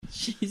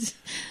She's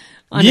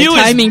on a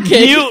timing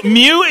kick.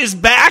 Mew is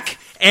back,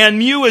 and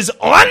Mew is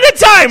on the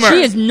timer.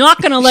 She is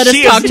not going to let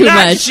us talk too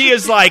much. She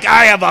is like,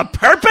 I have a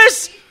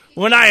purpose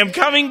when I am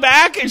coming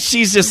back, and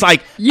she's just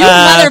like, you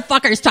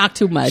motherfuckers talk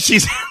too much.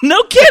 She's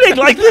no kidding.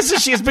 Like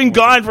she's been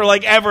gone for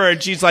like ever,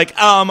 and she's like,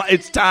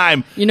 it's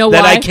time. You know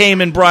that why? I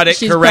came and brought it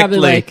she's correctly.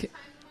 Probably like,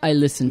 I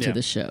listened to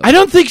the show. I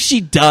don't think she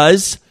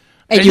does.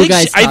 And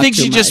I think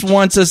she just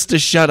wants us to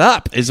shut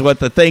up, is what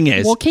the thing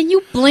is. Well, can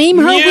you blame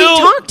her? We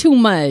talk too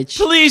much.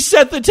 Please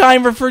set the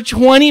timer for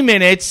 20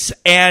 minutes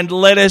and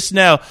let us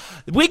know.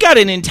 We got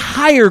an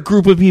entire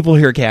group of people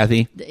here,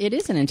 Kathy. It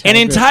is an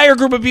entire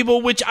group of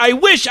people, which I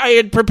wish I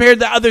had prepared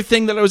the other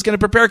thing that I was going to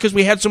prepare because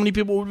we had so many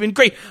people. It would have been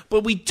great.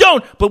 But we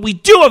don't. But we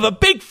do have a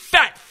big,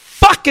 fat,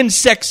 fucking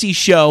sexy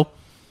show.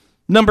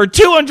 Number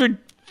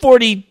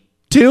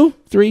 242?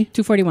 3?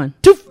 241.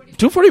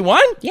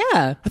 241? Yeah.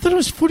 I thought it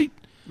was 40.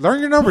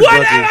 Learn your numbers.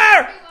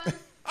 Whatever!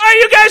 Are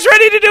you guys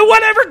ready to do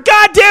whatever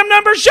goddamn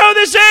number show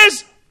this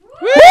is?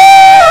 Woo!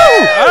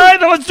 All right,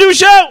 then let's do a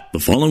show. The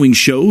following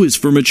show is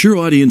for mature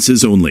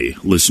audiences only.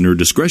 Listener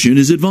discretion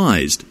is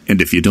advised.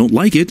 And if you don't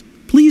like it,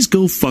 please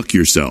go fuck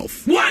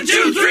yourself. 1,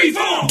 2, 3,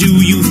 4.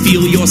 Do you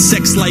feel your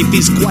sex life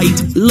is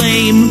quite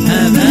lame?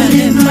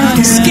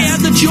 Scared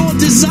that your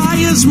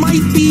desires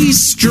might be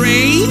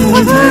strange?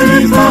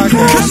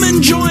 Come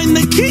and join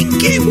the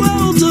kinky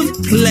world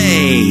of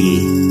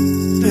play.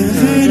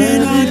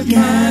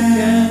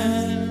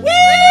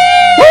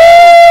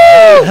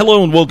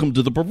 Hello and welcome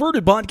to the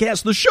Perverted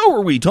Podcast, the show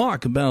where we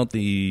talk about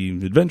the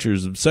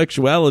adventures of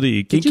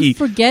sexuality, kinky. Did you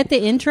forget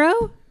the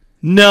intro?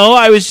 No,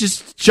 I was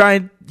just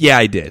trying. Yeah,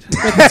 I did.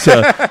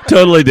 So,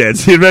 totally did.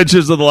 It's the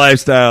adventures of the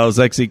lifestyle,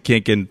 sexy,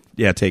 kink, and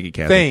take it,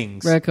 Kathy.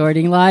 Things.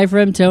 Recording live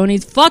from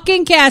Tony's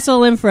fucking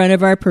castle in front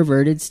of our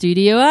perverted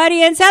studio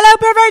audience. Hello,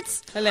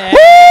 perverts. Hello.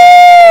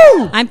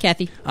 Woo! I'm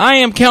Kathy. I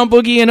am Count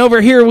Boogie, and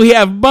over here we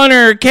have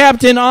Bunner,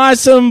 Captain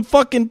Awesome,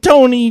 fucking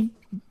Tony,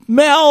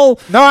 Mel.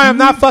 No, I am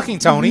not fucking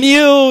Tony.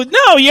 Mew.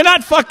 No, you're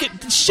not fucking.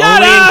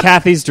 Shut Only up. in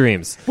Kathy's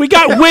dreams. We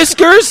got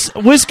Whiskers.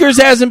 Whiskers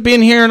hasn't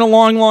been here in a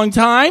long, long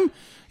time.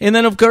 And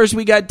then, of course,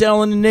 we got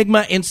Del and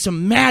Enigma and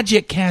some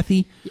magic,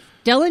 Kathy.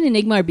 Del and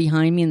Enigma are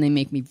behind me, and they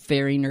make me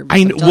very nervous.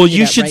 Well,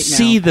 you should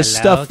see the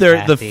stuff there,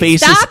 Kathy. the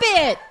faces. Stop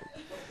it!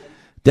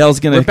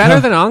 Del's going to We're better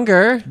than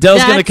Unger.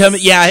 Del's going to come.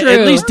 That's Yeah, true.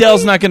 at least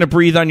Del's not going to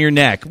breathe on your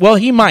neck. Well,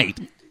 he might.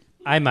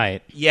 I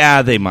might.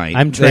 Yeah, they might.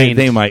 I'm trained.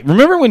 They might.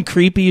 Remember when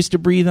Creepy used to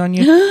breathe on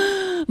you?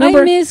 I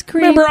miss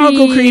Creepy. Remember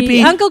Uncle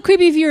Creepy? Uncle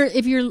Creepy,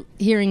 if you're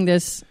hearing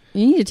this,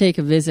 you need to take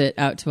a visit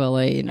out to LA.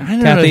 I don't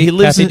know. He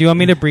lives Kathy, do you want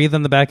me to breathe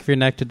on the back of your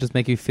neck to just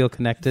make you feel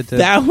connected to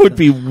That would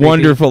be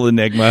wonderful,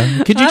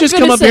 Enigma. Could you I'm just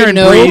gonna come up say here and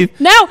no. breathe?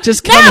 No,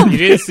 Just no. come. You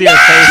didn't see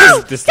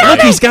her face.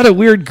 Look, he's got a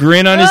weird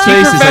grin on his face.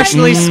 He's like,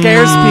 professionally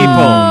scares people.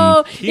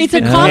 Oh, it's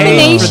a been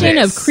combination paid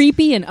for of this.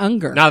 Creepy and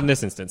Unger. Not in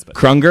this instance, but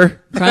Krunger?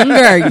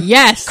 Krunger,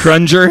 yes.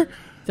 Crunger?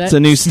 It's a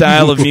new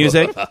style of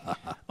music.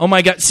 Oh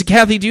my God! So,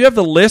 Kathy, do you have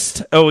the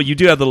list? Oh, you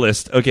do have the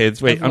list. Okay,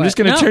 wait. Of I'm what? just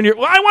going to No. turn your.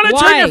 Well, I want to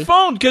turn Why? your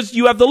phone because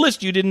you have the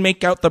list. You didn't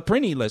make out the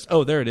printy list.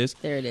 Oh, there it is.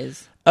 There it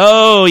is.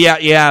 Oh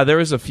yeah. There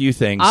was a few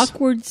things.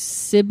 Awkward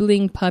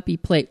sibling puppy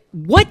play.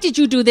 What did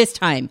you do this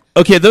time?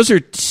 Okay, those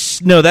are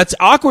no. That's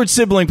awkward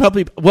sibling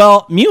puppy.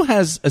 Well, Mew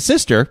has a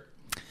sister,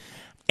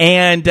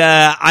 and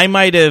I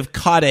might have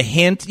caught a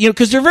hint.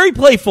 Because they're very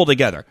playful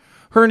together.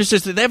 Her and her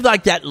sister, they have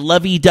like that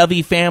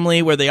lovey-dovey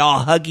family where they all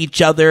hug each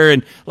other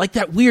and like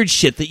that weird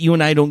shit that you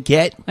and I don't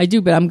get. I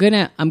do, but I'm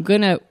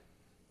gonna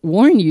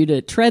warn you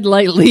to tread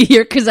lightly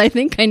here because I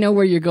think I know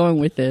where you're going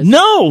with this.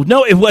 No,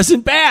 it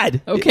wasn't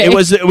bad. Okay. It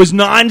was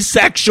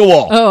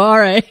non-sexual. Oh, all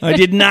right. I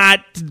did not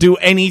do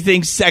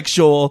anything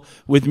sexual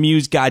with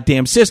Mew's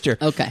goddamn sister.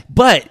 Okay.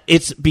 But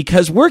it's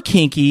because we're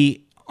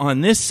kinky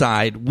on this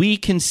side, we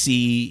can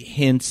see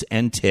hints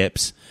and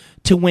tips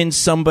to when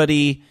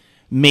somebody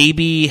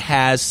maybe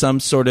has some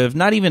sort of,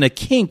 not even a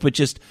kink, but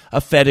just a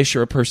fetish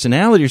or a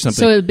personality or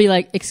something. So it'd be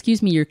like,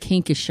 excuse me, your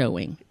kink is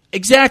showing.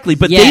 Exactly,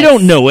 but Yes. they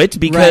don't know it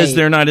because Right.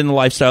 they're not in the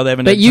lifestyle. They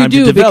haven't But had you time to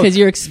do develop. because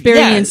you're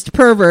experienced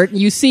pervert.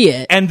 You see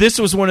it. And this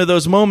was one of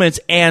those moments,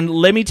 and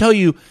let me tell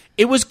you,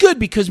 it was good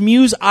because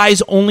Mew's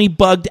eyes only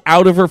bugged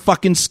out of her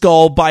fucking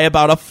skull by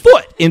about a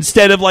foot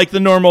instead of like the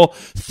normal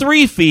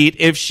 3 feet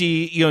if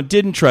she,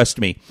 didn't trust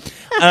me.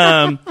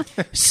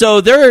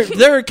 So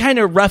they're kind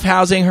of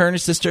roughhousing her and her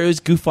sister who's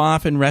goof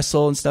off and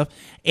wrestle and stuff.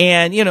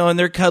 And, and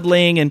they're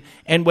cuddling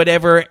and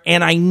whatever.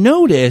 And I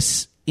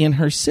notice in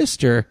her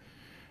sister,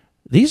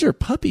 these are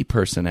puppy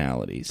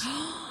personalities.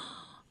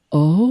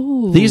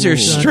 Oh. These are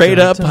straight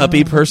up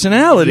puppy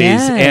personalities.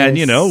 Yes. And,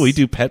 we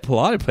do pet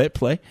play.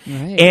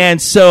 Right.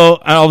 And so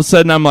all of a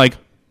sudden I'm like,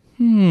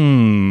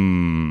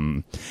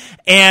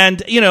 And,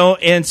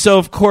 and so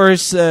of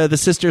course, the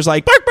sister's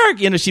like, bark, bark.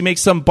 She makes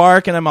some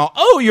bark and I'm all,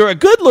 oh, you're a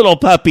good little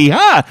puppy,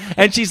 huh?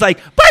 And she's like,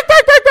 bark,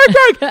 bark, bark,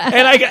 bark,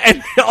 bark.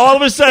 And all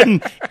of a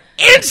sudden,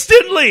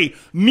 instantly,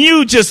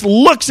 Mew just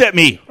looks at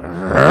me.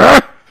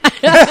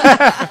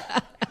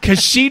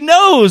 because she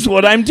knows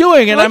what I'm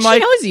doing, and Well, I'm she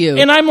like, knows you.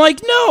 and I'm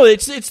like, no,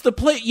 it's the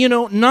play. You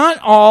know, not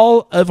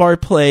all of our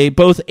play,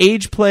 both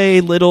age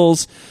play,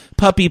 littles,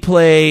 puppy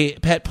play,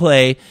 pet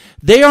play,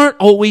 they aren't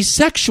always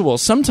sexual.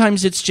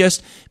 Sometimes it's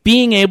just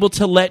being able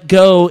to let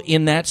go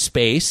in that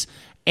space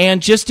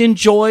and just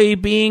enjoy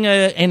being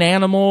an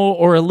animal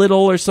or a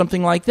little or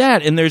something like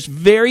that. And there's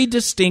very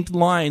distinct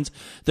lines.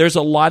 There's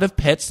a lot of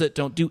pets that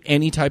don't do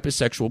any type of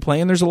sexual play,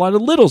 and there's a lot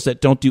of littles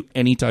that don't do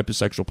any type of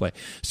sexual play.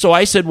 So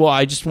I said, well,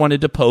 I just wanted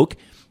to poke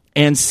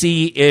and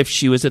see if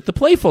she was at the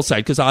playful side,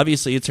 because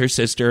obviously it's her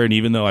sister, and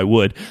even though I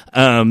would,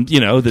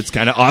 that's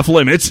kind of off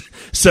limits.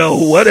 So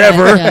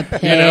whatever, Such a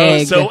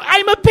pig. So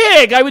I'm a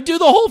pig. I would do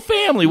the whole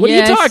family. What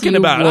Yes, are you talking you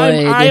about? would.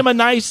 I am a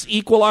nice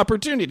equal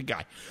opportunity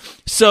guy.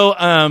 So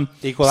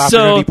Equal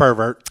opportunity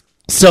pervert.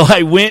 So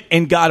I went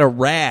and got a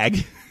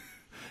rag.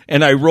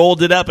 And I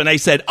rolled it up and I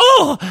said,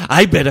 oh,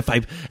 I bet if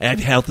I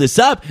had held this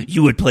up,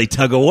 you would play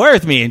tug of war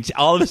with me. And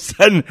all of a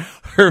sudden,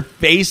 her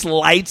face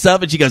lights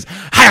up and she goes,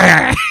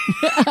 ha!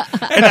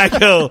 And I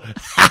go,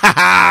 ha, ha,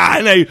 ha,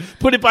 and I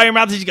put it by her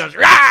mouth and she goes,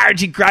 rah! And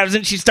she grabs it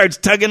and she starts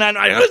tugging on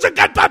it. Who's a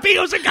good puppy?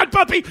 Who's a good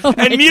puppy?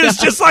 And Mew's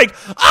just like,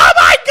 oh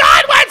my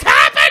God, what's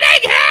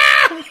happening here?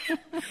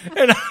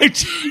 And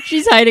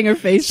She's hiding her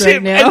face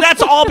right now. and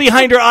that's all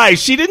behind her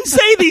eyes. She didn't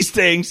say these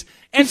things.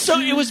 And so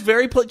it was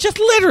very, just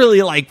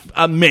literally like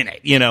a minute,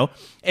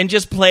 and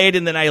just played.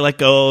 And then I let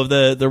go of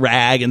the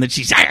rag, and then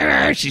she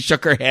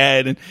shook her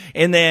head.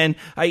 And then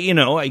I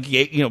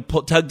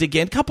tugged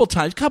again, couple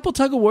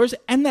tug of wars,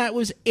 and that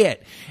was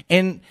it.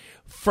 And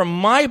from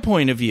my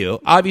point of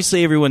view,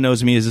 obviously everyone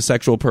knows me as a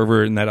sexual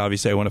pervert, and that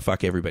obviously I want to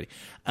fuck everybody.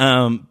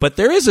 But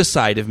there is a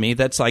side of me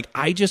that's like,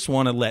 I just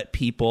want to let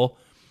people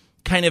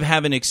kind of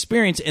have an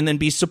experience and then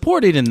be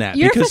supported in that.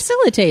 You're a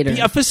facilitator.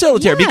 A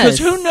facilitator. Yes. Because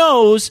who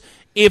knows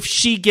if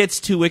she gets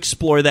to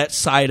explore that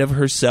side of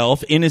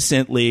herself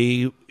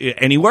innocently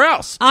anywhere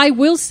else. I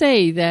will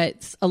say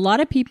that a lot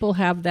of people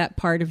have that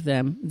part of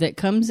them that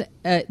comes,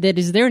 that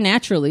is there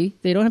naturally.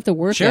 They don't have to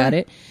work at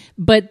it,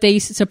 but they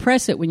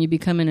suppress it when you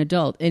become an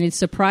adult. And it's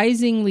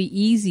surprisingly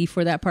easy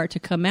for that part to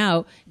come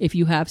out if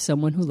you have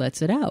someone who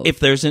lets it out. If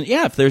there's an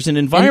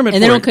environment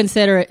and they for don't it.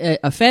 consider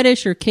it a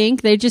fetish or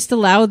kink. They just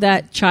allow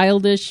that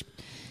childish,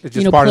 It's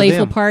just part of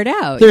playful them. part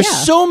out. There's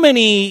Yeah. so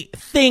many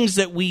things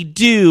that we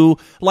do,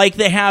 like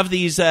they have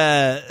these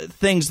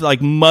things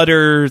like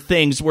mutter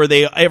things where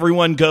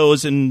everyone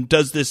goes and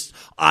does this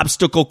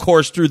obstacle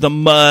course through the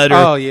mud, or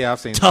Oh, yeah,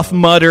 I've seen tough that.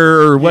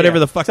 mutter or whatever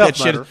Yeah, the fuck that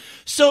tough shit mutter. is.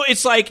 So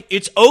it's like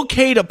it's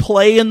okay to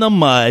play in the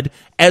mud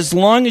as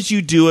long as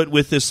you do it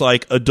with this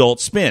like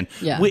adult spin.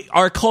 Yeah.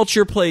 Our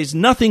culture plays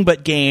nothing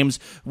but games.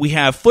 We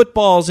have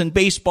footballs and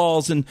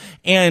baseballs and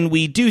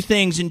we do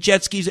things and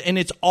jet skis, and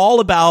it's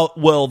all about,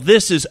 well,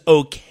 this is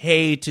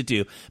okay to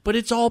do. But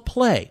it's all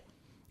play.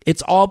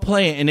 It's all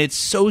play, and it's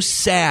so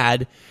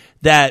sad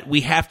that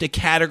we have to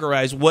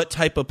categorize what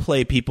type of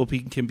play people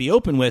can be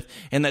open with,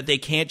 and that they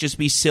can't just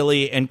be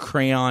silly and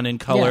crayon and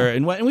color. Yeah.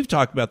 And we've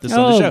talked about this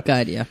on the show. Oh,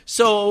 God, yeah.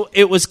 So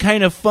it was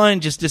kind of fun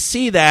just to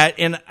see that,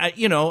 and I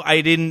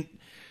didn't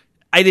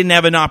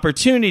have an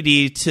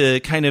opportunity to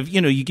kind of,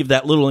 you give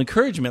that little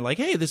encouragement, like,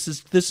 hey, this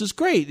is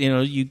great.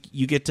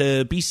 You get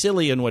to be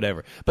silly and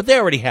whatever. But they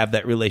already have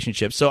that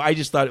relationship, so I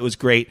just thought it was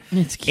great.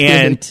 It's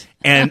cute.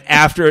 And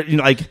after,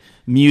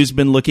 Mew's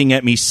been looking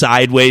at me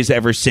sideways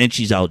ever since.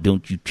 She's all,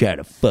 don't you try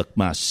to fuck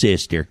my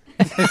sister.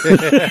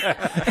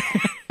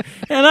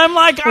 And I'm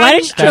like, Why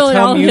don't you throw it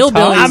how all Mew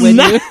hillbilly talks. with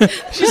I'm you? not,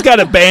 she's got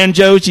a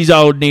banjo. She's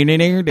all Boogie,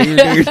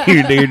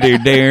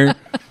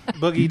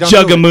 don't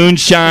jug do of it.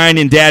 moonshine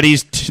and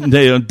daddy's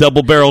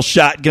double barrel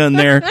shotgun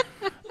there.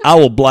 I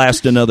will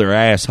blast another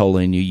asshole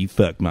in you. You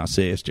fuck my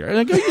sister. And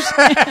I go,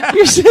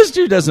 your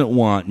sister doesn't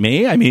want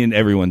me. I mean,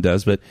 everyone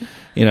does, but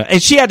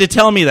and she had to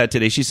tell me that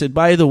today. She said,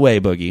 by the way,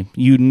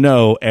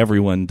 Boogie,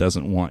 everyone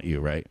doesn't want you,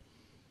 right?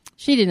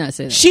 She did not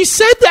say that. She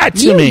said that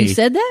to me. You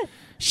said that?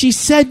 She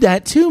said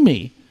that to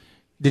me.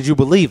 Did you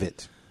believe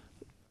it?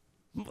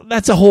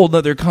 That's a whole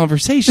other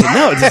conversation.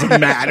 No, it doesn't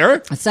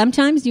matter.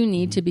 Sometimes you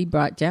need to be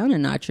brought down a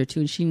notch or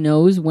two, and she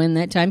knows when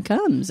that time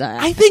comes.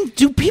 I think,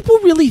 do people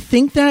really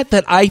think that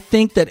I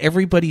think that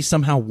everybody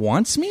somehow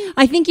wants me?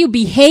 I think you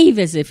behave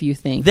as if you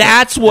think.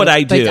 That's what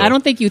I do. But I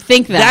don't think you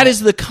think that. That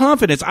is the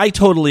confidence. I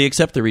totally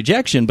accept the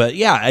rejection, but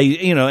yeah,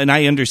 and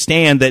I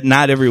understand that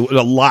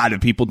a lot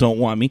of people don't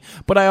want me,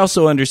 but I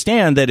also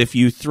understand that if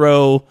you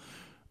throw,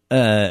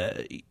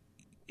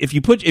 if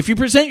you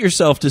present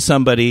yourself to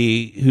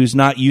somebody who's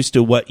not used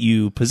to what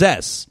you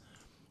possess,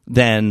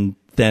 then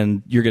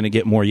you're going to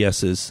get more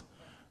yeses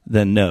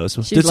than no's.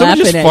 Did someone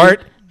just laughing at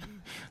fart?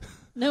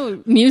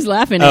 No, Mew's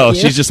laughing at Oh, you.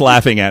 she's just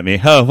laughing at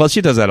me. Oh, well, she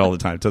does that all the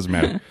time. It doesn't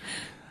matter.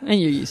 And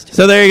you're used to it.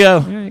 So there you go.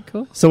 All right,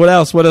 cool. So what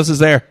else? What else is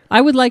there?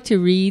 I would like to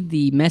read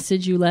the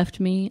message you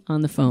left me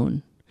on the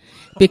phone.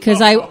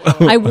 because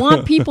I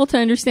want people to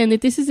understand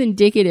that this is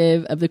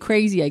indicative of the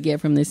crazy I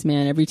get from this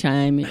man every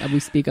time we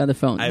speak on the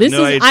phone.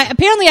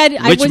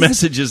 Which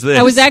message is this?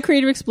 I was at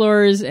Creative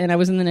Explorers and I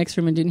was in the next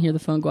room and didn't hear the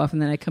phone go off,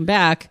 and then I come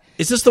back.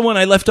 Is this the one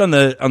I left on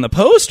the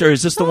post, or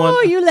is this the one?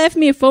 Oh, you left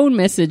me a phone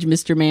message,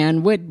 Mr.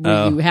 Man. What,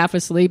 were you half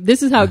asleep?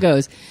 This is how it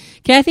goes.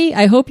 Kathy,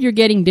 I hope you're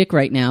getting dick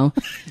right now.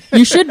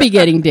 You should be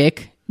getting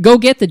dick. Go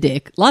get the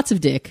dick. Lots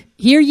of dick.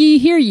 Hear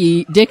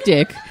ye, dick.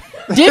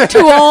 Dick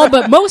to all,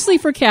 but mostly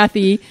for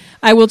Kathy.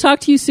 I will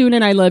talk to you soon,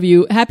 and I love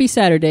you. Happy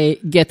Saturday.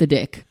 Get the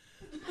dick.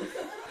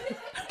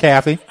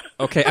 Kathy.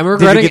 Okay, I'm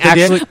regretting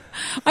actually.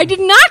 I did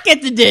not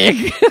get the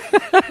dick.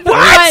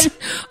 What?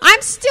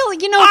 I'm still,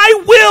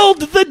 I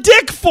willed the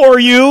dick for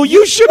you.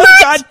 You should have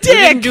got You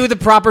didn't dick. do the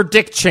proper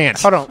dick chant.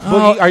 Hold on.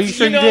 Boogie, are you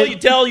sure you You did?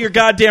 Del, you're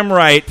goddamn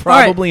right.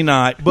 Probably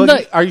not. Boogie,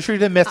 Look. are you sure you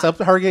didn't mess up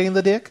her getting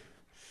the dick?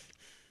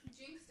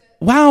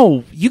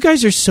 Wow, you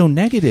guys are so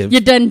negative.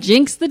 You done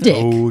jinxed the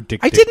dick.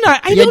 Dick. I did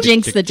not. I You don't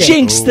jinxed the dick.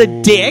 Jinx the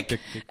dick.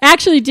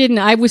 Actually didn't.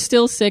 I was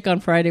still sick on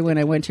Friday when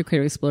I went to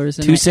Creative Explorers.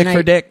 And Too sick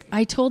for dick?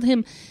 I told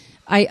him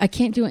I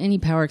can't do any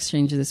power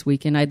exchange this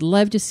weekend. I'd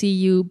love to see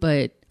you,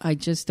 but I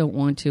just don't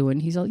want to.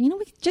 And he's all, we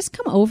can just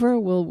come over.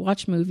 We'll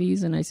watch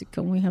movies. And I said,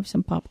 can we have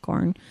some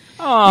popcorn?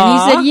 And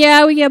he said,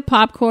 yeah, we get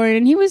popcorn.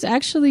 And he was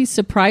actually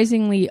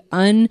surprisingly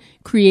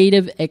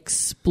uncreative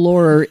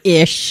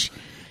explorer-ish.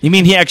 You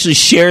mean he actually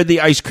shared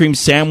the ice cream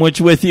sandwich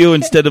with you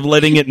instead of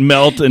letting it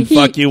melt and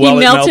fuck you while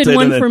it melted? He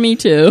melted one for me,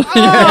 too.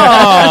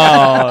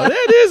 Oh,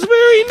 that is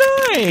very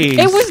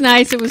nice. It was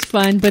nice. It was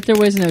fun, but there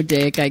was no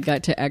dick. I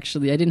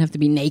didn't have to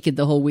be naked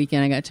the whole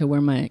weekend. I got to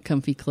wear my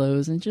comfy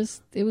clothes and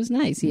it was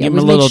nice. I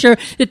was made sure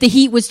that the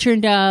heat was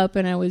turned up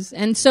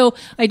and so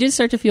I did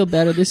start to feel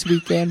better this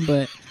weekend,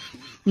 but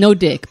no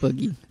dick,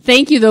 Boogie.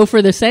 Thank you, though,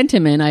 for the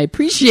sentiment. I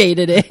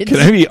appreciated it. Can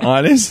I be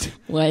honest?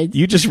 What?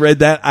 You just read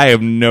that. I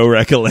have no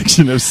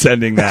recollection of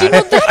sending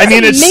that. That's I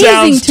mean, amazing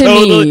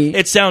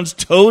it sounds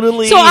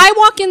totally. So I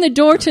walk in the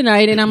door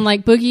tonight, and I'm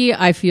like, Boogie,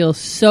 I feel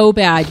so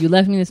bad. You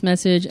left me this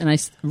message, and I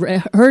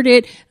heard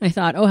it, and I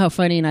thought, oh, how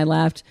funny, and I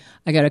laughed.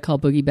 I got to call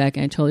Boogie back,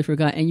 and I totally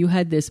forgot. And you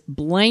had this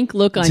blank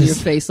look on your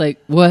face, like,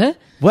 what?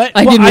 What?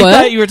 I did what? I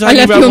thought you were talking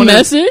I left about you a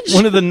message?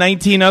 one of the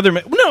 19 other.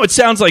 No, it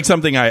sounds like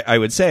something I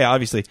would say,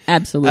 obviously.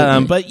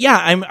 Absolutely. But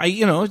yeah,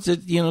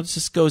 it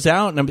just goes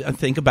out, and I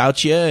think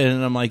about you,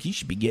 and I'm like, you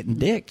should be getting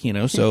dick,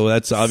 So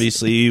that's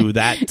obviously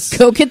that.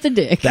 Go get the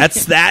dick.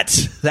 That's that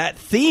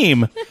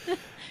theme.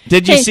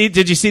 Did you see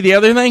the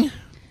other thing?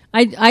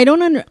 I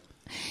don't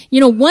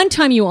one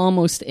time you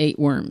almost ate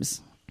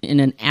worms in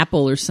an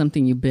apple or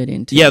something you bit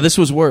into. Yeah, this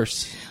was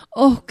worse.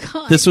 Oh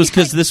God! This was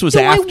because this was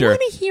after. I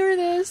want to hear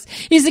this.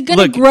 Is it going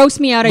to gross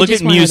me out? Look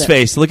at Mew's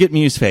face. Look at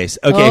Mew's face.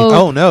 Okay.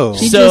 Oh no!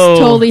 She just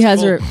totally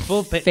has her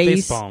full face.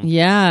 face palm.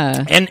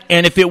 Yeah. And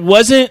if it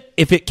wasn't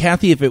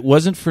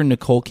for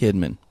Nicole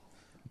Kidman,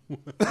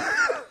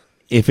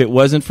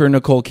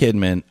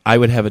 I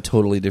would have a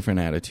totally different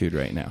attitude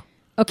right now.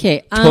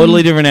 Okay.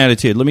 Totally different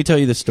attitude. Let me tell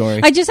you the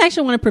story. I just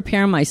actually want to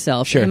prepare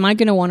myself. Sure. Am I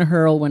going to want to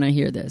hurl when I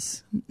hear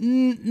this?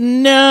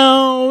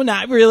 No,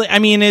 not really. I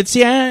mean, it's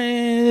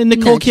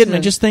Nicole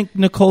Kidman. Just think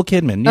Nicole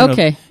Kidman.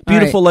 Okay.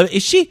 Beautiful. Right.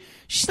 Is she?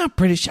 She's not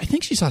British. I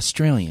think she's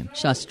Australian.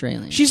 She's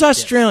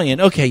Australian.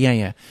 Yes. Okay.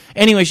 Yeah.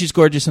 Anyway, she's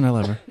gorgeous and I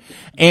love her.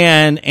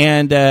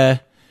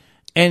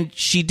 And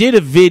she did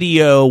a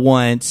video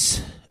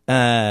once.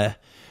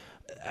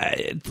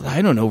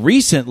 I don't know,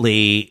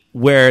 recently,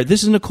 where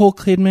this is Nicole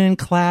Kidman,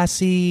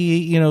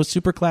 classy,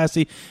 super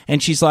classy,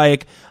 and she's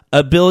like,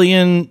 1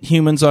 billion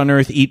humans on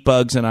Earth eat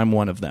bugs, and I'm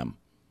one of them.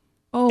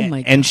 Oh,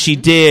 my God. And she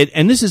did,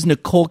 and this is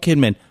Nicole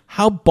Kidman.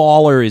 How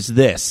baller is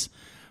this?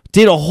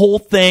 Did a whole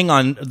thing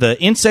on the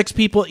insects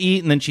people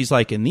eat, and then she's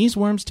like, and these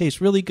worms taste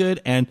really good,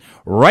 and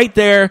right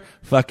there,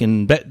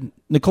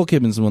 Nicole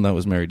Kidman's the one that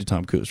was married to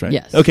Tom Cruise, right?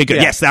 Yes. Okay, good.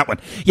 Yeah. Yes, that one.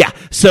 Yeah.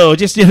 So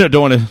just, don't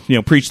want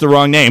to, preach the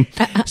wrong name.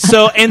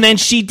 So, and then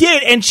she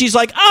did, and she's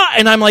like,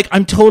 and I'm like,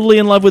 I'm totally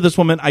in love with this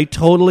woman.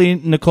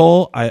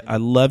 Nicole, I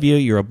love you.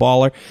 You're a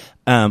baller.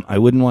 I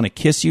wouldn't want to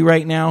kiss you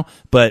right now,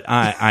 but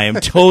I am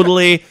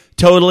totally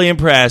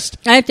impressed.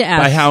 I have to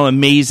ask, by how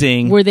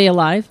amazing. Were they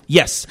alive?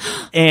 Yes.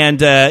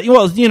 And,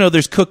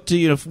 there's cooked,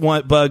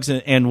 bugs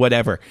and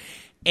whatever.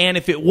 And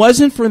if it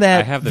wasn't for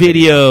that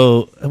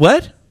video,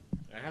 what?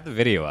 The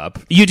video up.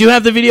 You do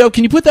have the video?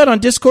 Can you put that on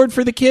Discord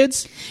for the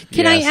kids?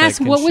 Can I ask,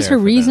 what was her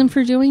reason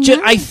for doing that?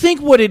 I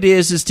think what it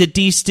is to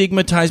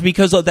destigmatize,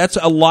 because that's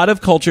a lot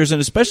of cultures, and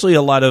especially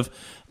a lot of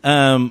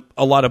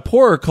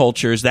poorer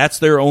cultures, that's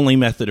their only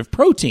method of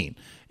protein.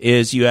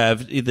 Is you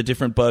have the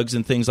different bugs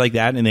and things like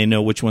that, and they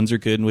know which ones are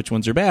good and which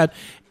ones are bad.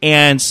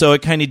 And so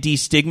it kind of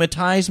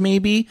destigmatize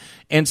maybe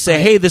and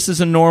say, hey, this is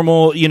a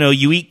normal,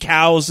 you eat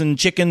cows and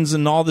chickens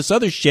and all this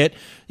other shit.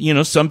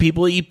 Some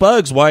people eat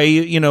bugs. Why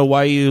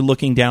are you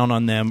looking down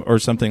on them or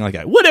something like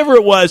that? Whatever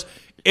it was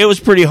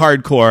pretty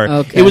hardcore.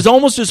 Okay. It was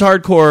almost as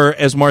hardcore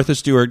as Martha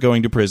Stewart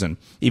going to prison,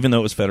 even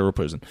though it was federal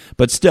prison.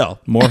 But still,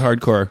 more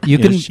hardcore.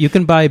 You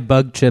can buy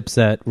bug chips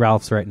at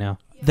Ralph's right now.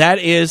 That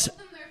is...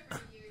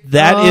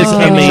 That is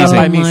Can't amazing.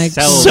 buy me my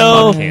cells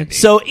So, of candy.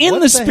 so in What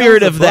the the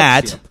spirit hell's of a bug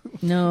that, chip?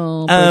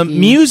 No. Boogie.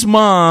 Mew's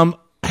mom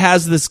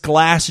has this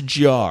glass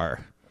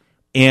jar,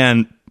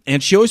 and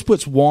she always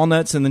puts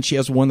walnuts, and then she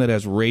has one that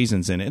has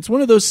raisins in it. It's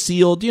one of those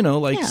sealed,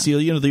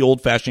 sealed, the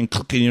old-fashioned,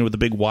 with the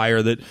big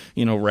wire that,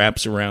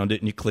 wraps around it,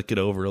 and you click it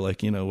over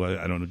like, I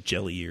don't know,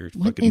 jelly or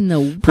What fucking in the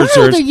world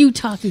preserves. are you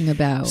talking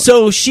about?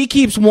 So she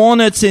keeps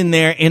walnuts in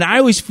there, and I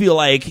always feel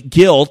like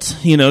guilt,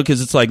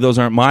 because it's like those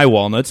aren't my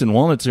walnuts, and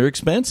walnuts are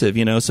expensive,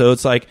 so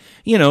it's like,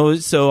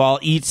 so I'll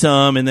eat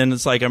some, and then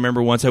it's like I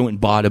remember once I went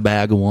and bought a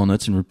bag of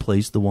walnuts and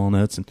replaced the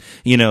walnuts,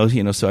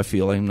 and so I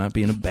feel like I'm not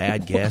being a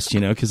bad guest,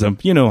 because I'm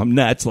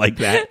nuts like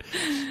that.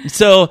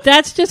 So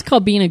That's just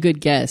called being a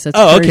good guest. That's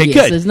Oh, okay, courteous.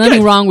 good, There's nothing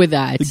good. wrong with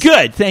that.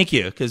 good, thank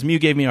you, because Mew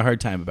gave me a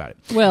hard time about it.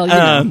 Well, you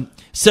know.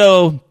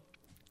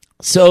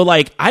 So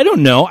like I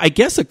don't know. I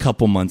guess a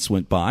couple months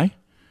went by,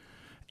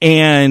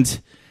 and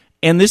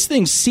this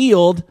thing's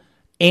sealed,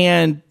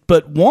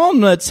 but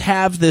walnuts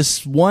have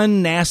this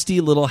one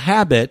nasty little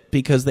habit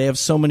because they have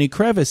so many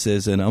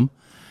crevices in them.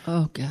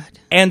 Oh, God.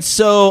 And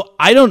so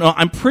I don't know.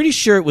 I'm pretty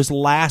sure it was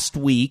last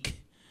week.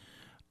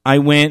 I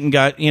went and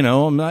got,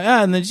 I'm like,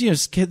 and then,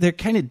 they're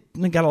kind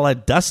of got a lot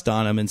of dust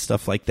on them and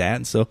stuff like that.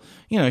 And so,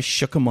 I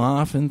shook them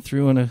off and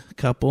threw in a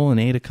couple and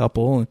ate a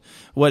couple and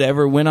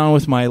whatever, went on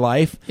with my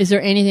life. Is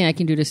there anything I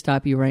can do to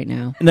stop you right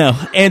now? No.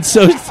 And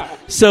so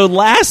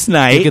last You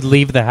night, could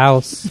leave the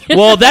house.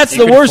 well, that's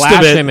the Could worst of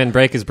flash it. him and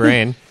break his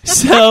brain.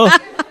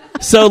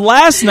 So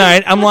last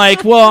night I'm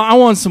like, well, I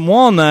want some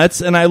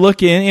walnuts, and I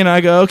look in, and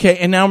I go, okay.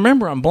 And now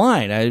remember, I'm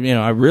blind.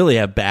 I really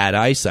have bad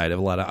eyesight. I have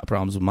a lot of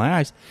problems with my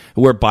eyes. I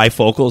wear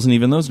bifocals, and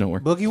even those don't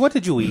work. Boogie, what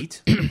did you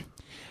eat?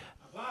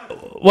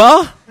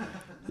 Well,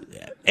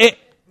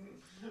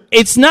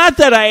 it's not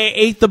that I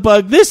ate the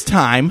bug this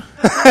time,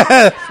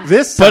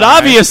 but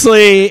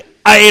obviously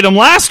I ate them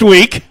last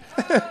week.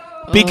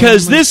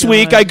 Because this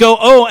week I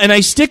go, and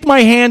I stick my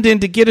hand in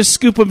to get a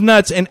scoop of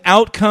nuts, and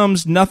out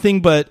comes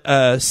nothing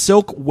but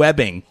silk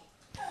webbing.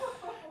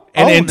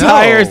 An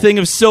entire thing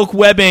of silk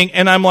webbing,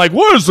 and I'm like,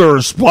 what, is there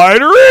a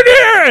spider in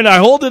here? And I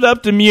hold it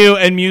up to Mew,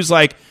 and Mew's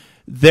like,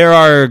 there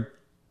are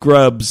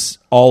grubs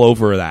all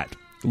over that.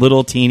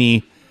 Little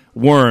teeny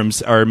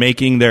worms are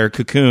making their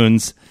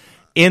cocoons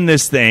in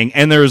this thing,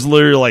 and there's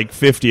literally like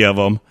 50 of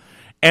them.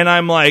 And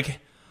I'm like,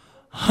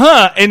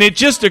 and it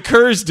just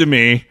occurs to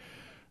me,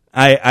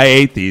 I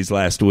ate these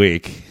last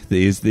week.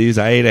 These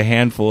I ate a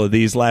handful of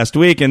these last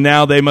week, and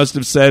now they must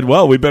have said,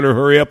 well, we better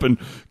hurry up and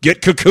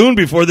get cocoon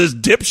before this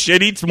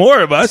dipshit eats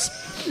more of us.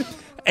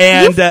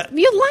 And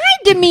You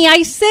lied to me.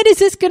 I said, is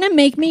this going to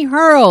make me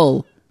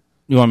hurl?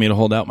 you want me to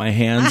hold out my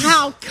hands?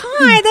 Oh,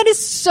 God, that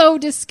is so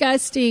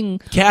disgusting.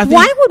 Kathy?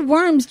 Why would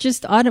worms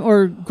just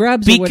or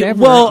grubs or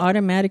whatever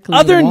automatically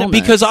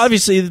because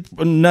obviously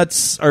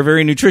nuts are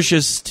very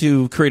nutritious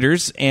to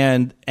critters,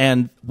 and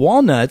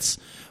walnuts,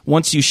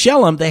 once you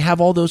shell them, they have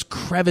all those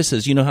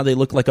crevices. You know how they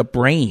look like a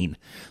brain.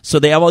 So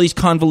they have all these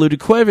convoluted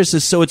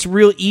crevices, so it's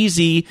real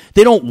easy.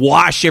 They don't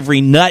wash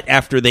every nut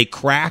after they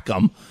crack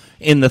them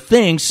in the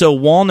thing, so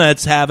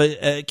walnuts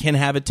can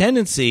have a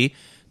tendency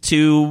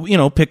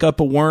to, pick up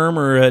a worm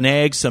or an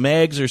egg, some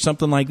eggs or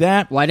something like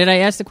that. Why did I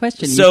ask the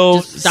question?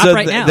 Just stop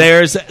right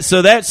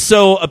now.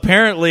 So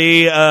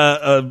apparently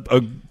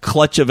a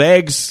clutch of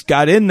eggs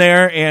got in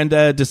there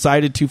and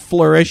decided to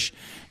flourish.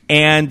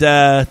 And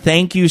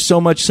thank you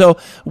so much. So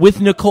with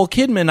Nicole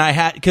Kidman, I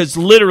had, because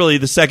literally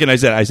the second I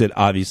said,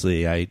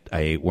 obviously I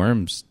ate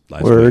worms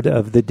last week. Word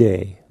of the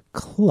day: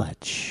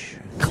 clutch.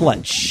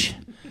 Clutch.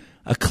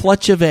 A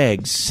clutch of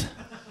eggs.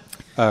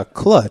 A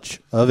clutch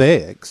of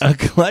eggs. A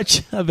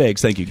clutch of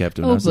eggs. Thank you,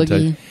 Captain Austin.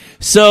 Boogie.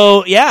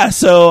 So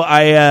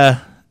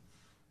I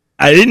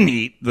didn't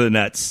eat the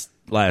nuts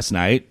last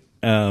night.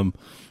 And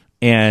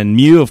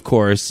Mew, of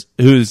course,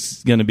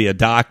 who's going to be a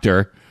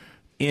doctor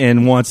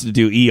and wants to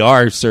do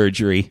ER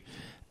surgery,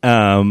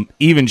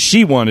 even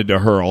she wanted to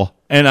hurl.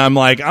 And I'm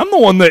like, I'm the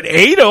one that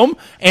ate them.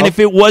 And if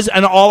it was,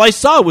 and all I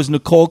saw was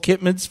Nicole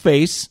Kidman's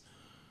face.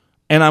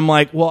 And I'm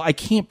like, well, I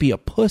can't be a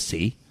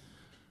pussy.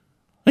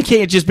 I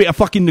can't just be a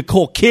fucking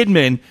Nicole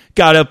Kidman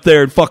got up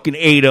there and fucking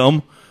ate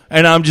them.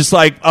 And I'm just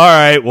like, all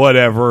right,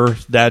 whatever.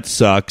 That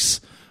sucks.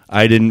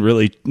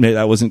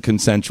 That wasn't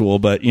consensual,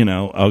 but,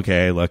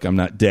 okay, look, I'm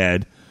not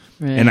dead.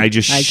 Right. And I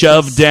just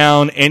shoved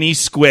down any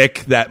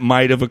squick that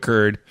might have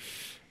occurred.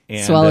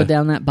 And, swallowed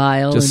down that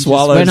bile and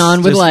swallowed, just went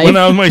on with life. Went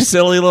on with my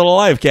silly little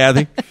life,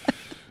 Kathy.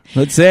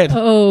 That's it.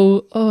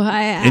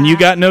 And you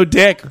got no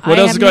dick. What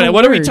else is going on?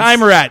 What are we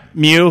timer at,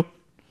 Mew?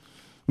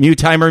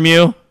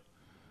 Mew?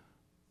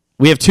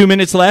 We have 2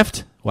 minutes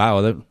left.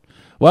 Wow,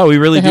 we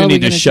really do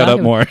need to shut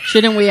up more.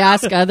 Shouldn't we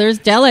ask others?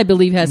 Dell, I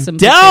believe, has some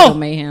Dell! potato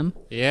mayhem.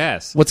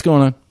 Yes. What's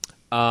going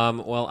on?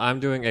 Well, I'm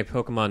doing a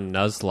Pokemon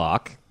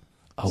Nuzlocke.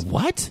 A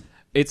what?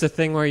 It's a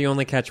thing where you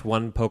only catch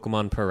one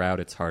Pokemon per route.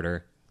 It's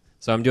harder.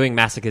 So I'm doing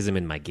masochism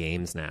in my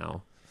games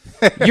now.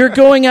 You're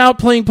going out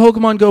playing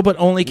Pokemon Go, but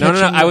only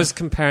catching... No. I was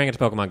comparing it to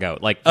Pokemon Go,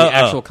 like the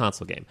actual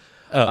console game.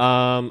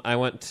 I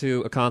went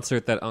to a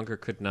concert that Unger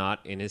could not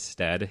in his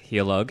stead.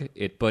 Healug.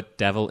 It put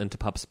Devil into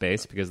pup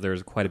space because there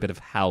was quite a bit of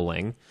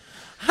howling.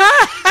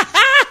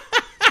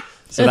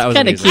 So that was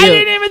kinda amusing. I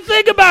didn't even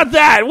think about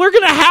that. We're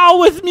going to howl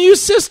with Mew's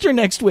sister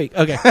next week.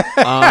 Okay.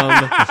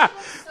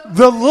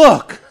 The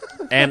look.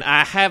 And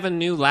I have a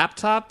new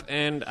laptop,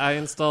 and I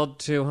installed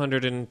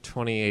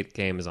 228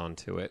 games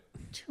onto it.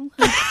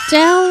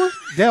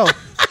 Del.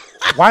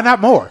 Why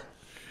not more?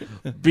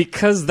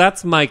 Because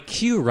that's my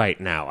queue right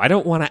now. I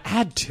don't want to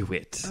add to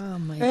it. Oh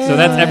my So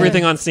that's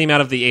everything on Steam out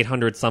of the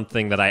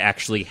 800-something that I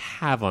actually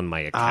have on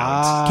my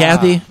account.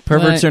 Kathy,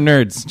 perverts What? or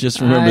nerds?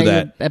 Just remember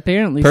that.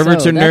 Apparently,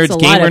 Perverts so. or That's nerds, a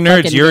lot gamer of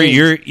nerds.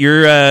 fucking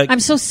You're games.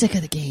 I'm so sick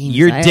of the games.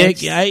 You're I dick.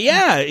 just-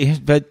 Yeah,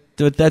 but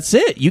that's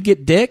it. You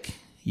get dick.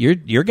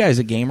 Your guy's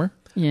a gamer.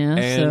 Yeah.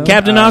 And So.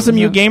 Captain Awesome,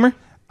 you a gamer?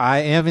 I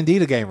am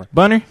indeed a gamer.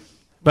 Bunner,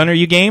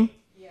 you game?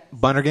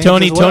 Bunner games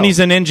Tony, as well. Tony's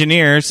an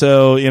engineer,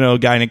 so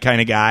kind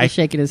of guy. He's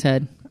shaking his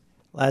head.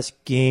 Last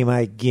game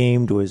I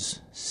gamed was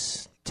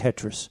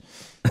Tetris.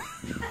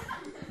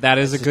 That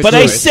is a good But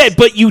choice.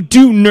 but you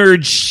do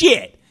nerd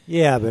shit.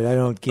 Yeah, but I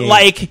don't game.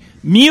 Like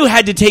Mew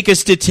had to take a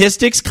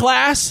statistics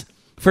class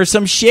for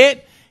some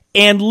shit,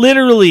 and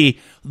literally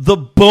the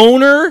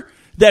boner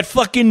that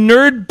fucking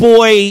nerd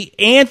boy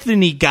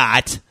Anthony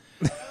got.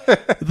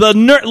 The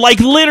nerd,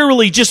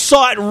 literally just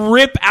saw it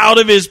rip out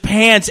of his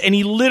pants, and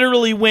he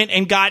literally went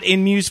and got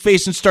in Mew's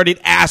face and started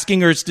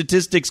asking her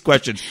statistics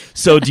questions.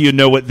 So, do you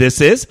know what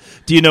this is?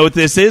 Do you know what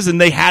this is?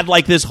 And they had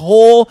this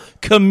whole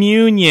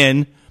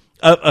communion.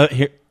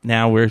 Here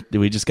now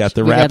we just got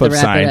the We wrap got up the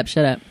wrap sign. it up.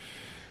 Shut up.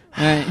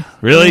 All right.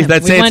 Really? Yeah,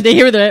 That's we it? wanted to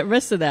hear the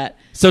rest of that.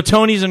 So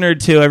Tony's a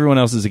nerd too. Everyone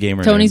else is a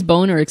gamer. Tony's nerd.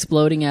 boner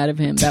exploding out of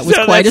him. That was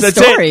So quite a that's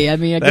story. it. I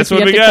mean, I That's guess we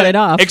what have to got. cut it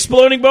off.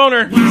 Exploding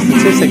boner.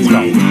 Statistics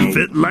go.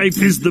 Fit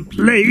Life is the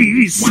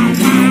place.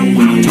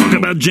 Talk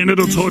about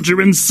genital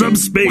torture in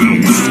subspace.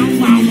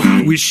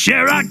 We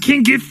share our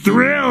kinky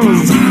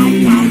thrills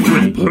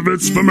with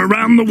perverts from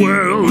around the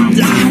world.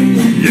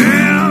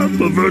 Yeah,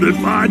 perverted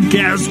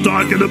podcast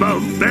talking about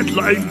Fit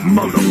Life,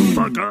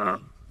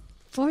 motherfucker.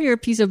 For your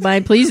peace of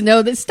mind, please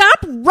know that stop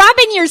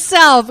rubbing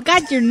yourself.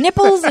 God, your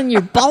nipples and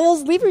your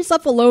balls. Leave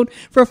yourself alone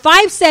for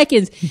 5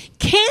 seconds.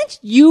 Can't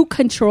you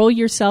control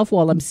yourself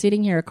while I'm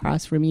sitting here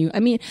across from you? I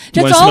mean,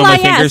 that's wanna all smell my I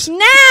fingers? ask.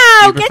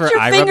 Now, you get prefer your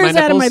I rub fingers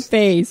my out of my nipples?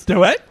 face. Do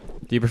what?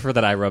 Do you prefer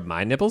that I rub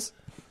my nipples?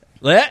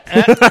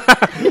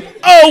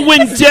 Oh,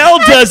 when Dell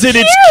does it,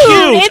 it's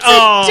cute. It's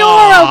Aw.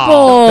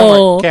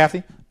 adorable.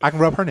 Kathy, I can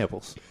rub her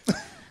nipples.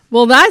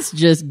 Well, that's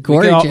just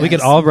gorgeous. we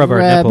could all rub our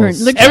nipples.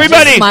 Look,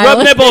 Everybody, she's rub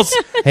smiling. nipples.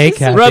 Hey,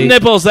 Kathy. Rub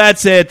nipples.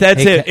 That's it.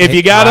 That's Hey, it. If hey,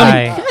 you got them,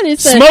 hi. God,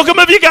 it's smoke them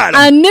if you got a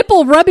them.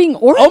 nipple rubbing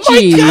orgy. Oh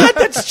my God,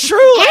 that's true.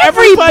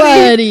 Everybody.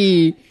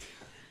 Everybody.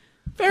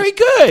 Very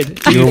good.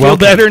 Do you You're feel welcome.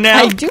 better now?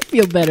 I do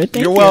feel better.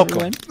 Thank You're you,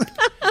 welcome. everyone.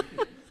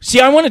 See,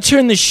 I want to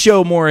turn this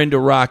show more into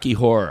Rocky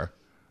Horror.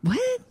 What?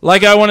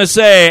 Like I want to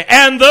say,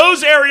 and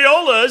those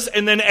areolas,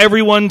 and then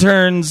everyone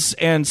turns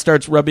and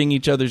starts rubbing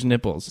each other's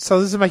nipples.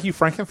 So this will make you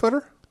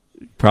Frankenfooter?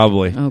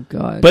 Probably. Oh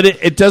God. But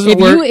it doesn't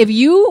work. If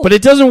you But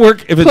it doesn't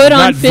work if it's put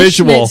not on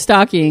fishnet visual.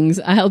 stockings,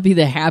 I'll be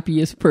the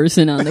happiest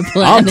person on the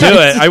I'll planet. do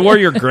it. I wore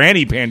your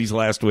granny panties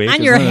last week.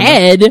 On your Isn't that-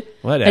 head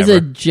Whatever. as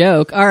a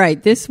joke. All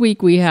right, this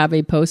week we have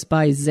a post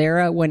by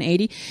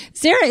Zara180.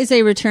 Zara is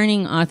a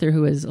returning author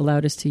who has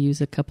allowed us to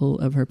use a couple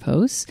of her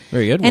posts.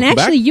 Very good. And Welcome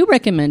actually, back. you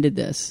recommended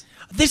this.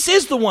 This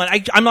is the one.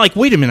 I'm like,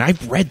 wait a minute.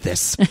 I've read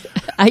this.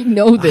 I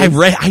know this.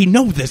 I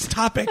know this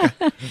topic.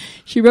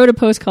 She wrote a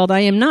post called I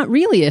Am Not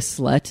Really a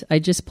Slut, I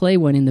Just Play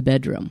One in the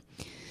Bedroom.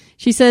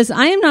 She says,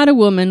 I am not a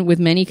woman with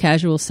many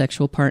casual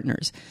sexual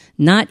partners.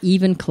 Not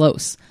even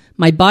close.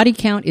 My body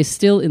count is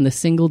still in the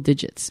single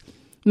digits.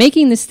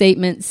 Making this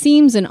statement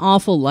seems an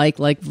awful like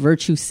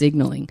virtue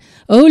signaling.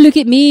 Oh, look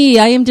at me.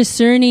 I am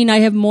discerning. I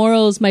have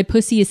morals. My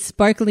pussy is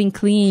sparkling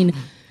clean.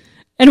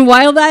 And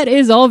while that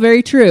is all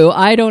very true,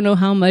 I don't know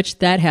how much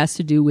that has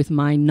to do with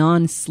my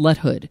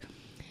non-sluthood.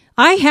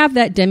 I have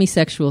that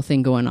demisexual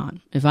thing going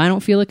on. If I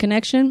don't feel a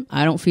connection,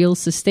 I don't feel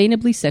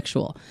sustainably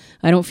sexual.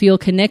 I don't feel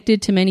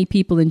connected to many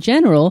people in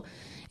general,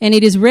 and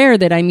it is rare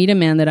that I meet a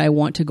man that I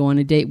want to go on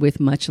a date with,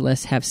 much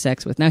less have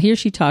sex with. Now, here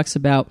she talks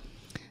about,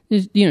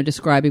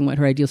 describing what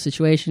her ideal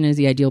situation is,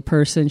 the ideal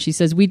person. She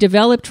says, we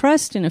develop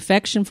trust and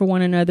affection for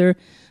one another.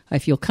 I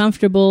feel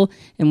comfortable,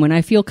 and when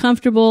I feel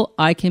comfortable,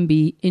 I can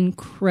be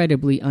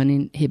incredibly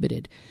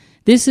uninhibited.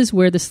 This is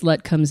where the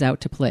slut comes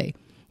out to play.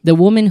 The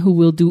woman who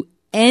will do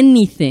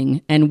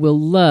anything and will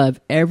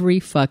love every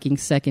fucking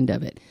second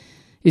of it.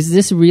 Is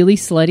this really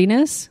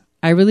sluttiness?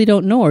 I really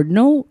don't know, or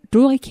no,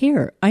 do I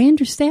care? I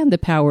understand the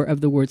power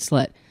of the word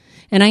slut,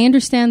 and I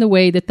understand the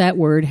way that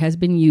word has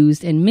been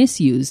used and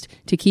misused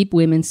to keep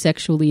women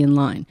sexually in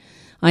line.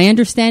 I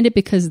understand it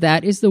because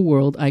that is the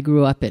world I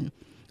grew up in.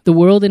 The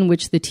world in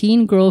which the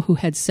teen girl who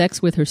had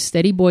sex with her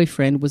steady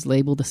boyfriend was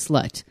labeled a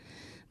slut.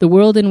 The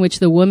world in which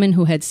the woman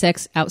who had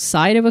sex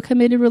outside of a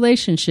committed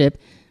relationship,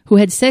 who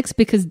had sex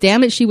because,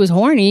 damn it, she was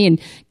horny and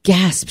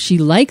gasp, she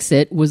likes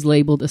it, was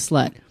labeled a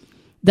slut.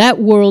 That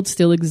world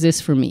still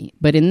exists for me,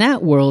 but in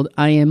that world,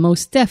 I am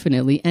most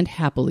definitely and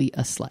happily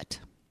a slut.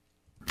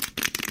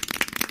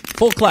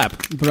 Full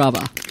clap.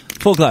 Brava.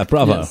 Full clap.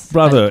 Bravo. Yes.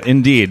 Bravo,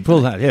 indeed. Full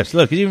clap. Yes,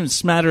 look, even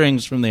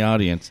smatterings from the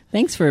audience.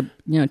 Thanks for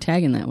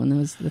tagging that one.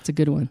 That's a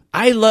good one.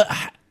 I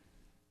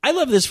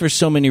love this for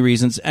so many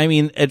reasons. I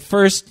mean, at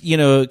first,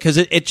 because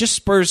it just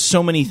spurs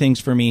so many things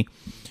for me,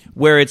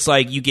 where it's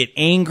like you get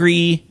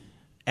angry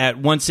at,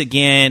 once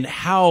again,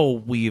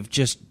 how we've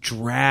just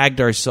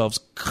dragged ourselves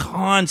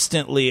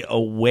constantly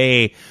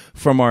away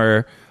from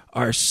our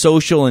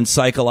social and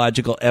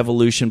psychological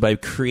evolution by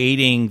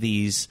creating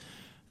these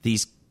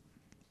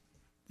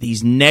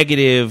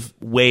negative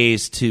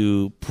ways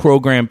to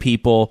program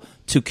people,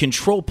 to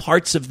control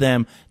parts of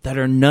them that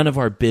are none of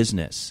our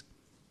business.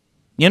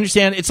 You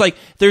understand? It's like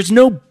there's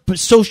no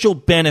social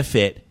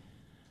benefit.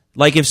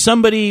 Like if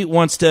somebody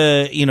wants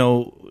to,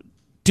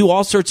 do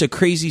all sorts of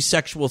crazy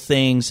sexual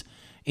things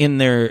in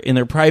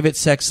their private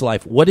sex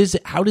life, what is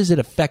it? How does it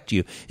affect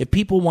you? If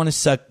people want to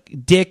suck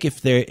dick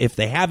if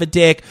they have a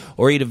dick,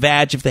 or eat a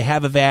vag if they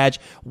have a vag,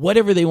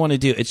 whatever they want to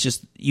do, it's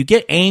just you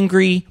get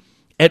angry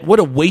at what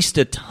a waste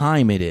of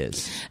time it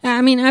is.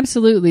 I mean,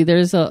 absolutely.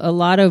 There's a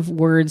lot of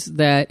words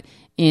that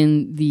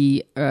in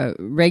the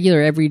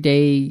regular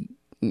everyday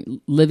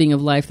living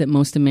of life that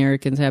most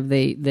Americans have,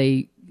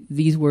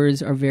 these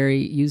words are very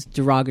used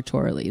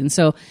derogatorily. And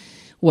so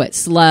what,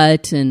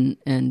 slut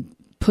and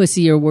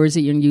pussy are words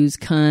that you use,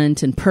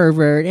 cunt and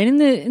pervert.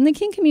 And in the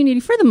kink community,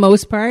 for the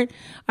most part,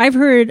 I've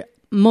heard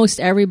most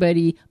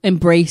everybody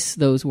embrace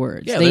those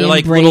words. Yeah, they're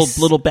like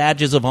little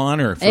badges of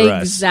honor for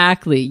us.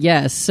 Exactly,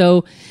 yes.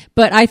 So,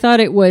 but I thought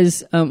it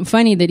was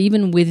funny that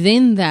even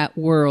within that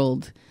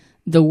world,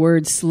 the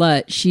word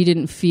slut, she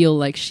didn't feel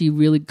like she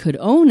really could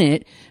own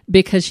it,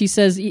 because she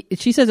says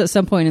at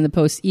some point in the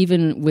post,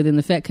 even within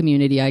the fet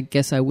community, I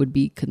guess I would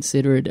be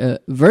considered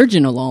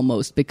virginal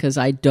almost, because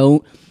I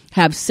don't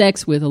have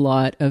sex with a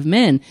lot of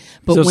men.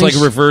 But so it's like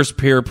reverse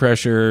peer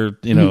pressure,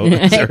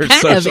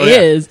 it kind of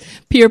is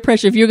peer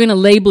pressure. If you're going to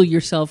label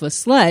yourself a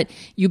slut,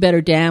 you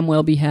better damn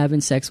well be having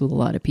sex with a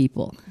lot of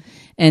people.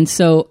 And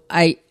so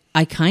I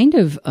kind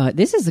of,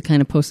 this is the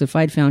kind of post, if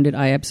I'd found it,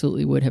 I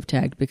absolutely would have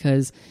tagged,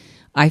 because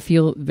I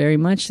feel very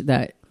much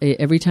that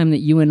every time that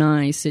you and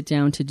I sit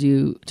down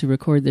to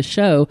record the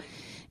show,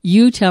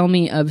 you tell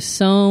me of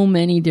so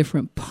many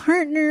different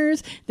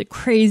partners, the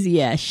crazy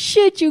ass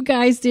shit you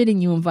guys did,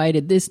 and you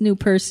invited this new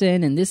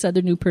person and this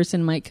other new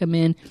person might come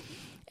in.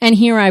 And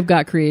here I've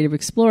got Creative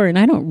Explorer, and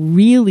I don't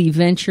really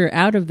venture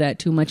out of that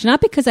too much. Not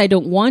because I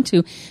don't want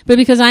to, but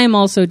because I am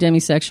also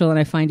demisexual and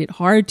I find it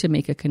hard to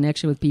make a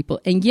connection with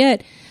people. And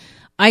yet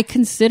I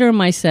consider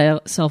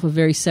myself a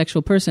very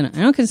sexual person.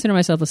 I don't consider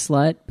myself a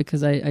slut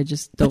because I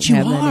just don't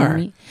have that in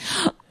me.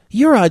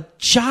 You're a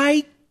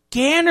gigantor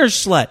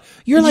slut.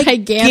 You're like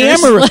Gigantor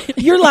slut.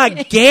 You're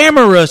like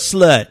Gamera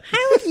slut.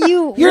 How do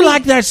you? You're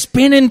like that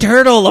spinning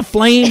turtle of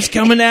flames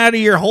coming out of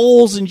your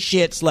holes and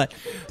shit slut.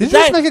 Did you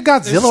just make a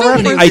Godzilla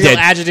reference? I did.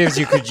 Adjectives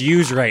you could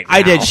use right now.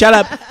 I did. Shut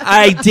up.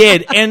 I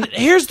did. And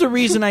here's the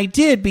reason I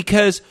did,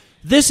 because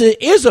this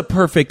is a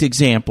perfect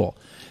example.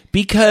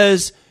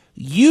 Because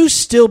you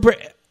still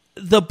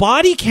the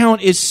body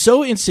count is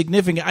so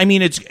insignificant. I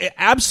mean, it's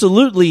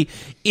absolutely,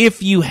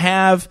 if you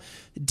have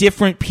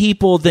different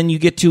people, then you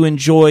get to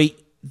enjoy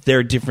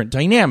their different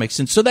dynamics.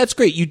 And so that's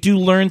great. You do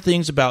learn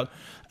things about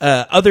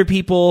other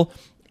people,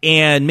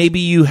 and maybe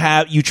you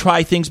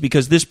try things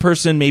because this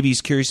person maybe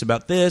is curious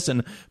about this.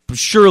 And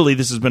surely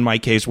this has been my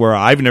case where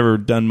I've never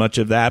done much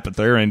of that, but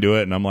they're into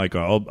it. And I'm like,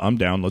 oh, I'm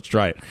down. Let's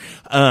try it.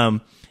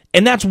 And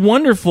that's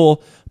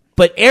wonderful.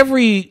 But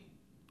every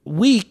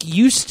week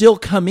you still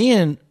come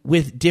in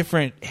with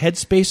different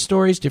headspace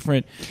stories,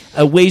 different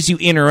ways you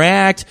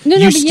interact.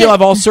 You still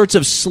have all sorts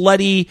of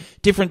slutty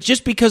different,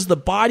 just because the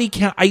body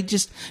count. I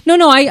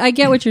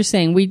get what you're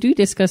saying. We do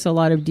discuss a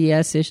lot of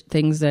DS-ish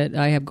things that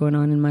I have going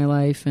on in my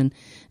life, and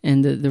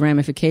the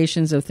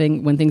ramifications of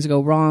when things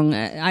go wrong.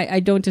 I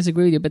don't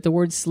disagree with you, but the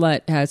word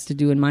slut has to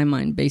do, in my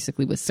mind,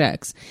 basically with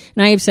sex.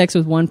 And I have sex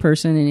with one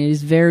person, and it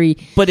is very...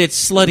 But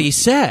it's slutty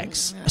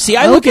sex. See,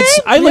 I look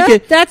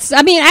at... That's...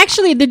 I mean,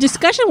 actually, the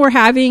discussion we're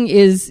having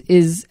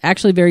is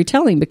actually very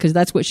telling, because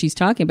that's what she's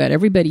talking about.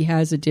 Everybody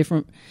has a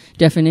different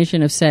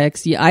definition of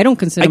sex. Yeah, I don't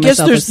consider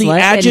myself a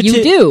slut, and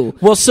you do.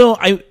 Well, so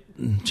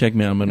check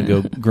me out. I'm going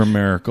to go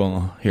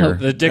grammatical here.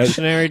 The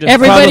dictionary.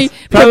 Everybody,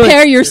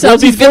 prepare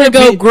yourselves. He's going to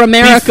go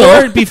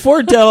grammatical.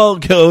 Before Del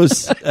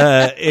goes,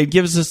 it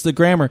gives us the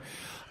grammar.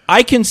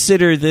 I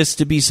consider this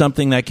to be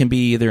something that can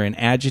be either an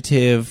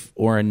adjective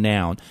or a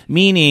noun,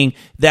 meaning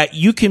that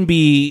you can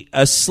be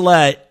a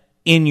slut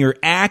in your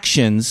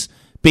actions,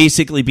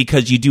 basically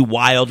because you do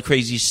wild,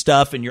 crazy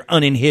stuff and you're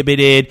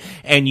uninhibited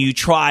and you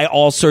try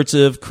all sorts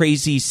of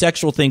crazy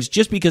sexual things.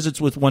 Just because it's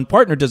with one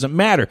partner doesn't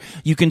matter.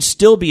 You can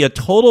still be a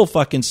total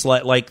fucking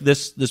slut, like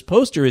this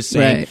poster is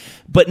saying, right,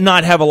 but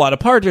not have a lot of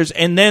partners.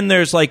 And then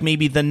there's like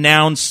maybe the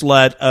noun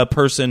slut, a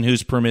person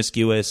who's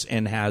promiscuous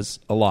and has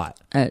a lot.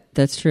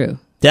 That's true.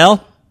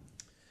 Del?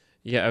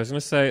 Yeah, I was going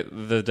to say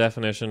the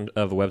definition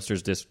of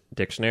Webster's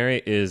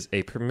dictionary is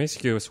a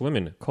promiscuous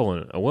woman,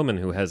 a woman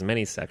who has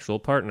many sexual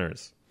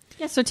partners.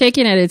 Yeah, so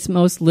taking it at its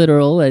most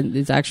literal and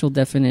its actual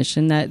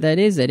definition, that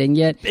is it. And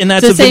yet,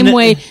 that's it's the same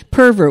way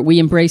pervert. We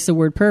embrace the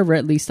word pervert,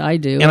 at least I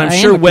do. And I'm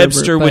sure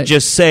Webster would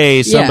just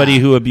say somebody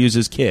who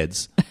abuses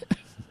kids.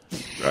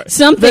 Right.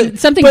 Something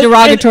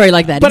derogatory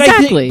like that.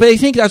 Exactly. But I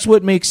think that's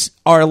what makes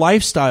our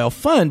lifestyle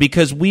fun,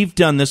 because we've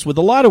done this with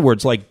a lot of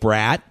words like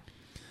brat.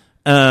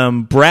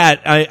 I'm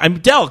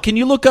Del. Can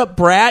you look up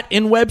brat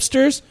in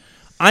Webster's?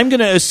 I'm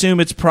going to assume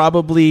it's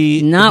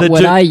probably not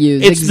what I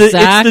use. It's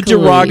the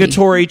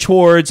derogatory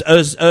towards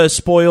a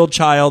spoiled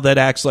child that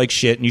acts like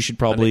shit, and you should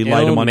probably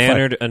light him on fire.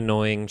 Ill-mannered,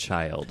 annoying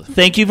child.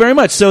 Thank you very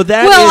much. So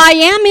that I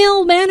am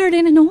ill-mannered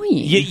and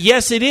annoying.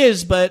 Yes, it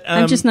is, but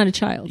I'm just not a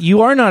child.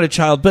 You are not a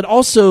child, but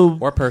also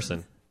or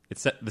person.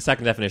 The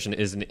second definition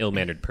is an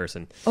ill-mannered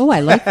person. Oh,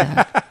 I like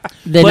that.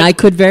 Then I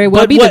could very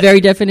well be the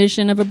very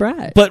definition of a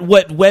brat. But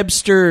what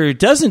Webster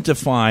doesn't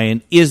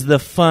define is the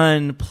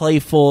fun,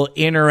 playful,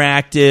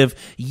 interactive,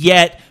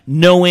 yet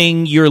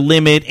knowing your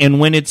limit and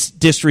when it's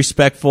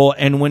disrespectful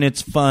and when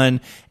it's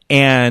fun,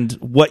 and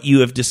what you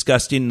have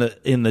discussed in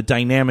the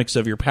dynamics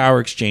of your power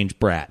exchange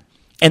brat.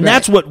 And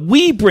that's what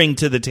we bring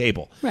to the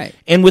table. Right.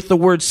 And with the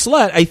word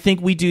slut, I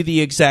think we do the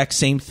exact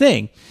same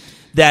thing.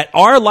 That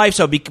our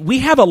lifestyle, we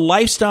have a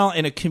lifestyle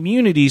and a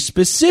community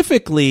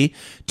specifically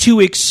to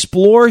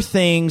explore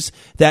things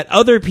that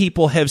other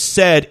people have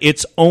said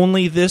it's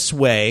only this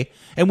way.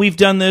 And we've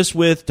done this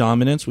with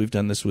dominance. We've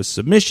done this with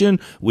submission.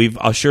 We've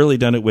surely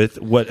done it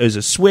with what is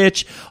a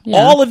switch. Yeah.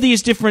 All of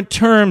these different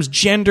terms,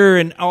 gender,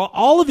 and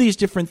all of these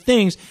different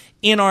things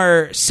in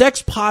our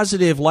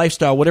sex-positive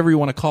lifestyle, whatever you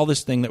want to call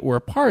this thing that we're a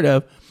part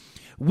of,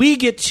 we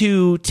get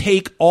to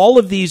take all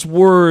of these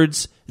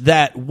words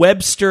that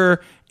Webster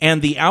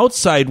and the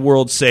outside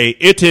world say,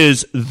 it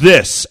is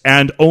this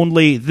and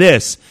only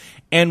this.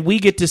 And we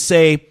get to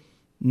say,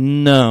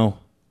 no,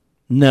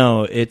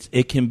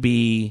 it can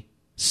be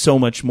so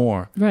much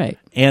more. Right.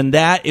 And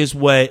that is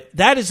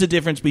the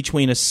difference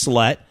between a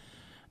slut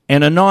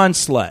and a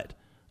non-slut.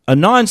 A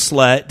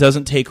non-slut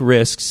doesn't take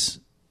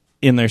risks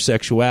in their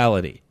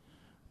sexuality.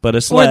 But a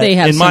slut, or they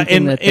have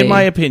in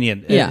my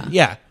opinion,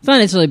 yeah, it's not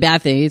necessarily a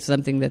bad thing. It's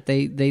something that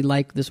they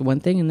like this one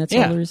thing, and that's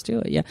all there is to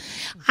it. Yeah,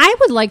 I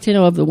would like to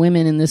know of the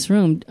women in this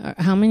room,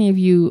 how many of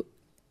you,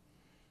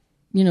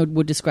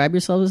 would describe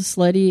yourselves as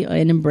slutty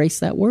and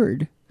embrace that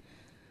word?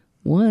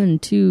 1,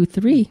 2,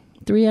 3,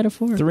 3 out of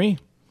 4. 3.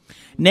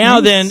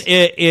 Now then,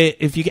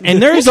 if you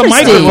and there is a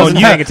microphone,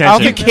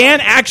 you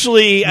can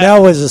actually.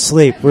 Mel was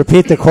asleep.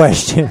 Repeat the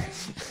question.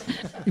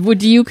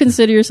 Do you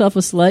consider yourself a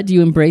slut? Do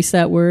you embrace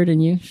that word?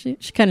 And she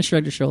kind of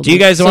shrugged her shoulders. Do you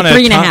guys want to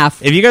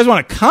 3.5? If you guys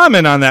want to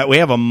comment on that, we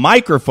have a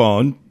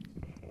microphone.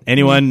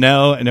 Anyone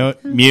know?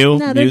 Mew.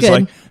 No,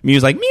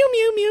 Mew's like mew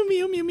mew mew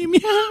mew mew mew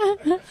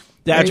mew.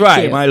 That's Very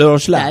right, cute. my little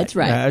slut. That's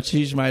right.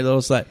 She's my little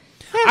slut.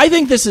 I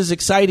think this is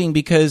exciting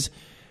because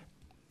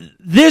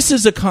this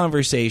is a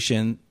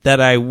conversation that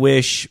I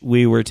wish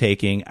we were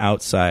taking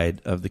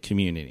outside of the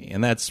community.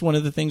 And that's one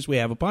of the things we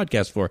have a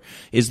podcast for,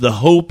 is the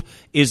hope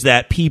is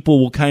that people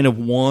will kind of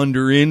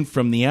wander in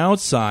from the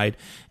outside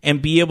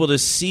and be able to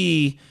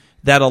see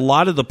that a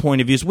lot of the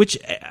point of views, which,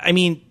 I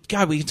mean,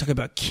 God, we can talk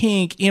about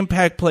kink,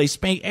 impact play,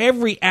 spank,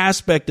 every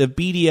aspect of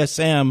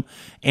BDSM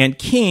and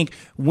kink.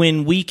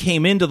 When we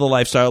came into the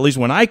lifestyle, at least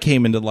when I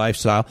came into the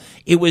lifestyle,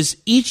 it was,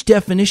 each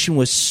definition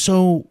was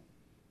so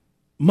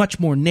much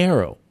more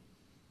narrow.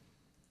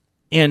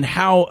 And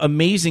how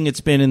amazing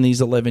it's been in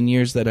these 11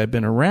 years that I've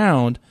been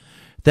around,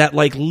 that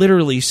like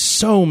literally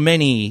so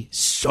many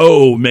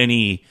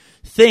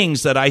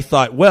things that I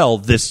thought, well,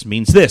 this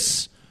means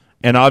this.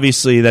 And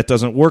obviously that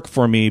doesn't work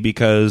for me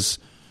because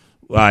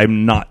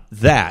I'm not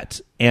that.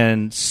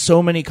 And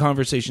so many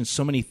conversations,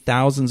 so many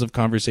thousands of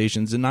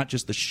conversations, and not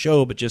just the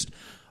show, but just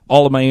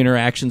all of my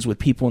interactions with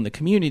people in the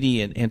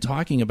community and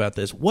talking about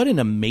this. What an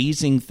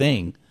amazing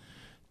thing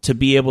to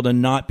be able to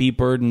not be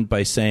burdened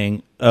by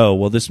saying, oh,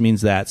 well, this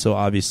means that, so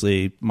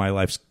obviously my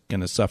life's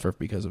going to suffer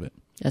because of it.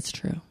 That's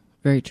true.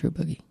 Very true,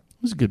 Boogie.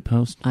 It was a good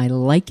post. I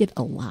like it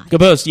a lot. Good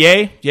post.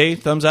 Yay? Yay?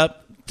 Thumbs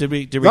up? Did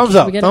we thumbs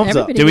up? Thumbs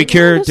up. Did we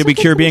cure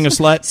being a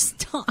slut?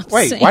 Stop.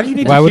 Wait, why do you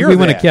need why to would hear we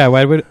that? want to? Yeah,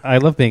 why would I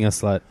love being a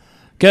slut?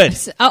 Good.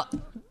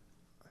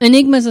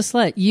 Enigma's a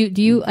slut.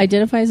 Do you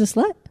identify as a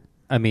slut?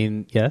 I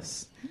mean,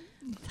 yes.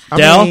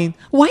 Del?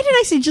 Why did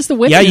I say just the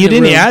women? Yeah, you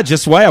didn't. Room? Yeah,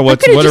 just why? I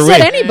could have just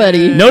said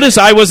anybody. Notice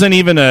I wasn't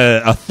even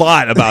a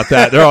thought about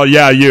that. They're all,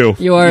 yeah, you.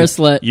 You are a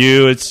slut.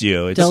 You, it's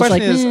you. It's The question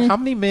like, is, how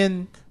many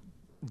men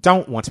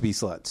don't want to be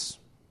sluts?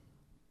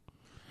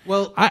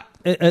 Well, I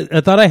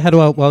thought I had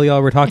while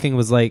y'all were talking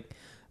was like,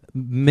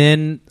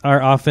 men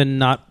are often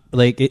not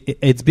like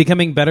it's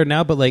becoming better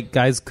now, but like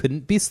guys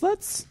couldn't be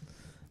sluts.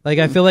 Like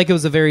I feel like it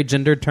was a very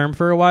gendered term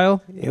for a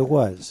while. It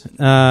was,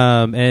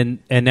 and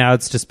now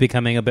it's just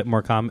becoming a bit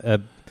more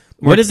common.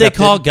 What did they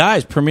call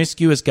guys?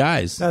 Promiscuous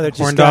guys. no, they're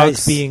just Horn guys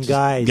dogs. being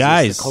guys.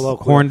 Guys. It's the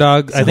colloquial. Horn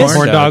dog. I think Horn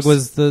horn dog dogs.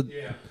 was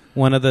the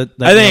one of the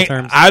I think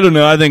terms? I don't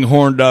know. I think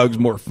horn dog's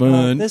more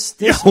fun. this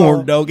Yeah, whole-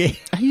 horn doggy.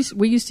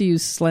 We used to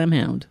use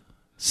Slamhound.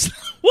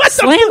 What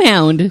the?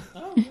 Slamhound.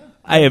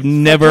 I have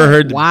never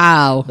heard.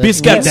 Wow.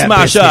 Biscuit Yeah.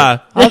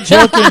 smasher. All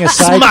joking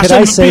aside, Smash could I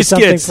them say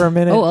something biscuits. for a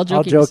minute? Oh,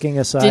 all joking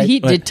aside.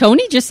 Did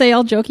Tony just say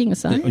all joking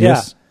aside?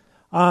 Yes.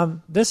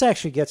 This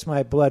actually gets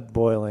my blood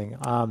boiling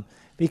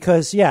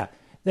because,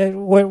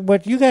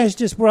 what you guys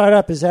just brought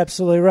up is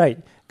absolutely right.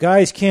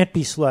 Guys can't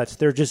be sluts.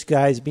 They're just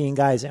guys being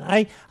guys. And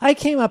I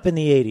came up in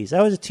the 80s.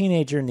 I was a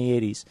teenager in the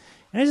 80s.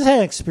 And I just had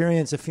an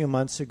experience a few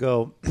months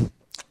ago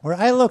where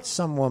I looked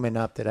some woman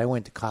up that I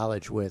went to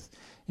college with,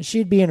 and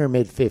she'd be in her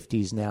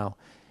mid-50s now.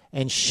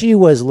 And she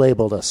was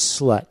labeled a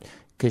slut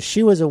because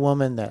she was a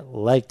woman that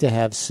liked to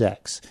have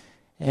sex.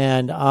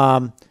 And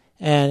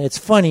it's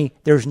funny,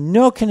 there's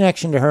no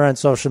connection to her on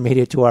social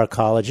media to our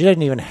college. She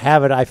didn't even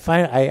have it.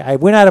 I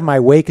went out of my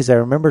way because I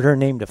remembered her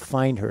name to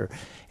find her.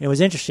 And it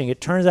was interesting.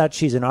 It turns out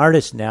she's an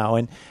artist now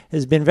and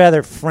has been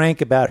rather frank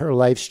about her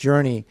life's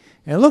journey.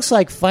 And it looks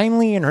like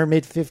finally in her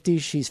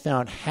mid-50s she's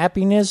found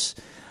happiness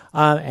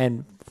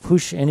and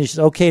it's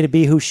okay to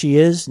be who she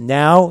is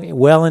now,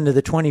 well into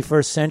the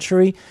 21st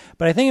century.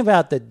 But I think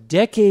about the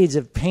decades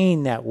of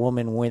pain that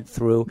woman went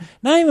through,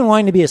 not even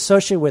wanting to be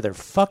associated with her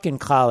fucking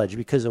college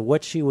because of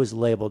what she was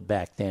labeled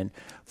back then,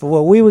 for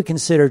what we would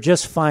consider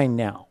just fine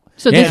now.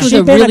 So this was She'd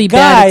a been really a guy,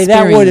 bad experience.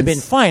 that would have been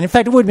fine. In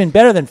fact, it would have been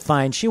better than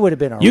fine. She would have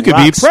been a You could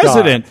rock be star.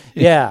 president.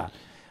 Yeah.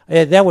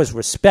 That was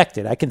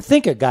respected. I can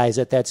think of guys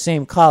at that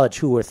same college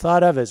who were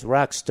thought of as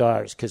rock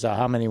stars because of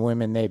how many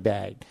women they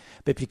bagged.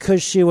 But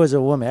because she was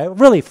a woman, it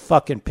really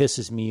fucking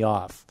pisses me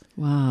off.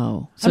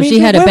 Wow. So I mean, she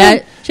had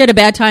women- a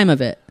bad time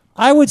of it.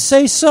 I would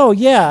say so,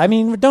 yeah. I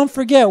mean, don't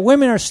forget,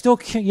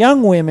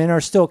 young women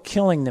are still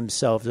killing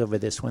themselves over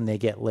this when they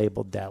get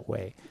labeled that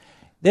way.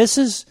 This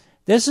is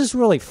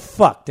really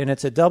fucked, and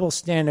it's a double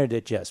standard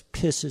that just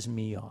pisses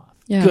me off.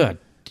 Yeah. Good.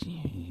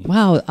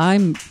 Wow,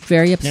 I'm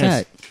very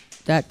upset.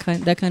 That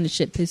kind of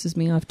shit pisses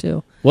me off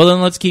too. Well,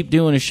 then let's keep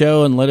doing a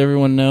show and let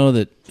everyone know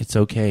that it's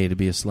okay to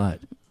be a slut.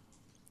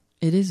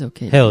 It is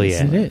okay. Hell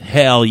yeah.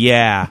 Hell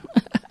yeah.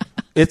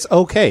 It's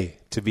okay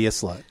to be a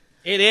slut.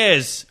 It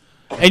is.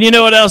 And you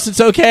know what else?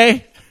 It's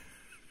okay.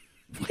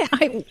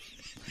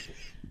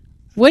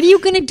 What are you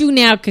going to do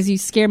now? Because you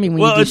scare me when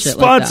you do It's shit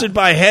sponsored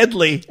by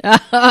Headley.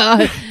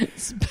 I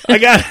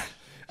got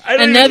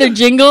Another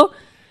jingle?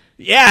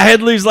 Yeah,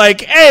 Headley's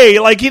like, hey,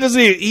 like he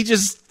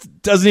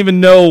just doesn't even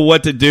know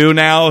what to do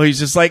now. He's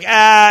just like,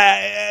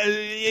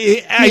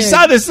 I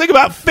saw this thing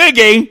about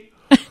figging.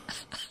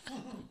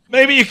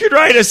 Maybe you could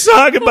write a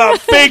song about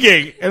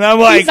figging. And I'm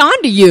like, He's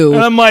on to you.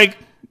 And I'm like,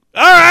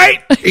 all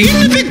right. In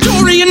the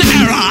Victorian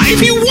era,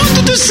 if you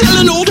wanted to sell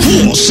an old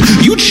horse,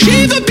 you'd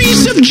shave a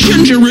piece of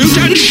ginger root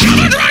and shove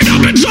it right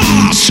up its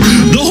arse.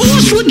 The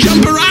horse would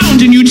jump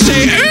around and you'd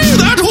say, oh,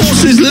 that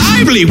horse is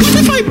lively. What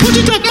if I put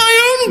it up my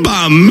own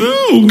bum?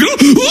 Oh,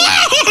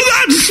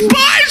 that's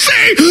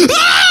spicy!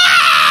 Ah!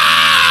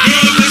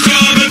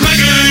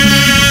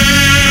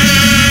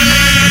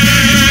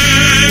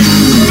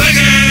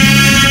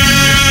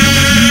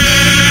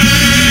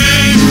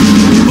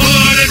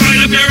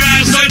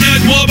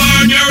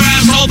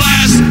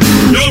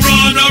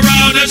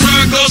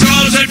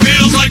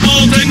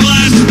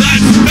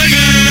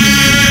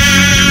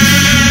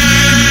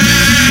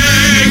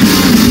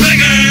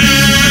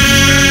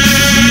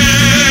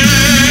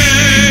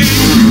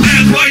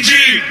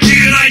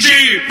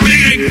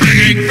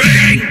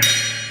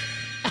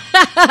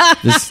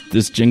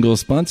 This jingle is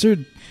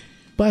sponsored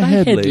by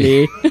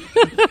Headley.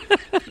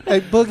 Hey,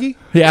 Boogie,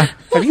 Yeah.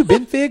 have you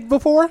been figged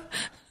before?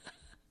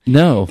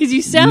 No. Because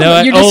you sound No,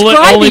 like you're only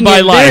describing by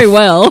it life. very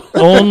well.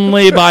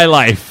 Only by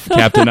life,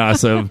 Captain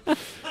Awesome.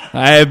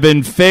 I have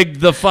been figged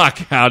the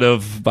fuck out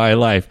of by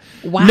life.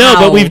 Wow. No,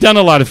 but we've done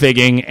a lot of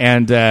figging,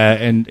 and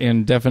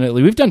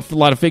definitely we've done a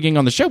lot of figging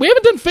on the show. We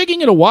haven't done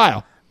figging in a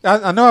while.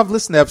 I know I've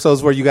listened to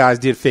episodes where you guys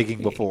did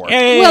figging before.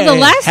 Well,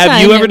 the last have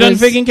time you ever it done was-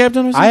 figging,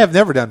 Captain Awesome? I have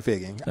never done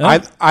figging.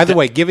 Either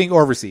way, giving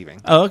or receiving.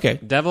 Oh, okay.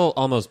 Devil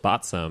almost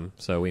bought some,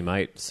 so we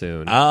might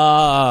soon. Do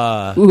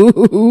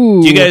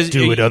you guys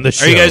Do it on the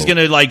Are you guys show.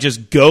 gonna like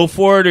just go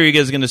for it, or are you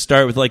guys gonna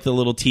start with like the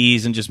little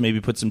tease and just maybe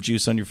put some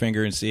juice on your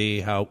finger and see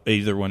how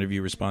either one of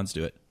you responds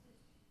to it?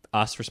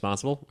 Us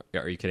responsible?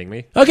 Are you kidding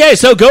me? Okay,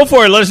 so go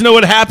for it. Let us know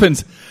what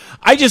happens.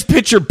 I just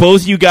picture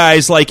both you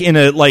guys like in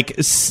a like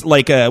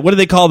a what do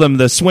they call them?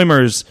 The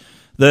swimmers,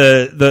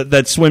 the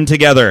that swim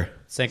together.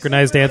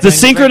 Synchronized dancing. The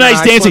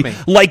synchronized dancing, swimming.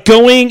 like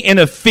going in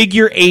a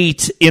figure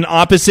 8 in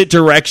opposite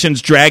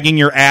directions, dragging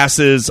your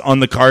asses on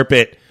the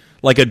carpet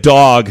like a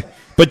dog,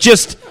 but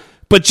just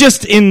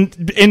in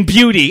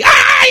beauty.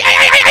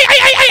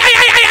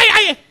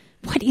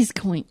 What is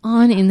going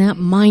on in that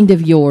mind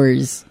of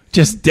yours?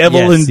 Just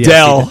Devil Yes, and yes,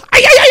 Del.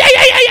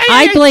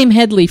 I blame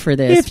Headley for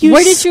this. If you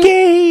Where did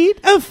skate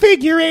a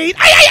figure 8,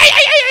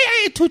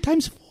 2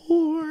 times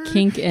 4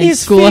 Kink and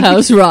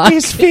Schoolhouse Rock.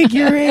 is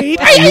figure 8.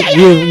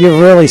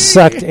 You really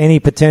sucked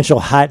any potential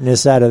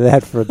hotness out of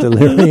that for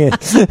Delirium.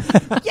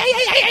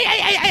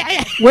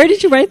 Where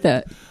did you write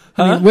that?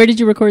 Where did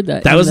you record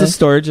that? That In was the a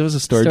storage. It was a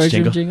storage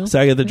jingle. jingle? So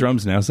I got the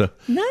drums now. So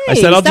Nice. I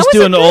said I'll That just was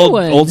do a an good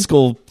one. old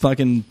school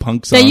fucking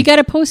punk So song. you got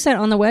to post that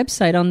on the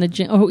website on the.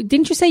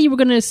 Didn't you say you were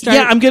going to start?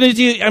 Yeah, I'm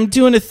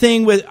doing a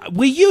thing with.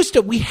 We do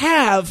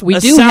have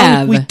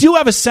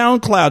a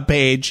SoundCloud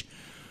page.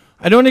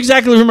 I don't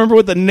exactly remember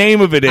what the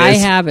name of it is. I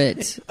have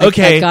it.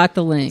 Okay. I got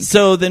the link.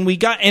 So then we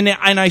got and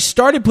I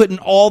started putting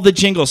all the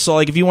jingles. So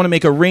like if you want to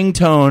make a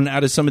ringtone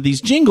out of some of these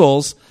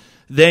jingles,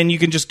 then you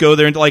can just go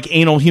there and like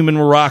Anal Human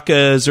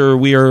Maracas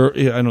or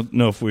I don't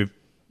know if we've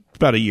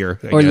about a year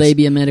or guess.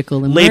 Labia Medical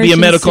Emergency. Labia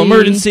Medical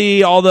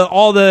Emergency, all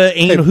the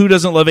anal, Who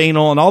Doesn't Love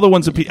Anal, and all the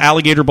ones that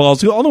alligator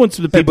balls, all the ones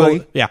that the people.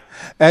 buddy. Yeah.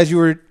 As you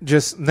were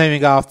just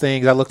naming off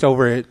things, I looked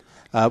over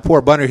at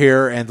poor Bunner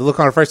here, and the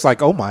look on her face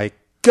like, oh my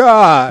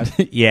God.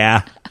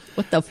 Yeah.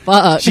 What the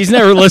fuck? She's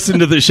never listened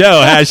to the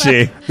show, has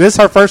she? This is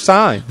her first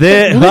time.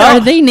 What are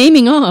they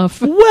naming off?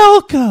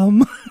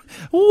 Welcome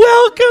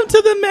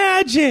to the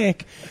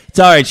magic. It's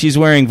all right. She's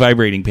wearing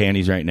vibrating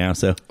panties right now,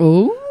 so.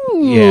 Ooh.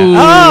 Yeah.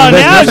 Oh,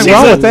 There's now nothing she's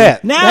wrong with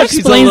that. Now That she's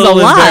explains a little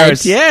a lot.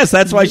 embarrassed. Yes,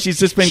 that's why she's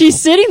just been She's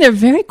sitting there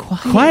very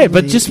quiet.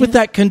 but just with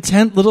that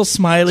content little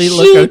smiley She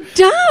look.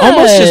 does.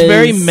 Almost just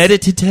very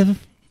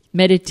meditative.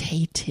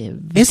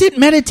 Meditative. Is it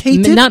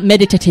meditative? Not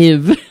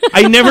meditative.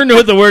 I never know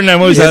what the word, and I'm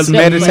always It's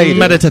meditative.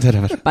 Meditative.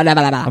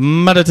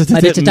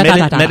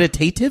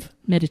 Meditative?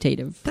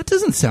 Meditative. That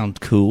doesn't sound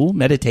cool.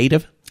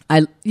 Meditative.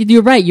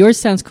 You're right. Yours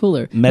sounds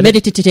cooler.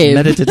 Meditative.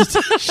 Meditative.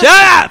 Shut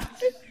up!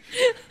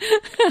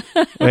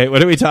 Wait,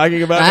 what are we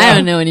talking about? I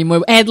don't know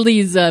anymore.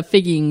 Headley's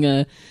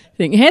figging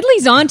thing.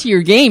 Headley's onto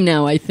your game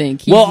now, I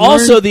think. He's Well, learned-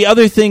 also the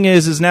other thing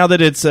is now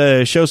that it's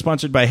a show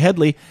sponsored by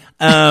Headley,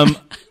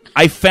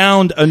 I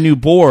found a new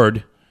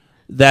board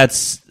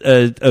that's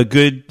a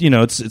good,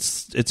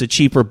 it's a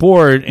cheaper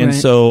board, and Right.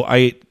 so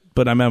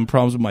but I'm having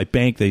problems with my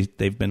bank.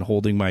 They've been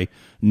holding my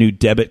new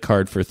debit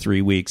card for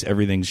 3 weeks.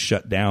 Everything's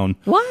shut down.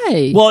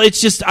 Why? Well, it's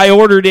just I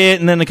ordered it,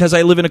 and then because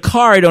I live in a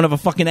car, I don't have a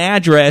fucking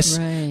address.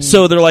 Right.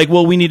 So they're like,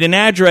 well, we need an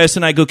address,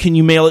 and I go, can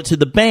you mail it to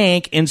the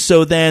bank? And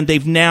so then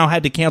they've now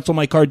had to cancel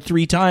my card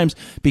 3 times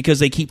because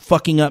they keep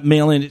fucking up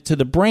mailing it to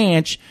the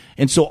branch,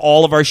 and so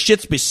all of our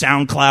shit's be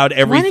SoundCloud,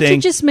 everything. Why don't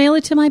you just mail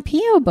it to my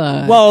P.O.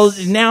 box? Well,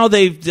 now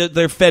they're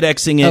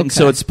FedExing it, and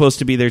so Okay. it's supposed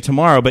to be there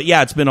tomorrow. But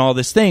yeah, it's been all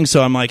this thing.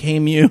 So I'm like, hey,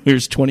 Mew,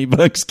 here's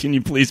 $20. Can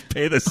you please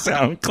pay the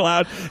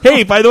SoundCloud?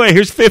 Hey, by the way,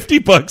 here's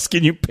 $50.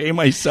 Can you pay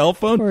my cell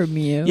phone? Poor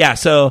Mew. Yeah,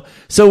 so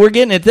we're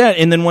getting at that,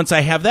 and then once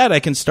I have that,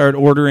 I can start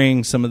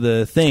ordering some of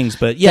the things.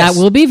 But yes,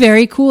 that will be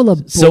very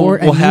cool. so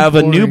we'll have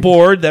a new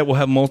board that will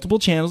have multiple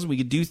channels. We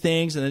could do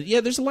things, and yeah,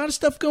 there's a lot of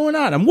stuff going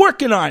on. I'm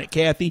working on it,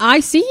 Kathy.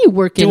 I see you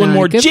working Doing on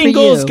more it. Good for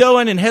jingles you.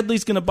 going, and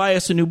Headley's going to buy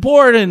us a new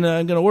board, and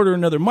I'm going to order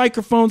another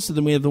microphone, so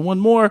then we have the one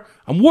more.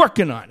 I'm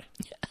working on it.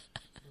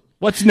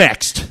 What's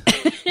next?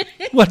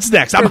 What's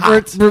next? I'm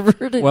hot.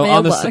 Reverted Well,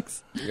 on the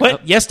mailbox.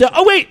 What? Yes, no.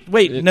 Oh,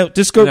 wait. No,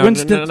 Discord.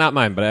 No, not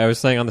mine, but I was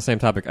saying on the same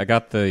topic, I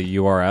got the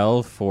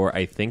URL for,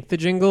 I think, the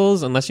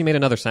jingles, unless you made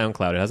another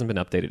SoundCloud. It hasn't been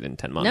updated in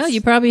 10 months. No,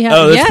 you probably have.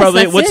 Oh, that's yes,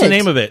 probably that's what's the it.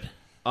 name of it?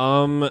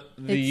 The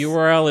It's-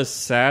 URL is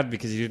sad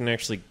because you didn't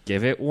actually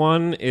give it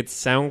one. It's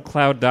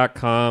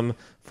soundcloud.com/username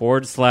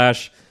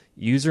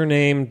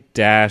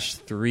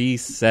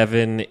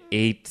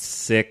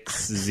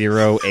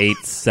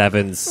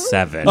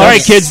 -37860877. All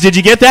right, kids, did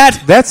you get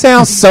that? That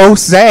sounds so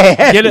sad.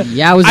 Get it?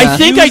 Yowza. I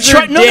think I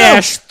tried. No, no.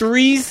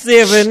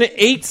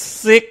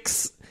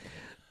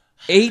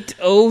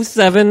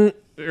 -3786807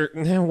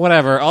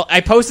 whatever. I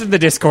posted in the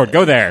Discord.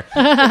 Go there.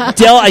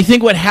 Del, I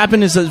think what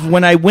happened is that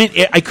when I went,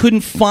 I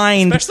couldn't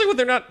find. Especially when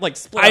they're not like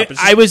split up. It's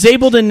I was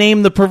able to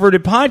name the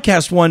Perverted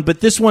Podcast one,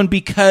 but this one,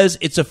 because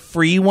it's a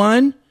free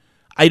one,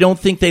 I don't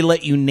think they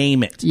let you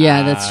name it.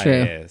 Yeah, that's true.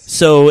 Yes.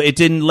 So it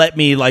didn't let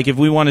me, like, if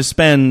we want to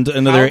spend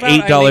another How about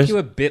I $8. make you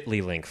a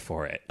Bitly link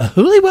for it.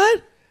 Hooly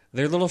what?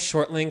 They're little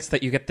short links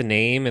that you get the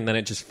name and then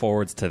it just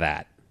forwards to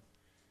that.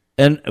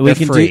 And we They're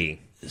can free.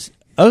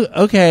 Oh,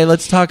 okay,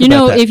 let's talk You about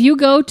know, that. if you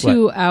go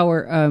to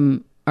our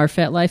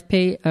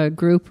FetLife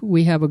group,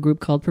 we have a group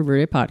called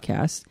Perverted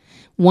Podcast.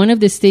 One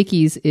of the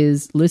stickies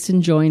is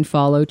listen, join,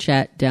 follow,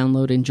 chat,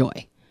 download,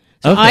 enjoy.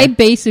 So Okay. I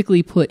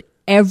basically put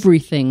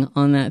everything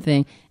on that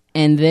thing,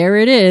 and there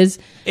it is.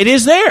 It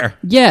is there.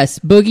 Yes,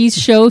 Boogie's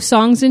show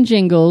songs and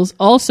jingles,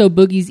 also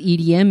Boogie's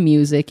EDM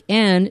music,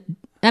 and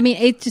I mean,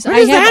 it just Where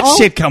does I have that all,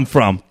 shit come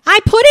from? I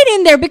put it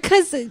in there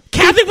because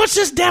Kathy, what's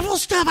this devil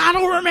stuff? I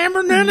don't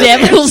remember none of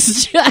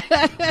Devil's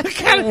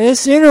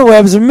This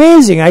interweb's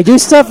amazing. I do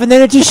stuff and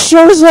then it just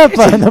shows up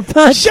on the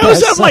podcast.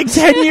 Shows up like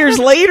 10 years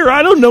later.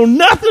 I don't know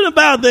nothing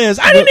about this.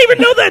 I didn't even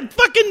know that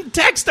fucking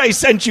text I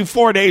sent you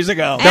 4 days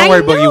ago. Don't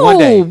worry, Boogie, one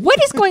day. What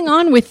is going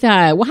on with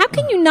that? Well, how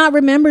can you not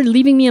remember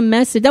leaving me a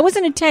message? That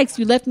wasn't a text.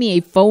 You left me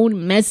a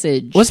phone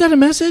message. Was that a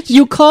message?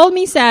 You called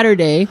me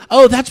Saturday.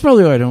 Oh, that's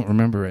probably why I don't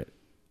remember it.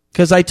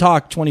 Because I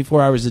talk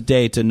 24 hours a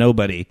day to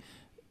nobody.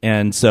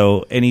 And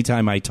so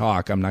anytime I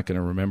talk, I'm not going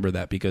to remember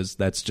that because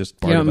that's just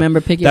part You don't of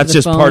remember picking up that's the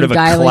just phone, part of a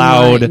dialing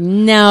cloud.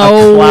 line.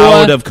 No. A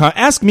cloud of...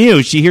 ask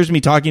Mew. She hears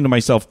me talking to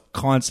myself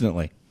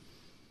constantly.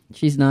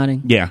 She's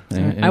nodding. Yeah.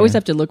 I always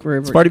have to look for.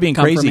 It's part of being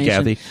crazy,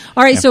 confirmation. Kathy.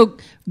 All right, so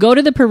go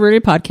to the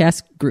Perverted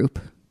Podcast group.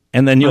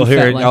 And then you'll on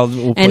hear it. FetLife.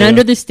 We'll play and it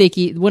under up. the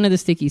sticky, one of the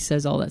stickies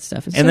says all that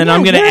stuff. And then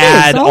I'm going to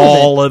add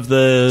all of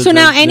the. So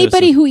now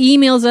anybody who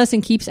emails us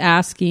and keeps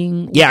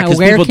asking, Yeah, 'cause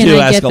where people can do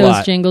I ask get a those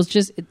lot. jingles?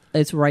 Just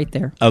it's right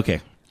there. Okay.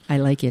 I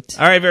like it.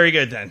 All right. Very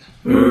good then.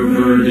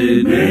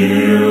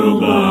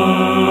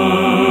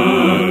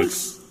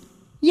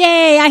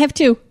 Yay! I have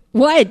two.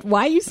 What?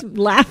 Why are you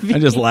laughing?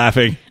 I'm just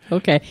laughing.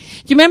 Okay. Do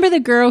you remember the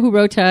girl who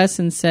wrote to us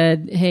and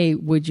said, "Hey,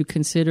 would you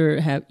consider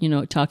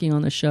talking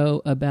on the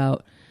show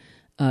about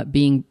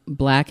being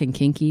black and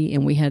kinky?"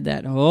 And we had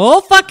that whole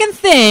fucking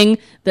thing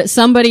that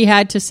somebody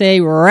had to say,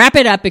 "Wrap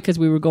it up," because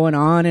we were going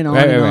on and on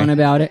and on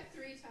about it.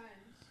 3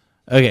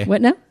 times. Okay.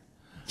 What now?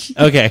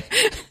 Okay.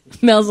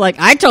 Mel's like,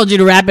 "I told you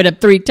to wrap it up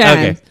 3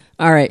 times." Okay.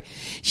 All right.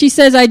 She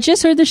says, "I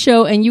just heard the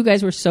show and you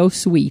guys were so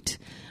sweet.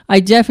 I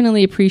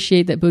definitely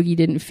appreciate that Boogie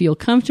didn't feel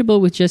comfortable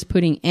with just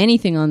putting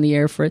anything on the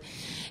air for it."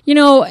 You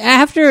know,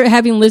 after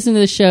having listened to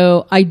the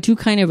show, I do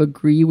kind of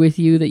agree with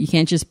you that you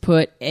can't just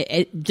put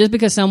just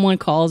because someone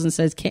calls and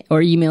says or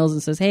emails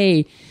and says,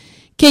 "Hey,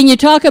 can you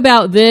talk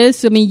about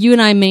this?" I mean, you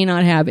and I may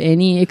not have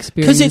any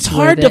experience Because it's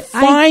hard with to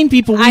find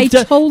people. I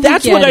totally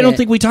That's get what I don't it.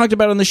 think we talked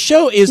about on the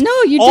show. Is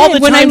No, you all did.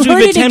 the When I times heard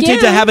we've it attempted to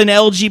again- have an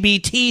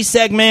LGBT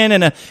segment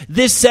and a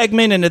this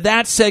segment and a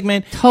that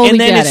segment, Totally and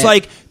then get it's it.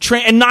 like,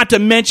 and not to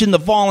mention the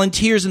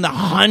volunteers and the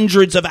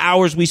hundreds of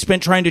hours we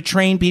spent trying to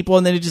train people,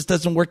 and then it just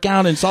doesn't work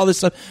out, and it's all this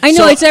stuff. I know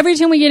So- it's every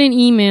time we get an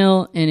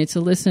email and it's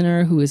a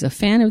listener who is a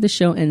fan of the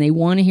show and they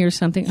want to hear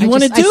something. You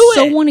wanna do I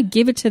so it. want to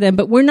give it to them,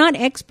 but we're not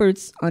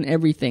experts on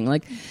everything.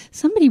 Like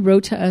somebody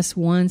wrote to us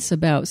once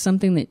about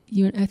something that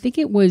I think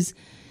it was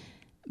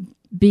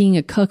being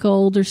a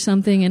cuckold or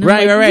something, and I'm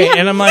Right, like, right, we right. have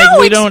And I'm no like,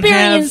 we don't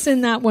experience have-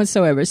 in that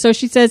whatsoever. So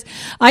she says,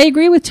 "I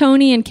agree with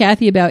Tony and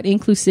Kathy about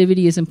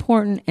inclusivity is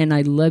important, and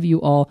I love you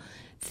all.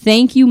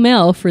 Thank you,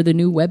 Mel, for the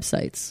new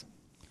websites."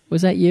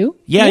 Was that you?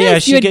 Yeah,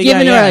 Yes, she you had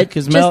given her a,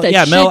 because just Mel, a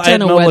yeah, shit Mel, I ton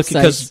had of Mel look websites.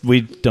 because we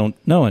don't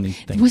know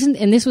anything.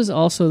 And this was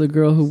also the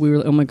girl who we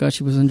were, oh my gosh,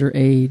 she was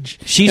underage.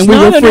 She's And we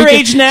not were freaking-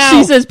 underage now.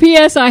 She says,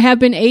 "P.S. I have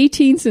been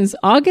 18 since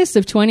August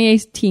of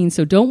 2018,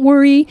 so don't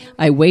worry.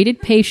 I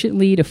waited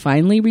patiently to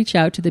finally reach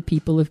out to the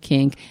people of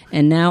kink,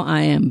 and now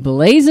I am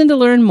blazing to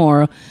learn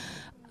more."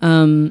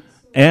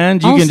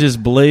 And you Also- can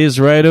just blaze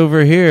right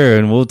over here,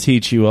 and we'll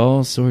teach you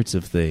all sorts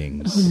of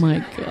things. Oh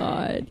my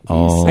God.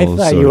 All I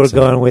thought you were sorts of-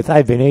 going with,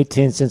 I've been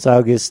 18 since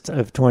August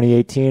of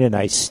 2018, and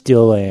I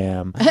still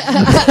am.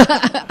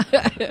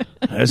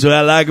 That's what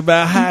I like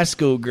about high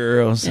school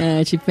girls.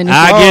 She finished.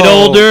 I get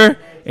Oh. older,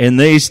 and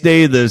they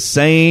stay the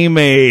same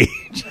age.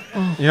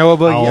 You know what,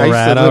 Boogie? I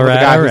used to live with a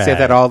guy who said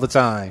that all the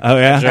time. Oh,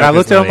 yeah? And I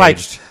looked at him not like,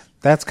 aged.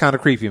 that's kind of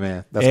creepy,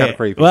 man. That's kind of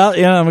creepy. Well,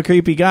 yeah, I'm a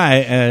creepy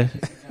guy.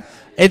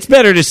 It's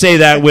better to say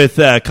that with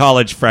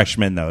college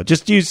freshmen, though.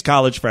 Just use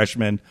college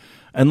freshmen,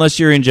 unless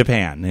you're in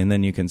Japan, and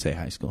then you can say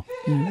high school.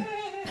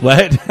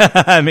 What?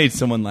 I made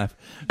someone laugh.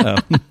 Oh.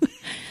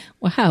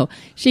 Wow.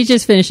 She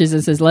just finishes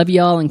and says, "Love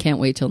y'all and can't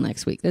wait till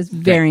next week." That's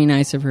very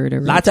nice of her to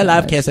write Lots of to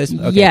love us. kisses.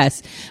 Okay.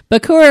 Yes.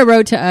 Bakura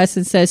wrote to us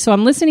and says, "So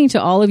I'm listening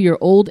to all of your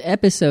old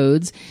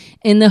episodes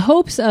in the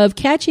hopes of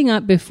catching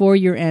up before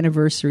your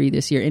anniversary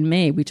this year. In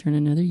May, we turn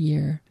another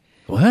year."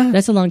 What?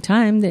 That's a long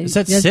time. Is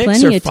that There's 6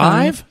 plenty or of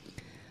time. 5?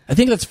 I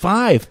think that's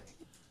 5.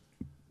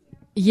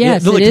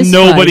 Yes, Yeah, like it is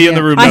nobody 5, in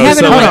the room I knows, have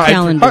it so on like- my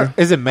calendar.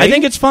 Is it May? I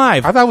think it's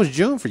 5. I thought it was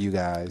June for you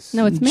guys.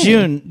 No, it's May.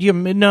 June.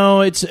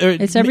 No, it's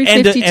It's every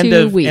end 52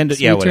 of, weeks.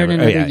 yeah, we turn whatever.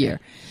 another yeah. year.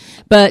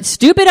 But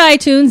stupid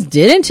iTunes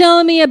didn't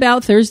tell me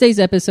about Thursday's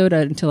episode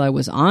until I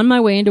was on my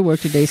way into work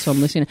today, so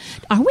I'm listening.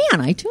 Are we on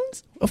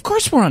iTunes? Of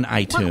course, we're on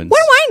iTunes. What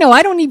do I know?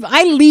 I don't even.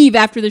 I leave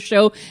after the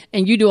show,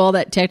 and you do all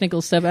that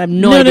technical stuff. I have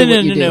no idea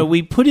what you do. No.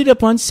 We put it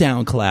up on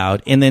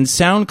SoundCloud, and then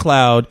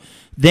SoundCloud,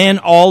 then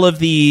all of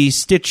the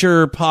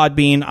Stitcher,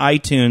 Podbean,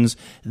 iTunes,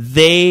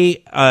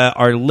 they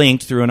are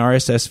linked through an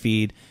RSS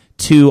feed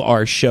to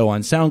our show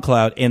on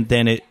SoundCloud, and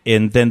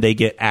then they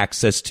get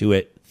access to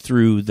it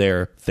through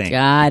their thing.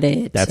 Got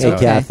it. That's Hey, how-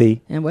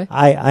 Kathy. And what?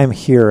 I'm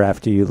here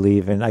after you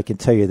leave, and I can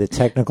tell you the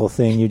technical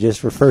thing you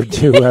just referred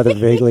to rather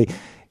vaguely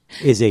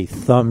is a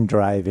thumb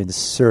drive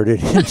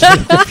inserted into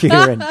the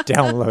computer and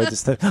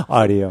downloads the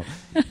audio.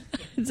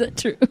 Is that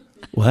true?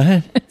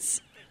 What?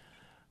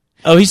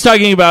 Oh, he's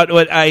talking about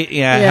what I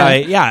do.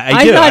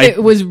 I thought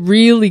it was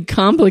really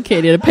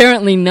complicated.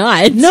 Apparently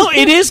not. No,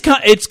 it is.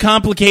 It's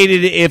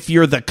complicated if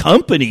you're the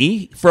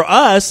company. For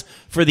us,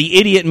 for the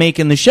idiot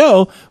making the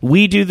show,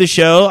 we do the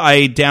show.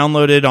 I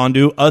download it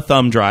onto a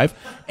thumb drive,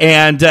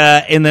 and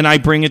then I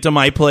bring it to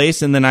my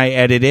place, and then I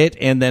edit it,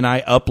 and then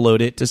I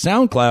upload it to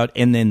SoundCloud,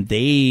 and then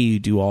they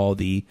do all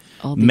the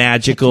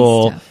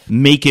magical, techie stuff.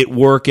 make it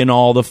work in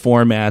all the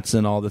formats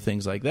and all the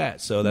things like that.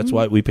 So that's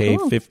what we pay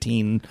cool.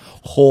 $15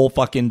 whole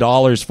fucking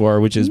dollars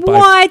for, which is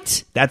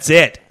What? That's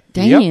it.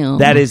 Damn.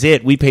 That is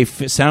it. We pay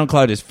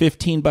SoundCloud is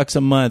 $15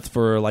 a month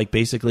for like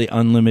basically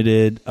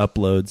unlimited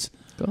uploads.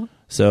 Cool.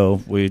 So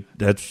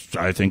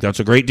I think that's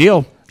a great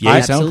deal. Yay,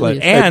 Absolutely.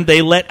 SoundCloud. And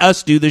they let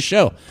us do the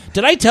show.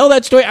 Did I tell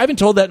that story? I haven't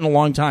told that in a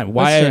long time.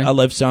 Why That's true. I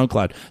love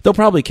SoundCloud. They'll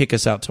probably kick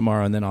us out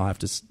tomorrow, and then I'll have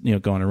to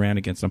go on a rant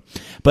against them.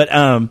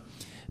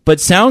 But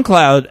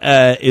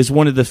SoundCloud is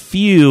one of the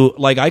few.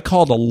 Like, I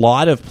called a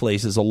lot of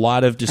places, a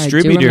lot of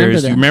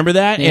distributors. You remember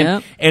that?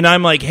 Yeah. And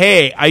I'm like,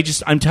 hey,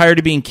 I'm tired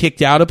of being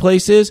kicked out of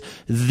places.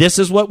 This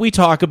is what we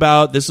talk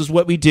about. This is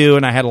what we do.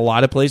 And I had a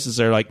lot of places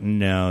that are like,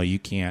 no, you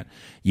can't.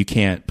 You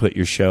can't put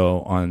your show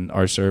on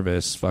our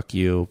service. Fuck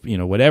you.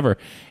 Whatever.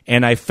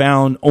 And I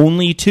found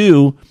only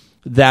 2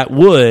 that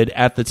would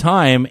at the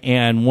time,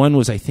 and one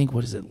was, I think,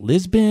 what is it,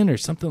 Lisbon or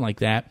something like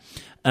that.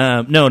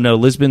 No,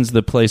 Lisbon's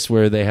the place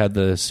where they had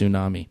the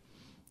tsunami.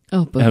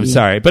 Oh, but I'm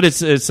sorry, but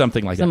it's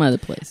something like some that. other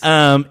place.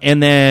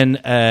 And then,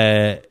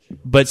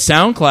 but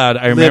SoundCloud,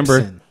 I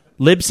remember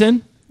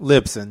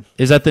Libsyn.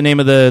 Is that the name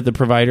of the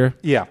provider?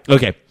 Yeah.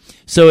 Okay.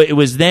 So it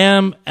was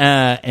them,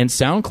 and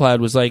SoundCloud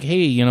was like,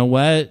 hey, you know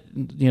what?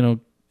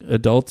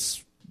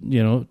 Adults,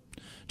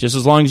 just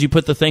as long as you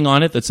put the thing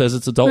on it that says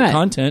it's adult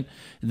content,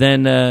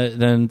 then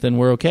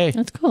we're okay.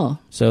 That's cool.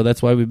 So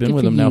that's why we've been Good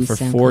with for them now you, for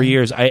SoundCloud. 4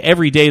 years.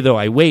 Every day, though,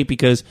 I wait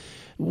because,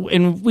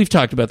 and we've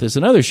talked about this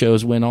in other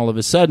shows, when all of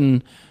a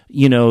sudden,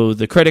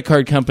 the credit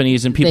card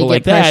companies and people They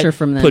like get that pressure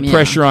from them, put yeah.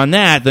 pressure on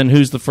that, then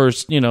who's the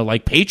first,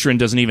 like Patreon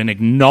doesn't even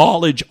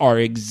acknowledge our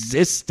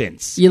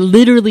existence. You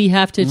literally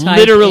have to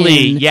type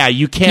in. Yeah, you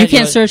You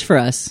can't search for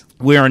us.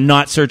 We are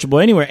not searchable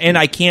anywhere, and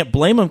I can't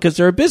blame them because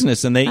they're a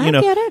business, and they, I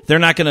get it. they're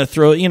not going to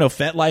throw.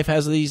 FetLife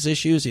has these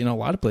issues. A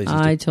lot of places.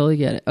 I totally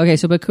get it. Okay,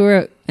 so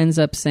Bakura ends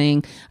up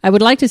saying, I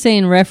would like to say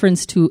in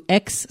reference to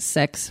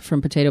X-Sex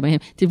from Potato Mayhem.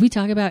 Did we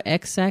talk about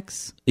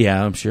X-Sex?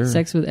 Yeah, I'm sure.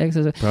 Sex with X.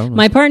 Probably.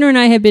 My partner and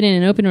I have been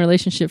in an open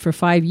relationship for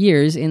 5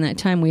 years. In that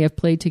time, we have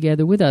played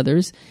together with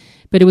others,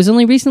 but it was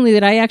only recently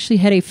that I actually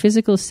had a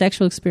physical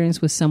sexual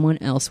experience with someone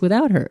else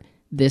without her.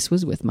 This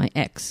was with my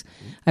ex.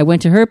 I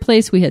went to her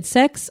place. We had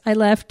sex. I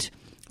left.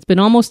 It's been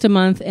almost a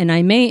month, and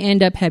I may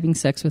end up having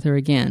sex with her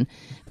again.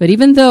 But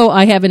even though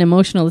I have an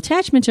emotional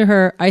attachment to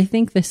her, I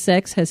think the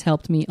sex has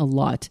helped me a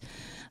lot.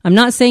 I'm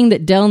not saying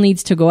that Del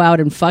needs to go out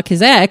and fuck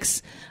his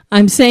ex.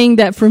 I'm saying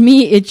that for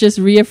me, it just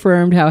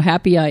reaffirmed how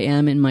happy I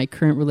am in my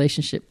current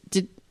relationship.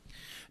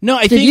 No,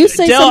 I Did think you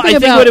say Del, something I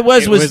think about-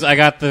 what it was I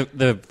got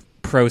the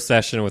pro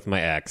session with my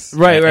ex.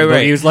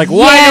 Right. He was like,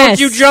 "Why Yes.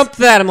 don't you jump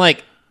that?" I'm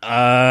like,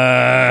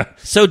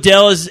 So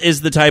Del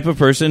is the type of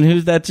person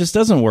who that just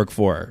doesn't work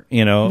for,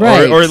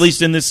 Right. or at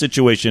least in this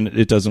situation,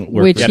 it doesn't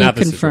work. Which for he not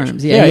this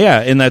confirms.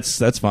 Yeah, and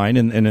that's fine,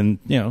 and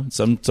in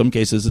some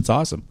cases it's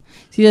awesome.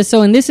 See,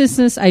 so in this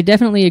instance, I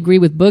definitely agree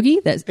with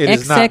Boogie that It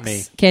is not me.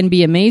 XX can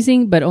be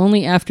amazing, but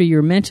only after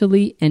you're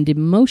mentally and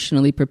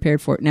emotionally prepared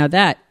for it. Now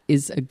that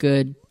is a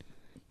good.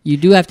 You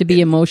do have to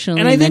be emotionally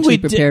And I think mentally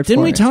we prepared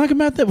didn't for we it. talk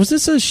about that? Was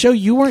this a show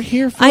you weren't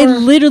here for? I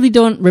literally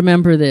don't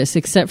remember this,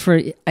 except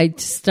for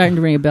it's starting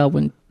to ring a bell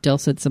when Del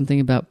said something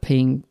about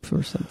paying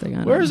for something. I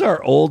don't Where's know.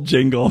 our old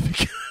jingle?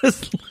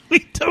 Because we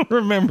don't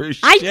remember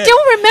shit. I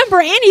don't remember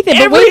anything.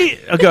 But wait,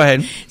 Go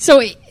ahead. so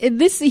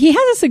he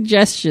has a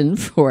suggestion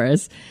for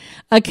us.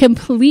 A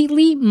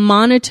completely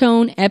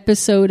monotone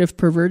episode of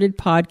Perverted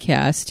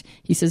Podcast.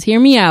 He says, hear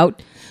me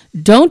out.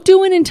 Don't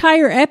do an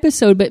entire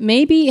episode, but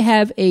maybe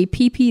have a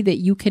PP that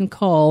you can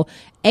call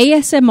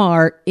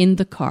ASMR in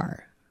the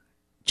car.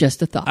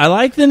 Just a thought. I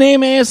like the name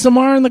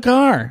ASMR in the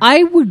car.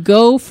 I would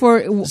go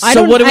for.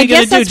 So what are we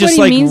going to do? That's Just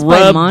what he like means by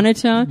rub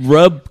monotone.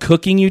 rub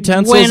cooking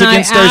utensils When I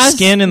against our asked-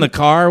 skin in the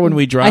car when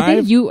we drive? I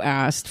think you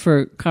asked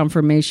for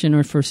confirmation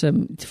or for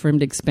him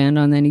to expand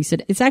on that. And he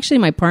said it's actually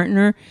my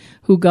partner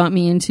who got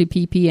me into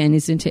PP and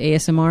is into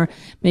ASMR.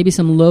 Maybe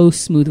some low,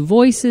 smooth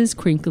voices,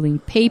 crinkling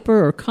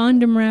paper, or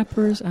condom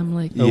wrappers. I'm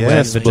like, A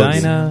wet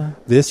vagina.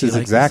 This is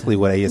like exactly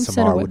what Who said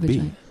a ASMR wet would be.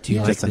 vagina? Do you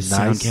like Just a this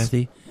sound, nice-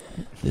 Kathy?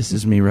 This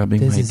is me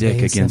rubbing This my is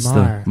dick against the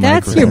ASMR.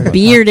 that's microphone. your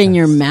beard in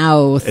your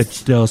mouth. It's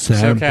still So,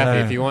 sound. Kathy,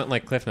 if you want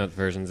like Cliff Note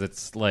versions,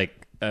 it's like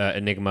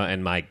Enigma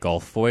and my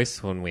golf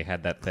voice when we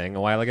had that thing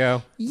a while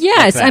ago.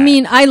 Yes, Like I that.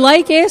 mean, I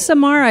like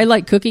ASMR. I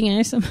like cooking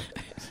ASMR.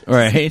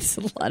 Right. It's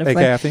a lot of Hey,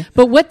 fun. Kathy.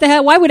 But what the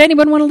hell? Why would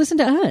anyone want to listen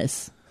to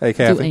us? Hey,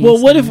 Kathy.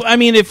 Well, what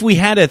if we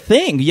had a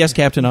thing? Yes,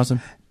 Captain Awesome.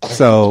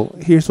 So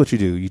here's what you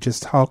do. You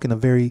just talk in a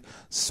very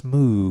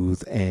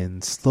smooth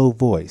and slow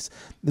voice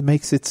that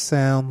makes it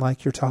sound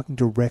like you're talking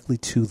directly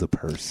to the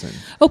person.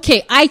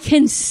 Okay, I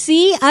can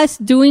see us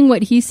doing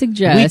what he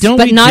suggests, don't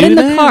but we not do in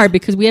the that? car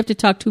because we have to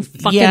talk too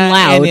fucking yeah,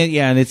 loud.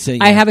 And it's.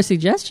 I have a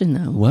suggestion,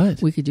 though.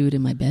 What? We could do it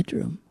in my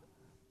bedroom.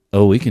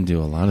 Oh, we can do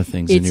a lot of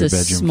things in It's your a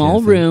bedroom. small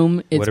Kathy.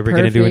 room. It's What are we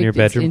gonna do in your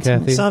perfect, it's bedroom, intimate.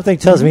 Kathy? Something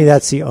tells me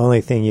that's the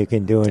only thing you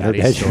can do in her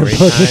Daddy's bedroom.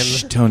 story time.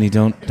 Shh, Tony,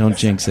 don't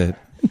jinx it.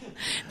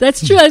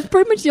 That's true. That's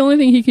pretty much the only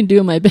thing he can do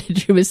in my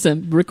bedroom is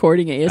some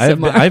recording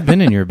ASMR. I've been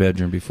in your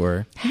bedroom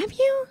before. Have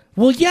you?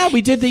 Well, yeah,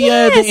 we did the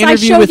Yes, I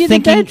interview showed with you the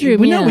Thinking.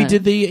 bedroom, No, we yeah.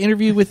 did the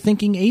interview with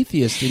Thinking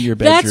Atheist in your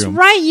bedroom. That's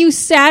right. You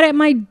sat at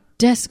my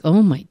desk.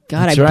 Oh my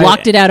god! That's I right.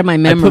 blocked it out of my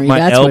memory. I put my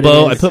That's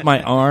elbow. What I it is. put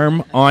my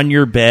arm on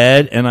your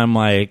bed, and I'm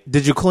like,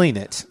 Did you clean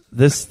it?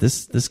 this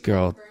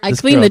girl. I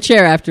this cleaned girl. the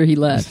chair after he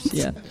left.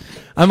 Yeah.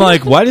 I'm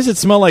like, why does it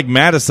smell like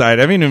Maticide?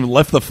 I haven't even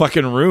left the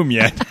fucking room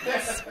yet.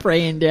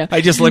 Spraying down.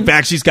 I just look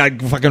back. She's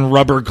got fucking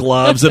rubber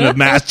gloves and a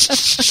mask.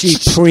 She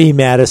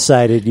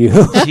pre-maticided you.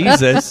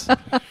 Jesus.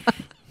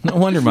 No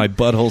wonder my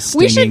butthole's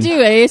stinging. We should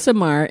do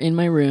ASMR in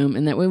my room,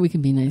 and that way we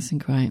can be nice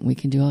and quiet. We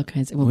can do all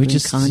kinds of. We'll bring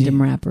just condom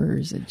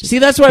wrappers. And just See,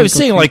 that's what I was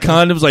saying. Like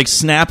twinkle. condoms, like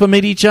snap them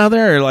at each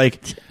other, or like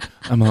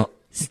I'm a.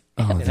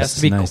 Oh, It has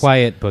to be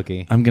quiet,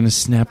 Boogie. I'm gonna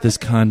snap this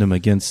condom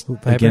against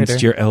vibrator.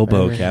 your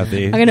elbow, Vibrator.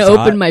 Kathy. I'm going to It's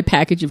open hot. my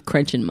package of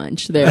Crunch and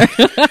Munch there.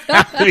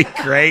 That'd be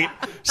great.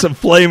 Some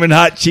flaming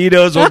hot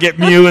Cheetos will get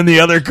Mew in the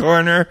other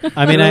corner.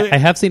 I mean, I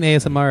have seen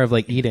ASMR of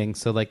like eating,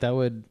 so like that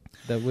wouldn't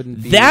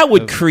be That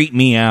would creep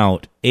me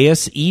out.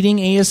 Eating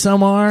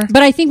ASMR.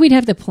 But I think we'd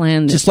have to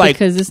plan this Just like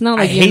because it's not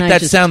like I you hate and I that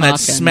just sound. That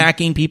talking.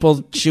 smacking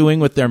people chewing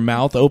with their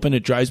mouth open.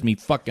 It drives me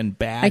fucking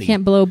bad. I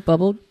can't blow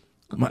bubble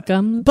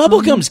gum.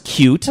 Bubblegum's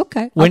cute.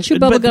 Okay. I'll chew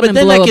bubble gum but and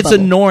then blow that a gets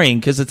bubble. annoying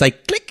because it's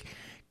like click,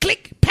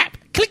 click, pop,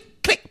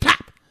 click, click,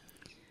 pop,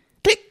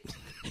 click,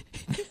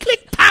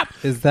 click, pop.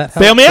 Is that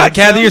how Bail me out, that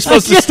Kathy. sounds? You're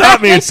supposed to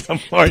stop me at some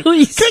point.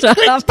 Please Click, stop.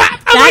 click, pop.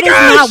 Oh That my is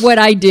gosh. not what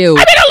I do.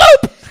 I'm in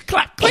a loop.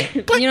 Click,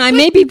 click, click. You know, I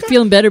may be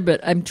feeling better, but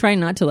I'm trying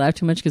not to laugh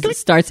too much because it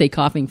starts a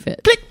coughing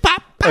fit. Click,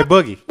 pop, pop. Hey,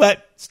 Boogie.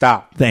 But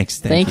Stop. thanks.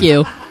 Thank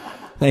you.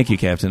 Thank you,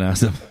 Captain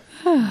Awesome.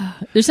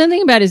 There's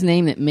something about his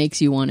name that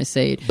makes you want to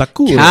say it.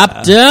 Bakula.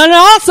 Captain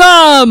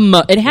Awesome!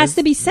 It has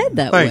to be said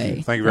that Thank way.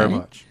 you. Thank you very right?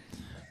 much.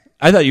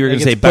 I thought you were going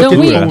to say Don't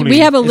Bakula. we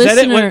have a Is that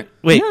it? listener.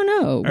 Wait,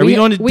 No. Are we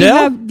going to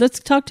Dell? Let's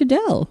talk to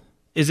Dell.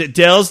 Is it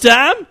Dell's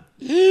time?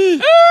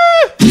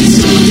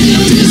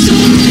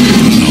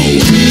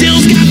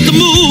 Dell's got the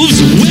moves,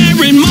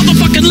 wearing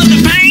motherfucking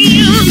leather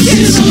pants.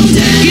 He's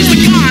the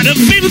god of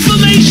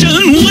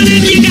information. What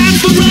have you got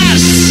for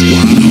us?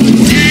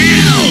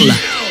 Dell!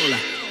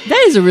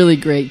 That is a really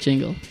great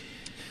jingle.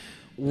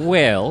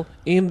 Well,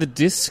 in the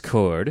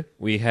Discord,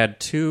 we had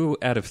 2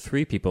 out of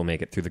 3 people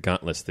make it through the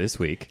gauntlet this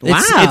week.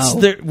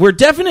 Wow. We're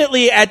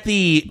definitely at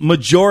the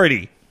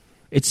majority.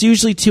 It's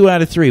usually 2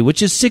 out of 3,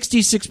 which is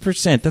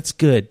 66%. That's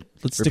good.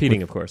 Let's stick Repeating,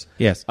 with- of course.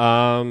 Yes.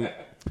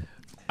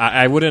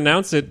 I would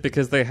announce it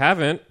because they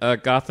haven't.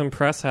 Gotham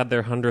Press had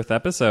their 100th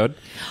episode.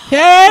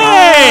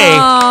 Hey!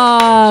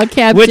 Oh,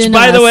 Captain Which,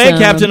 by the way, Awesome.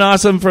 Captain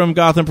Awesome from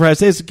Gotham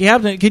Press is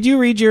Captain. Could you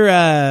read your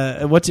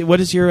what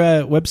is your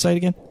website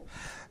again?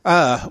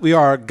 We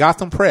are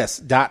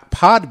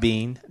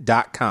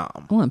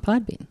gothampress.podbean.com. Oh, on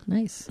Podbean.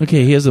 Nice.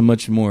 Okay, he has a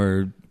much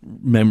more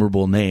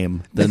memorable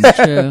name than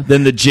True.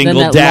 than the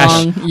jingle Than that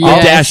dash long-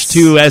 yes. dash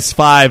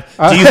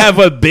 2S5. Do you have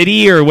a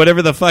Biddy or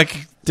whatever the fuck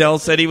Dell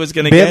said he was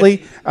going to get?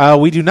 Bitly.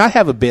 We do not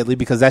have a Bitly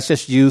because that's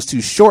just used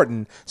to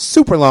shorten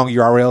super long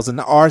URLs, and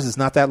ours is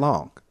not that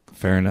long.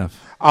 Fair enough.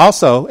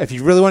 Also, if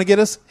you really want to get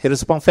us, hit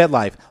us up on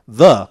FedLife,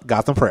 the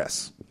Gotham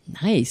Press.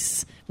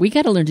 Nice. We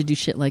got to learn to do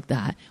shit like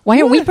that. Why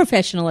aren't we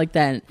professional like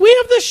that? We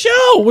have the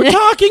show. We're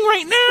talking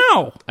right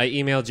now. I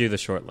emailed you the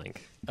short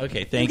link. Okay,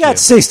 You thank you. got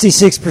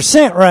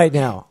 66% right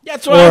now.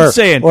 That's what I'm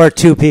saying. Or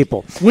 2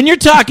 people. When you're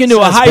talking to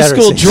a Sounds high better,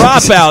 school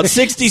 66%. dropout,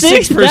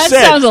 66%. That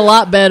sounds a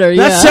lot better.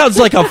 That yeah. sounds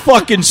like a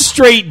fucking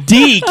straight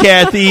D,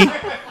 Kathy.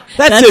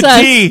 That's a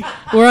us. D.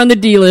 We're on the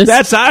D list.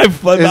 That's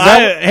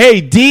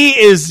hey, D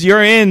is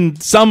you're in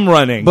some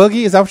running.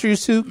 Boogie, is that what you're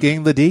used to?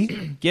 Getting the D?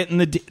 Getting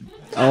the D.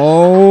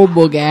 oh,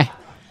 boogie.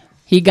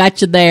 He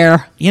got you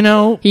there. You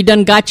know, He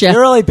done got you. You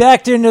really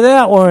backed into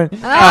that one.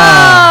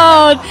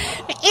 Oh,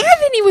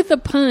 Anthony with the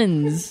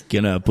puns.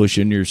 can I push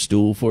in your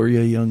stool for you,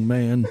 young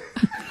man?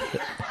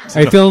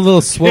 Are you feeling a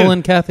little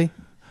swollen, Kathy?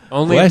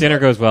 Only What? if dinner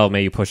goes well,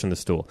 may you push in the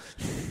stool.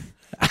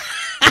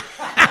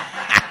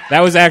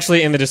 That was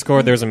actually in the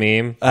Discord. There's a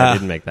meme. I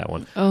didn't make that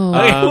one. Oh,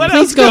 Okay, what please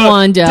else go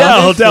on,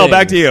 Del. Del,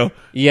 back to you.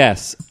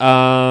 Yes.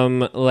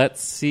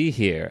 Let's see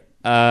here.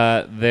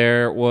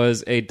 There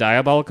was a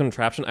diabolical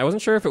contraption. I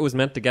wasn't sure if it was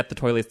meant to get the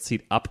toilet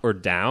seat up or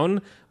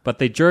down, but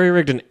they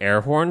jury-rigged an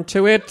air horn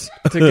to it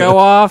to go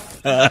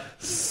off.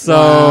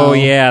 So,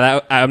 yeah,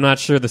 I'm not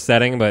sure the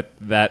setting, but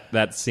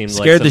that seemed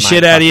like Scared some the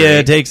shit out of you. mindfuckery.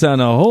 It takes on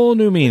a whole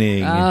new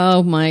meaning.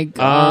 Oh, my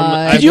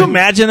God. Could you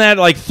imagine that?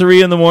 Like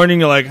 3 a.m,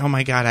 you're like, oh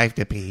my God, I have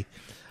to pee.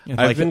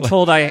 I've been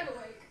told I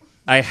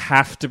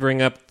have to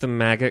bring up the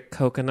maggot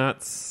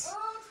coconuts.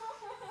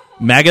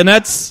 MAGA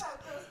nuts?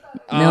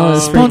 Mel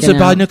is freaking Sponsored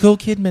by out. Nicole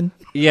Kidman.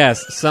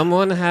 Yes,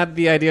 someone had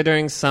the idea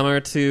during summer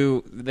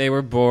they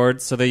were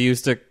bored, so they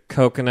used a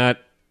coconut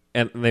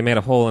and they made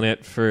a hole in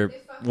it for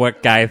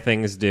what guy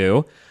things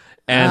do.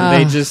 And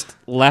they just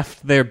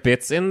left their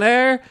bits in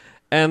there,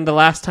 and the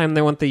last time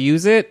they went to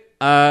use it,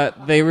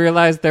 they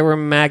realized there were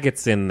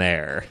maggots in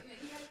there.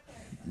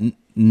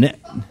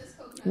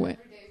 Wait.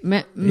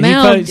 Mel,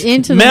 probably-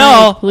 into the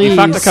Mel, mic, please. You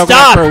fucked a coconut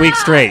Stop! for a week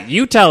straight.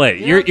 You tell it.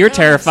 You're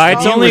terrified.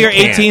 It's only your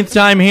can't. 18th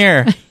time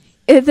here.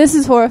 This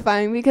is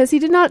horrifying because he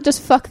did not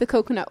just fuck the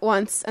coconut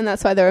once, and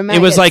that's why there were maggots.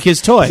 It was like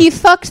his toy. He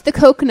fucked the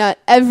coconut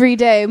every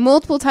day,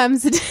 multiple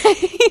times a day.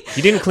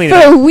 You didn't clean for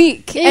it a up.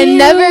 week, and Ew.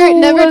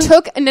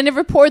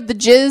 never poured the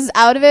jizz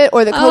out of it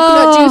or the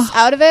coconut juice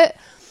out of it,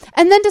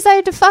 and then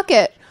decided to fuck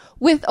it.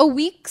 with a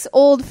week's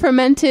old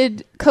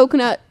fermented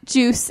coconut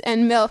juice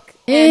and milk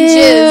and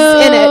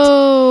jizz in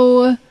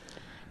it.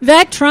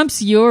 That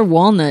trumps your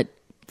walnut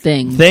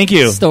thing. Thank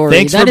you. Story.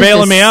 Thanks That for is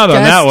bailing me out on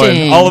that one.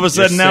 disgusting. All of a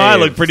sudden now I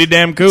look pretty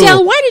damn cool.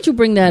 Del, why did you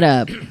bring that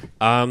up?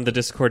 The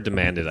Discord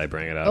demanded I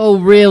bring it up. Oh,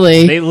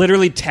 really? They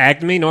literally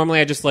tagged me. Normally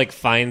I just like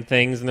find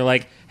things and they're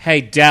like,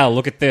 "Hey, Del,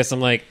 look at this." I'm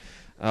like,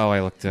 "Oh,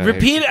 I looked at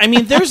Repeat. I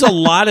mean, there's a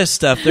lot of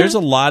stuff. There's a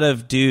lot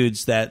of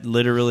dudes that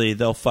literally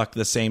they'll fuck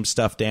the same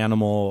stuffed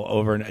animal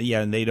over and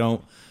and they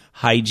don't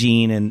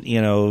hygiene and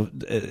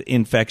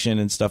infection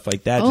and stuff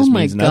like that. Oh just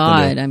my means nothing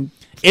God, to them. I'm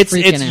It's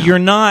freaking out. you're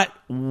not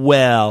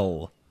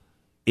well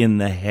in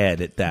the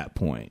head at that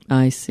point.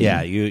 I see.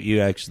 Yeah,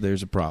 you actually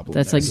there's a problem.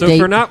 That's there. like So date-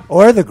 for not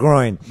Or the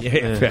groin.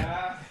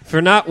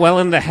 For not well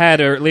in the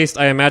head, or at least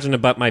I imagine a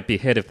butt might be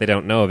hit if they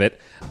don't know of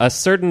it, a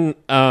certain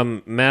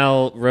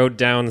Mel rode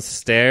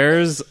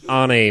downstairs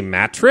on a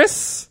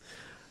mattress.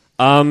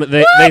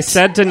 They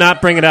said to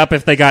not bring it up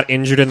if they got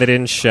injured and they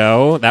didn't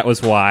show. That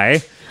was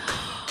why.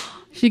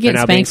 She get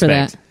They're now being spanked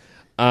for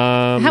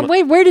that. spanked.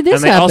 Wait, where did this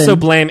And they happen? also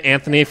blame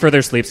Anthony for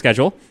their sleep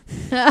schedule.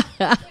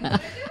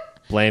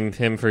 Blame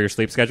him for your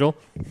sleep schedule.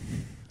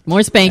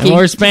 More spanking.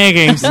 More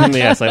spankings.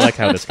 Yes, I like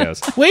how this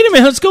goes. Wait a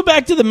minute. Let's go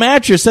back to the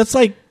mattress. That's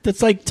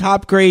like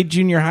top grade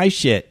junior high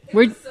shit.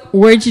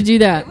 Where'd you do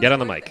that? Get on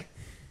the mic.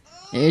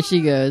 There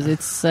she goes.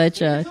 It's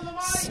such a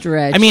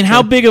stretch. I mean,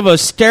 how big of a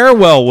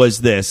stairwell was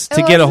this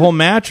to get a whole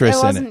mattress It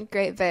in it? wasn't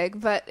great big,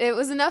 but it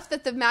was enough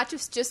that the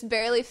mattress just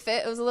barely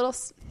fit. It was a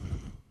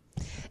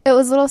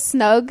little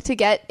snug to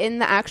get in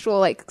the actual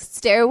like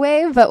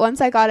stairway, but once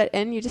I got it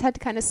in, you just had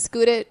to kind of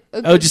scoot it.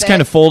 Just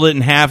kind of fold it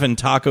in half and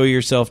taco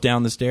yourself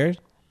down the stairs?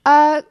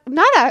 No,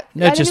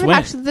 it just went.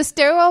 actually. The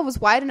stairwell was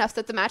wide enough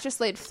that the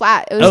mattress laid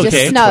flat. It was Okay.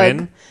 just snug.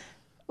 Twin?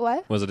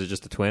 What? Was it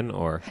just a twin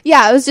or?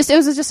 Yeah, it was just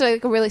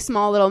like a really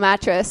small little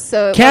mattress.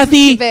 So it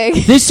Kathy, wasn't too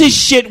big. this is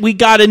shit we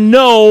gotta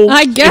know.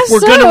 I guess if we're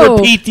so. gonna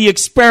repeat the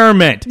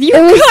experiment. You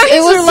It was- guys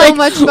it was are so like,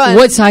 much fun.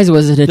 What size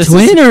was it? A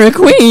twin or a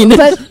queen?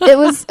 But it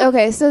was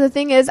okay. So the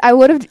thing is, I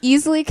would have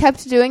easily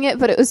kept doing it,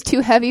 but it was too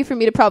heavy for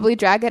me to probably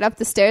drag it up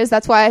the stairs.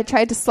 That's why I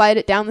tried to slide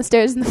it down the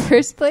stairs in the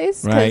first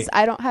place because Right.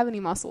 I don't have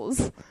any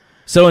muscles.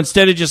 So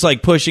instead of just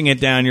like pushing it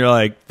down, you're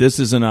like, this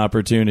is an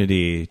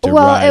opportunity to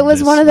Well, ride it was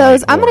this one of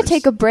those. white I'm going horse. to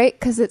take a break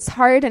because it's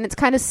hard and it's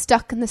kind of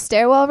stuck in the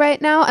stairwell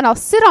right now, and I'll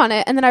sit on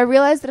it. And then I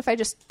realized that if I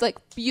just like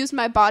used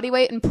my body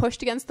weight and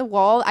pushed against the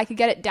wall, I could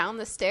get it down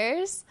the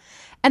stairs.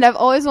 And I've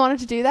always wanted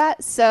to do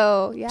that.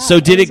 So yeah. So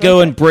did was it go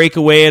worth and break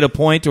away at a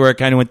point where it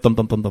kind of went thump,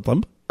 thump, thump, thump,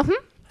 thump?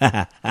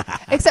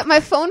 Except my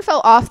phone fell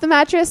off the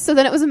mattress, so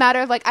then it was a matter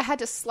of like I had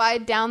to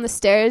slide down the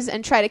stairs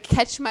and try to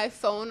catch my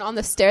phone on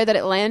the stair that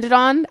it landed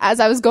on as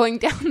I was going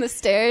down the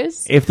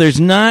stairs. If there's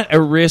not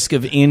a risk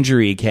of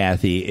injury,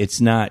 Kathy,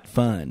 it's not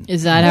fun.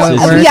 Is that how it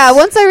This is- works? Yeah,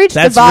 once I reached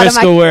That's the bottom,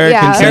 risk-aware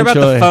yeah. Care about the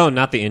Essentially. phone,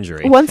 not the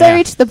injury. Once I Yeah.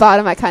 reached the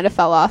bottom, I kind of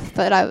fell off,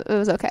 but it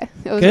was okay.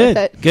 It was worth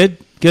it.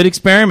 Good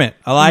experiment.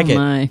 I like Oh it.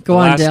 my. The Go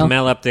on, last Dale.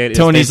 mail update is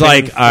Tony's they've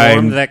been like, I'm-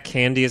 informed that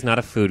candy is not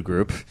a food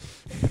group.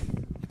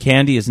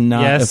 Candy is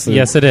not a Yes, food.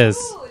 yes, it is.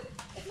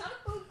 It's not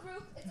a food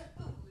group, it's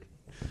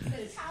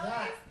a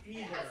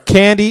food.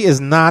 Candy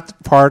is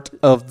not part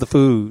of the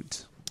food.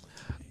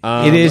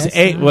 It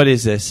is what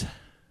is this?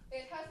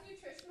 It has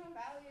nutritional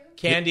value.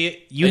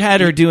 Candy, you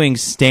had her doing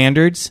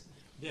standards.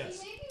 Yes.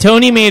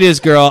 Tony made his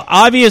girl.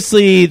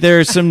 Obviously,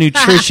 there's some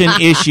nutrition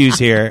issues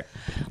here.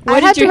 I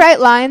did had to you-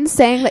 write lines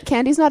saying that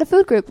candy's not a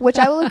food group, which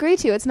I will agree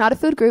to. It's not a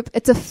food group,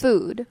 it's a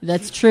food.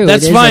 That's true.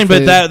 That's It is fine, a but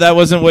food. that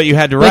wasn't what you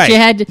had to But write.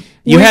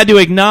 you had to. to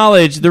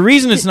acknowledge the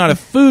reason it's not a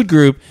food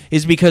group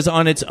is because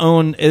on its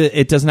own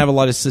it doesn't have a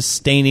lot of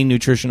sustaining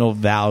nutritional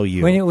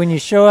value. When you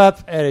show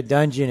up at a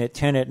dungeon at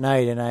 10 at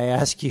night and I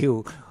ask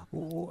you,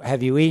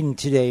 have you eaten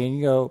today? And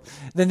you go,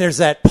 then there's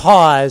that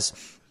pause.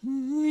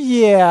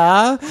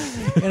 Yeah.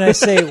 And I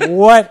say,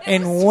 what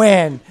and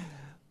when?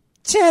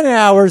 10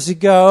 hours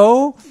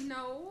ago.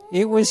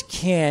 It was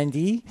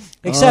candy,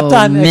 except Oh,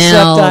 on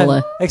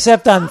Mel.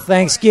 except on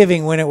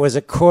Thanksgiving when it was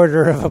a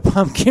quarter of a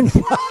pumpkin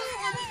pie.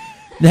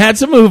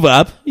 That's a move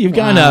up. You've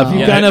gone up. You've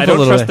Yeah, gone up I a don't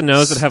little trust bit. the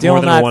no's that have Still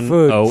more than not one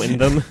food. O in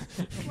them.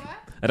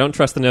 I don't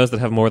trust the no's that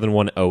have more than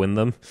one O in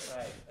them.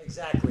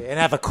 Exactly, and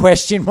have a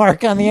question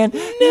mark on the end.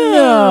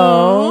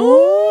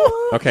 No.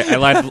 Okay, I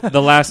lied.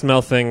 The last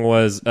Mel thing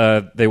was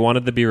they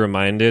wanted to be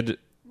reminded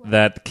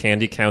that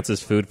candy counts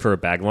as food for a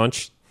bag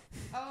lunch.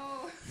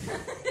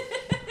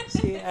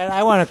 See, and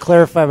I want to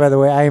clarify, by the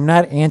way, I am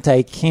not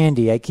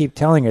anti-candy. I keep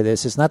telling her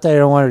this. It's not that I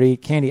don't want her to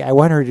eat candy. I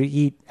want her to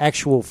eat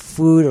actual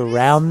food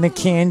around the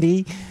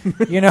candy.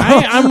 You know,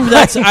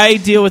 I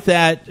deal with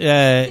that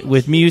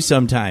with Mew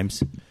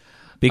sometimes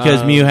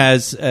because Mew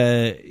has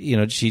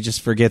she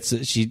just forgets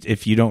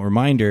if you don't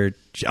remind her.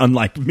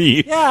 Unlike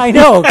me, yeah, I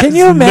know. Can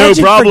you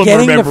imagine problem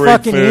forgetting to remembering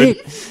fucking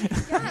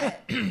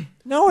food. eat?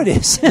 No, it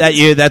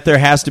isn't. that there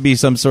has to be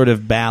some sort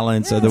of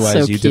balance, otherwise So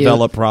you cute.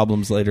 develop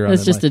problems later on.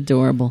 That's in just life.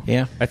 adorable.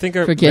 Yeah. I think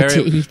are Forget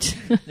very, to eat.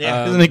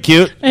 Yeah, isn't it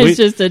cute? It's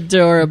just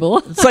adorable.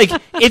 It's like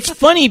it's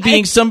funny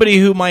being somebody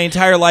who my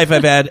entire life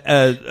I've had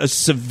a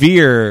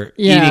severe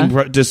Yeah.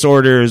 eating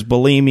disorders,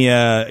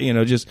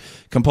 bulimia, just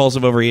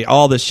compulsive overeat,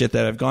 all this shit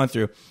that I've gone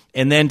through,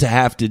 and then to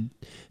have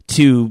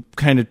to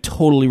kind of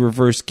totally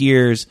reverse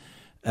gears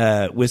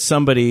with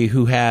somebody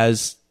who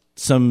has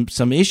some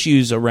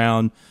issues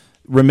around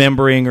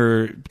remembering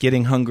or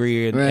getting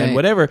hungry and Right.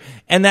 whatever,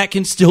 and that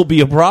can still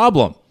be a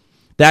problem.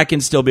 I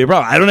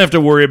don't have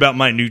to worry about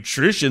my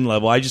nutrition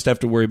level. I just have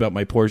to worry about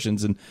my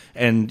portions and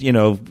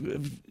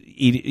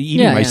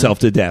eating myself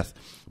to death.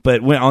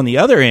 But when on the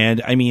other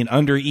end, I mean,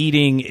 under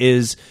eating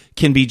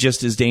can be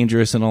just as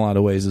dangerous in a lot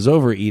of ways as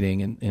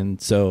overeating. And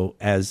so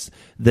as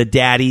the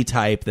daddy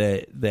type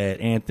that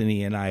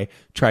Anthony and I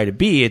try to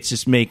be, it's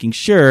just making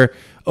sure,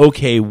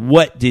 okay,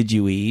 what did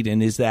you eat?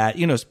 And is that,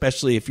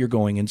 especially if you're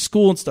going in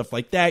school and stuff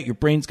like that, your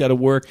brain's got to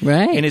work.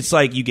 Right. And it's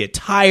like you get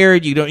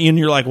tired, and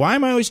you're like, why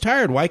am I always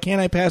tired? Why can't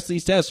I pass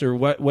these tests or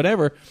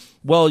whatever?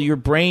 Well, your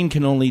brain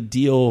can only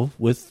deal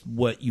with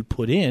what you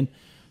put in.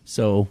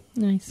 So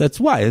Nice. that's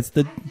why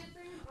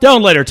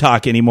don't let her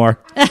talk anymore.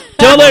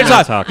 Don't let her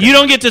talk. talking. You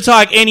don't get to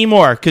talk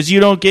anymore because you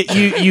don't get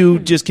you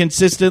just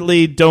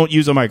consistently don't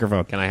use a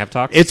microphone. Can I have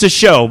talks? It's a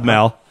show,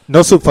 Mel.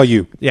 No soup for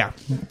you. Yeah.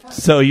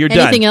 So you're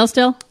Anything done. else,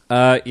 Del?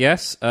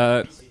 Yes.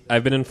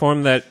 I've been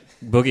informed that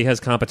Boogie has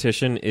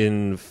competition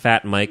in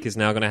Fat Mike is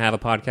now going to have a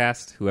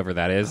podcast, whoever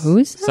that is. Who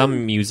is that?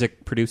 Some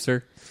music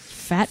producer.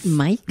 Fat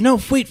Mike? No,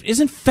 wait.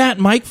 Isn't Fat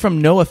Mike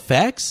from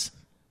NoFX?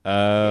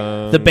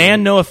 The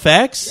band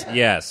NoFX?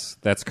 Yes,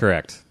 that's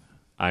correct.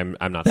 I'm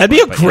not. That'd be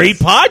smart, a but great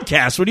yes.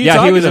 podcast. What are you Yeah,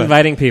 talking he was about?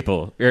 inviting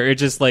people. Or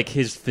just like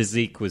his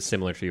physique was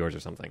similar to yours or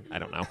something. I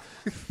don't know.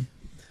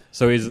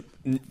 So he's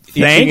eating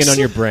Thanks. in on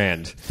your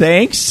brand.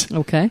 Thanks.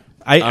 Okay.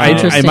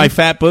 Am I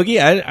Fat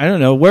Boogie? I don't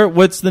know.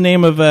 What's the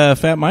name of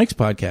Fat Mike's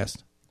podcast?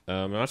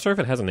 I'm not sure if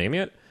it has a name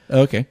yet.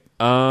 Okay.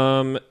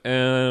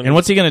 And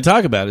what's he going to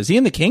talk about? Is he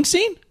in the kink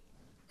scene?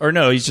 Or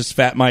no, he's just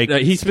Fat Mike.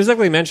 he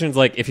specifically mentions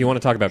like if you want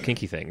to talk about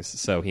kinky things,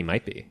 so he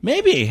might be.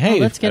 Maybe. Hey,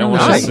 let's I get don't on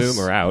the want to show.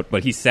 assume or out,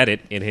 but he said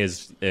it in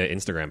his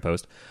Instagram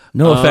post.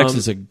 NoFX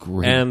is a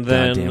great And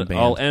goddamn then band.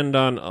 I'll end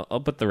on. I'll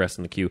put the rest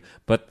in the queue.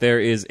 But there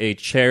is a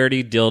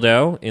charity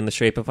dildo in the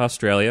shape of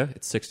Australia.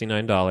 It's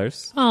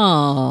 $69.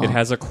 Oh. It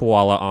has a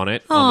koala on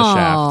it on the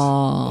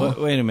shaft.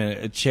 Oh. Wait a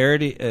minute. A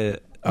charity?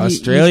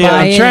 Australia?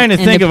 buy I'm it trying to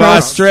and think the of price-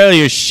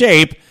 Australia's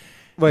shape.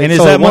 Wait, and is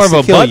so that it more of wants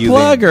a to kill butt you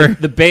plug then. or?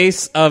 The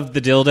base of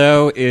the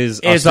dildo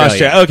is It's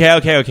Australia.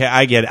 Australia. Okay.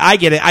 I get it. I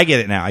get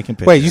it now. I can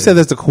picture Wait, you it. said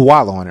there's a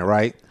koala on it,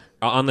 right?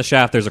 On the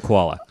shaft, there's a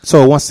koala.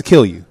 So it wants to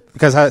kill you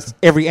because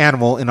every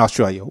animal in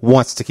Australia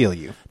wants to kill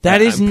you.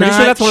 That is I'm not pretty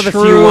sure that's one of the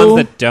true. few ones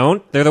that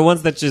don't. They're the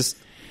ones that just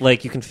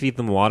like you can feed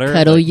them water.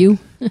 Cuddle Like, you?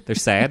 They're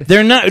sad.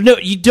 They're not. No,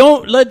 you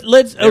don't. Let's.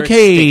 They're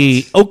Okay.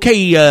 extinct.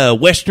 Okay.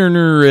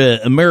 Westerner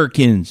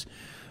Americans.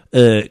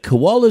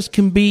 Koalas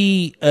can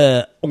be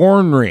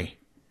ornery.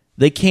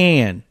 They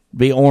can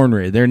be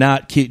ornery. They're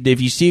not cute. If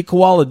you see a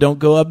koala, don't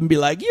go up and be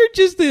like, "You're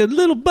just a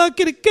little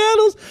bucket of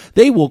cuddles."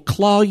 They will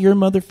claw your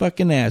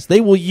motherfucking ass. They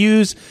will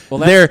use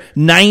their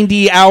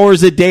 90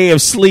 hours a day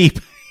of sleep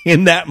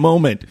in that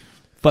moment.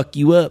 Fuck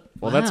you up.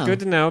 Well, that's Wow. good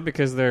to know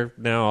because they're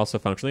now also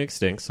functionally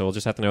extinct. So we'll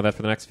just have to know that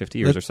for the next 50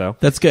 years or so.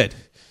 That's good.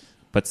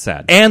 But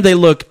sad. And they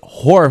look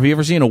horrible. Have you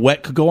ever seen a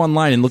wet? Go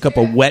online and look up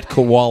a wet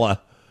koala.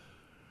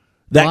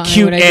 That Why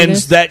cute would I do ends.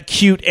 this? That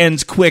cute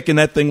ends quick, and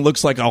that thing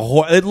looks like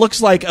it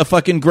looks like a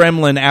fucking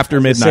gremlin after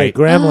Say midnight.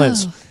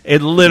 gremlins.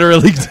 It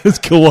literally does.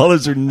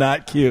 Koalas are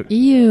not cute.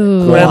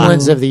 Ew.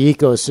 Gremlins of the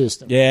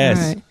ecosystem. Yes,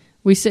 All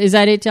right. Is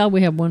that it, Del?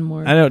 We have one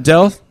more. I know.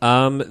 Del,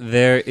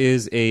 There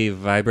is a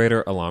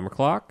vibrator alarm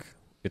clock.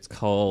 It's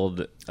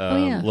called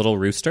yeah. Little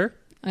Rooster.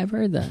 I've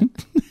heard that.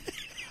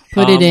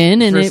 Put it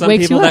in, and for it some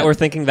wakes people you that up. were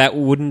thinking that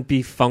wouldn't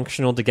be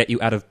functional to get you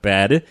out of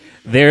bed,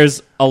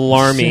 there's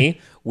Alarmy,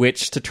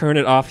 which to turn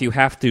it off you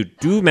have to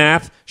do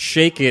math,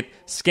 shake it,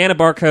 scan a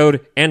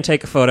barcode, and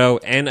take a photo,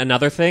 and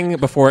another thing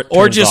before it turns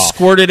or just off.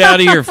 squirt it out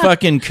of your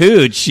fucking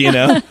cooch. You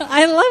know,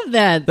 I love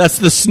that. that's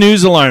the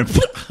snooze alarm.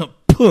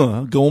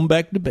 Going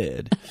back to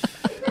bed.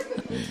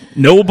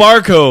 No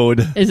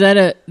barcode. Is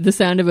that the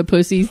sound of a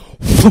pussy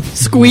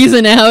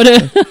squeezing out?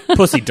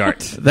 Pussy dart.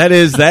 That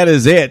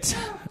is it.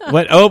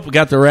 What? Oh, we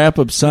got the wrap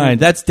up sign.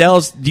 That's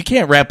Del's. You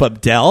can't wrap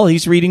up Del.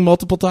 He's reading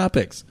multiple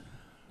topics.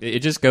 It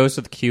just goes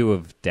to the queue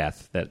of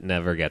death that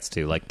never gets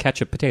to, like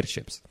ketchup potato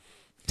chips.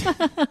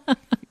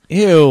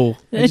 Ew.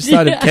 I just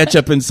thought of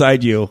ketchup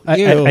inside you.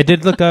 Ew. I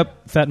did look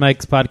up Fat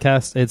Mike's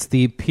podcast. It's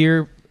the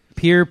Peer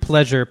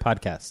Pleasure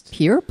podcast.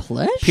 Pure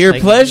pleasure? Pure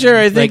Like- pleasure.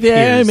 I think like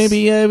that peers.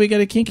 maybe we got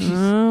a kinky.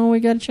 Oh, we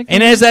got to check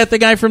And that is that the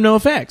guy from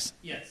NoFX?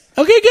 Yes.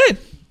 Okay, good.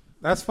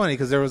 That's funny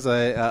because there was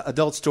a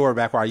adult store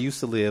back where I used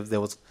to live that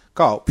was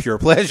called Pure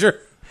Pleasure.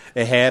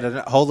 It had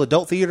a whole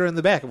adult theater in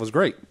the back. It was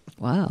great.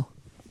 Wow.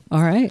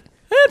 All right.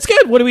 That's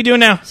good. What are we doing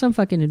now? Some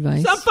fucking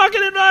advice. Some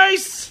fucking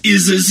advice.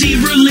 Is a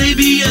zebra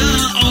labia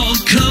all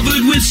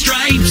covered with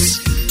stripes?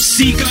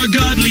 seek our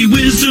godly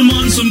wisdom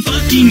on some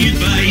fucking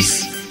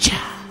advice.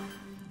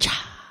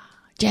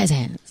 Jazz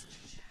hands.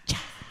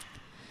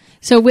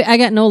 So I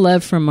got no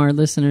love from our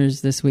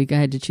listeners this week. I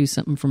had to choose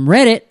something from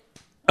Reddit.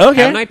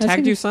 Okay. Haven't I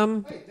tagged you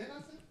some?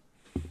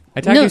 I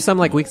tagged you some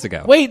like weeks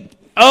ago. Wait.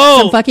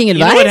 Some fucking You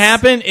know advice? what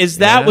happened is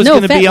that was No,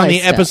 going to be Fat on the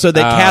Life stuff. episode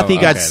that Kathy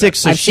got okay, sick,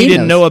 so I've she seen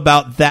didn't those. know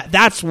about that.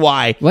 That's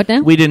why What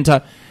now? we didn't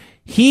talk.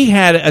 He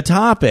had a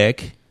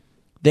topic.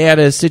 They had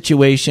a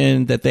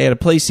situation that they had a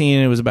play scene,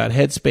 and it was about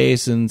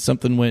headspace, and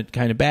something went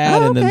kind of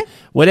bad, and then okay.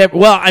 whatever.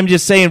 Well, I'm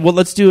just saying, well,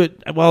 let's do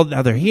it. Well,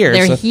 now they're here.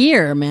 They're so-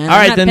 here, man. All I'm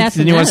right, not then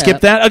passing you want to skip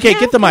up. that? Okay,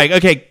 get the mic.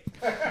 Okay.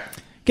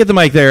 Get the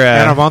mic there.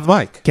 And I'm on the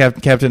mic.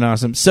 Captain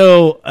Awesome.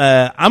 So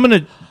I'm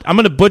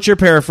gonna butcher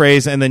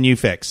paraphrase and then you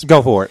fix.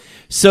 Go for it.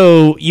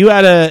 So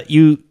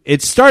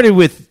it started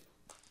with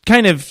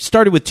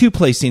two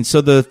play scenes.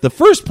 So the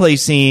first play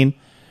scene,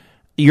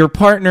 your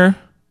partner,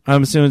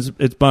 I'm assuming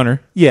it's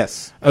Bunner.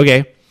 Yes.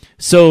 Okay.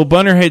 So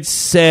Bunner had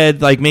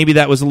said like maybe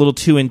that was a little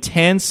too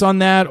intense on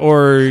that,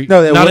 or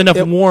No, not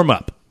enough warm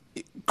up.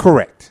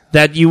 Correct.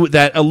 That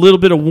a little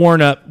bit of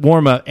warm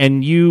up,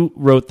 and you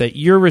wrote that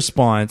your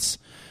response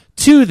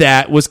to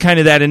that was kind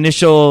of that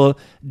initial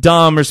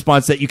Dom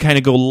response that you kind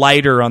of go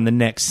lighter on the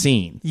next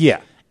scene.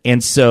 Yeah.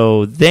 And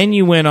so then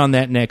you went on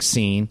that next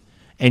scene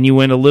and you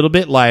went a little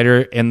bit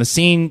lighter, and the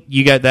scene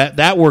you got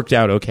that worked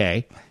out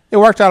okay. It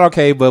worked out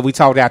okay, but we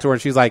talked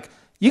afterwards. She was like,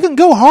 "You can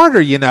go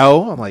harder, you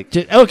know." I'm like,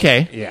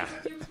 Okay. "Yeah."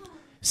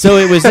 So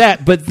it was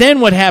that. But then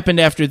what happened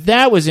after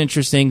that was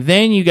interesting.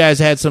 Then you guys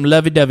had some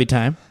lovey-dovey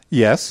time.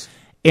 Yes.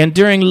 And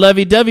during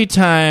lovey-dovey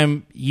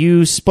time,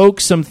 you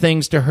spoke some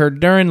things to her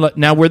during...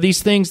 Now, were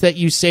these things that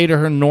you say to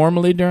her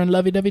normally during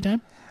lovey-dovey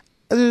time?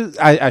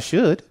 I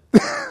should.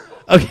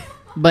 Okay.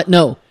 But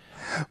no.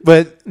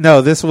 But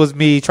no, this was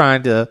me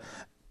trying to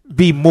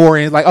be more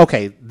in, like,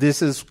 okay,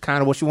 this is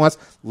kind of what she wants.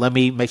 Let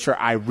me make sure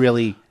I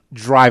really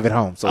drive it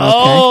home. So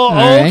All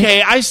right. Okay.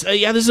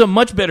 Yeah, this is a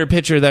much better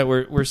picture that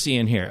we're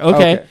seeing here.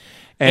 Okay.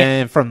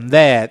 And from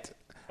that,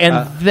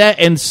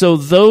 And so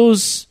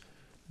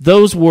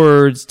those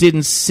words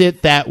didn't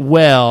sit that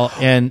well,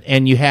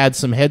 and you had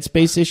some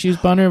headspace issues,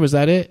 Bunner. Was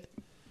that it?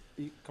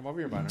 come over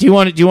here, Bunner. Do you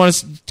want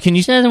to? Can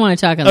you? She doesn't want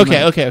to talk on the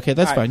mic. Okay.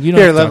 That's All fine. right. You don't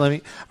Here, have to talk. let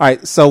me. All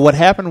right. So what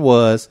happened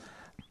was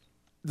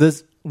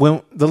this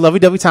when the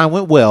lovey-dovey time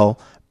went well,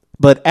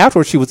 but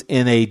afterwards she was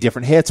in a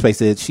different headspace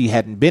that she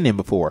hadn't been in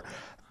before.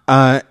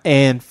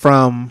 And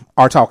from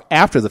our talk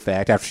after the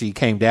fact, after she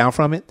came down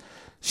from it,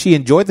 she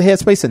enjoyed the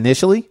headspace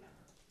initially,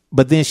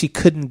 but then she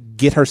couldn't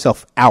get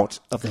herself out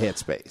of the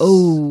headspace.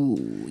 Oh,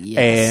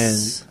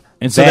 yes.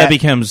 And so that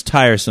becomes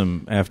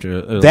tiresome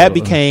after. That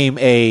became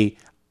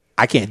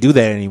I can't do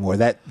that anymore.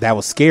 That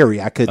was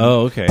scary. I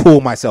couldn't pull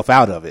myself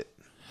out of it.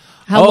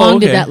 How long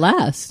did that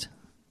last?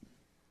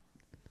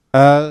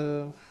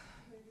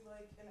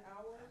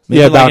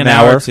 Maybe about an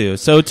hour or two.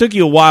 So it took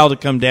you a while to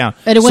come down.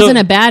 And it wasn't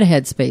a bad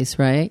headspace,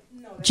 right?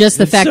 Just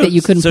the fact that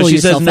you couldn't pull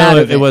yourself out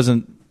of it. It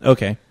wasn't.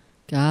 Okay.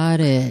 Got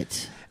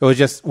it. It was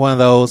just one of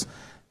those.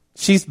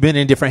 She's been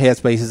in different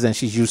headspaces and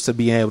she's used to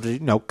being able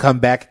to, come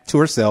back to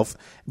herself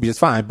and be just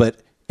fine. But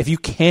if you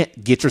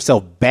can't get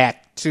yourself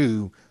back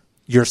to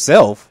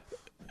yourself,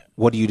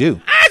 what do you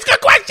do? Ask a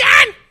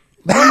question.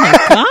 Oh my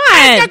god!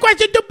 Ask a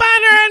question to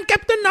Banner and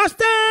Captain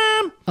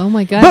Nostrum. Oh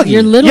my god! Boogie,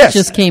 Your little yes.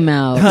 just came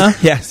out. Huh?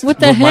 Yes. What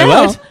the My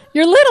hell? what?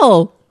 You're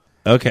little.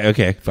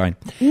 Okay, fine.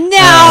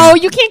 No,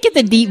 you can't get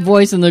the deep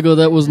voice and they go,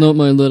 "That was not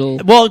my little."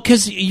 Well,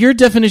 because your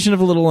definition of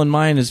a little and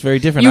mine is very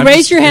different. You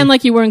raise your hand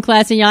like you were in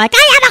class, and you're like,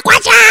 "I have a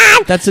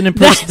question."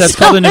 That's that's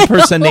called an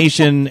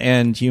impersonation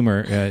and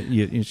humor.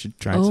 You should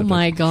try. Oh something.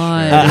 my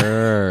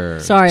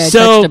god! Sorry, I So-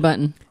 touched a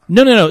button.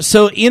 No.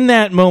 So in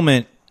that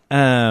moment,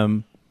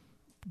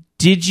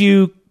 did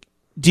you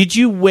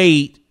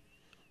wait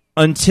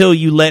until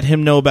you let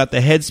him know about the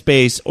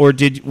headspace, or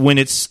when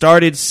it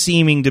started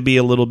seeming to be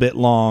a little bit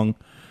long,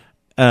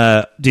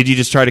 did you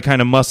just try to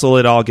kind of muscle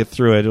it all, get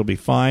through it, it'll be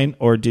fine,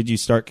 or did you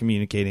start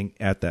communicating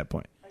at that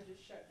point?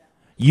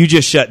 You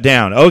just shut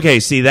down. Okay,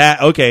 see that?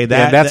 Okay,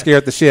 That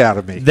scared the shit out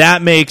of me.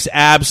 That makes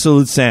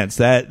absolute sense.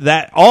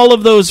 That all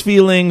of those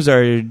feelings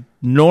are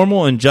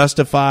normal and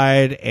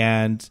justified,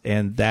 and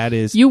that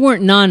is. You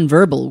weren't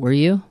nonverbal, were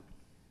you?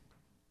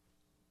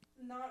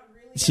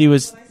 She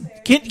was.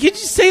 Can you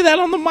say that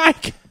on the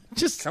mic?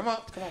 Just Come on,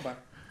 bud.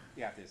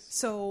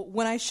 So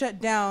when I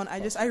shut down,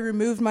 I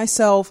removed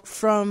myself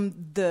from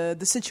the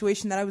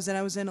situation that I was in.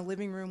 I was in a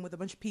living room with a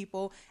bunch of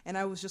people, and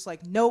I was just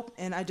like, nope.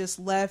 And I just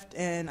left,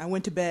 and I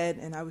went to bed,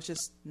 and I was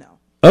just, no.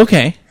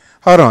 Okay.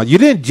 Hold on. You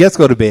didn't just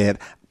go to bed.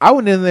 I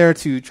went in there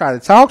to try to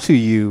talk to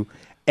you,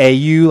 and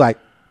you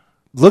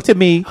looked at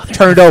me,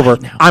 turned over.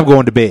 I'm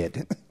going to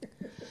bed.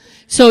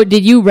 So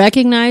did you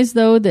recognize,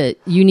 though, that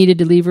you needed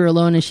to leave her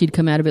alone and she'd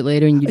come out of it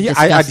later and you'd discuss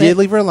I did it?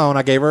 leave her alone.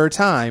 I gave her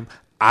time.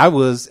 I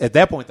was, at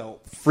that point,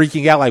 though,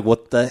 freaking out like,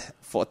 what the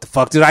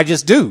fuck did I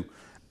just do?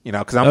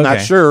 Because I'm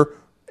not sure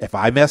if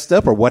I messed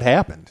up or what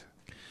happened.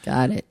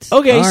 Got it.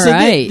 Okay. All so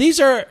right. these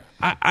are.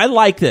 I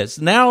like this.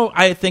 Now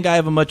I think I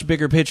have a much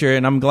bigger picture,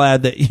 and I'm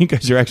glad that you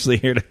guys are actually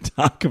here to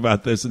talk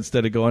about this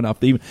instead of going off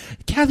the email.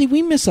 Kathy,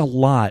 we miss a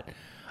lot.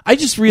 I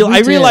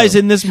realize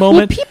in this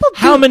moment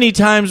how many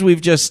times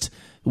we've just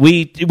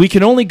we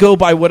can only go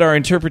by what our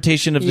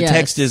interpretation of the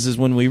text is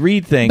when we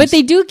read things. But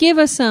they do give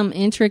us some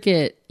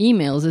intricate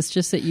emails. It's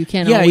just that you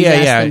can't always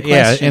ask them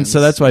questions. And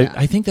so that's why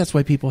I think that's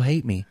why people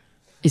hate me.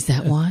 Is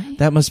that why?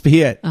 That must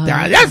be it.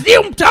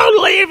 You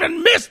totally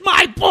even missed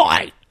my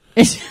point.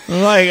 I'm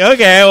like,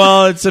 okay,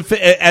 well,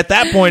 at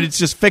that point, it's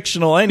just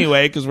fictional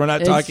anyway because we're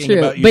not talking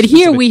about you. But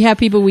here we have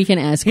people we can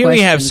ask questions. Here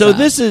we have.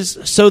 This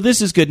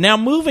is good. Now,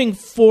 moving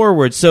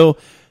forward, so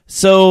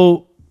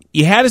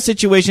you had a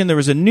situation, there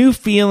was a new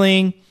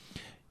feeling.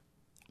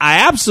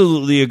 I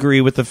absolutely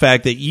agree with the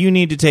fact that you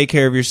need to take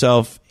care of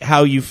yourself,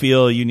 how you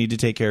feel, you need to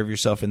take care of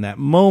yourself in that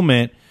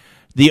moment.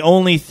 The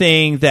only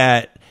thing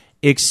that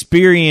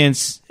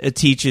experience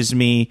teaches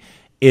me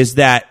is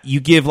that you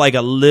give like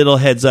a little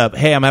heads up.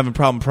 Hey, I'm having a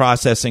problem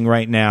processing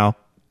right now.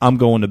 I'm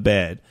going to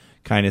bed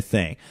kind of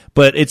thing.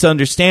 But it's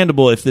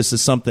understandable if this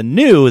is something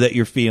new that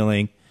you're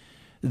feeling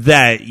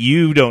that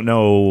you don't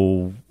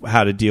know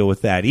how to deal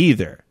with that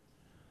either.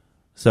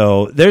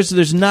 So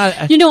there's not...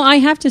 I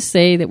have to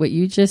say that what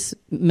you just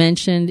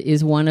mentioned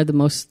is one of the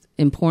most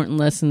important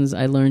lessons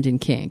I learned in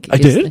kink. I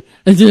did?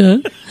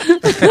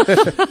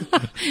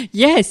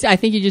 Yes, I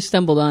think you just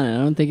stumbled on it.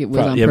 I don't think it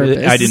was on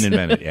purpose. I didn't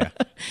invent it, yeah.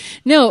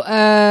 No,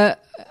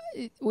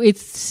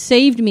 it's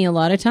saved me a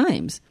lot of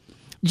times.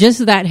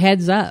 Just that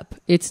heads up.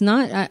 It's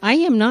not... I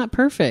am not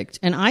perfect.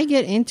 And I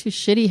get into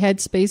shitty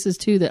headspaces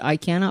too that I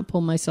cannot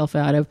pull myself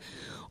out of.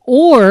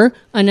 Or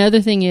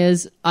another thing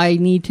is I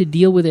need to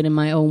deal with it in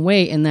my own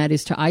way, and that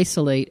is to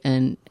isolate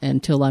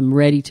until I'm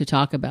ready to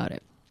talk about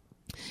it.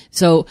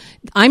 So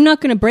I'm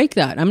not going to break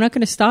that. I'm not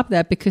going to stop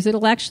that because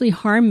it'll actually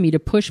harm me to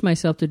push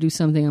myself to do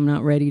something I'm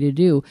not ready to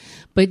do.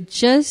 But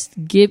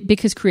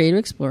because Creative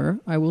Explorer,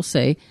 I will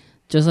say,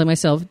 just like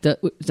myself,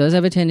 does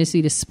have a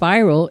tendency to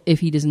spiral if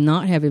he does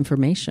not have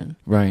information.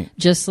 Right.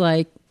 Just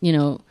like,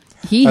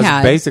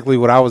 That's basically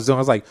what I was doing. I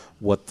was like,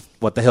 what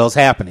the hell's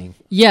happening?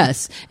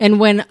 Yes.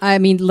 And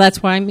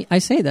that's why I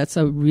say that's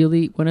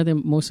one of the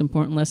most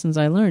important lessons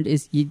I learned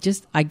is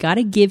I got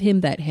to give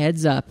him that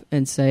heads up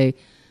and say,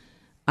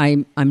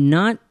 I'm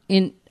not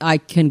I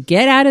can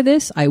get out of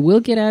this. I will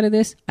get out of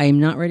this. I am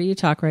not ready to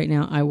talk right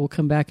now. I will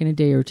come back in a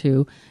day or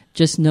two.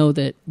 Just know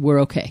that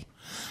we're okay.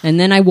 And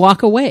then I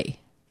walk away.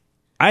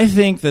 I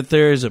think that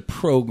there is a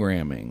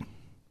programming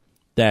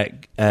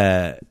that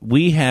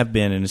we have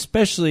been, and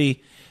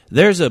especially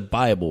there's a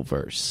Bible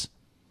verse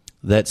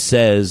that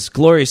says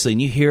gloriously,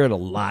 and you hear it a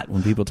lot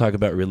when people talk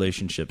about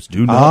relationships.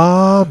 Do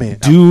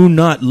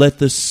not let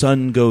the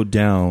sun go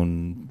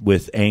down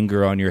with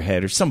anger on your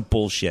head or some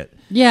bullshit.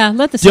 Yeah,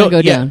 let the sun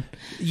go down.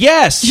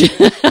 Yes,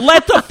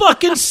 let the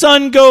fucking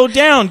sun go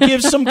down.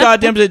 Give some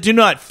goddamn... Do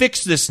not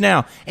fix this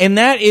now. And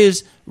that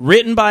is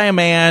written by a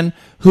man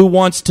who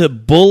wants to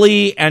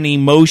bully an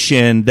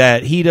emotion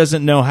that he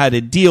doesn't know how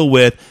to deal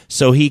with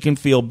so he can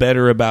feel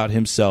better about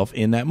himself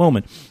in that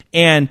moment.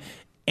 And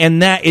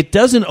that it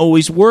doesn't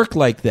always work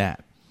like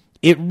that.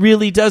 It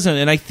really doesn't.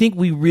 And I think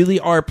we really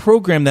are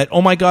programmed that,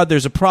 oh my God,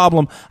 there's a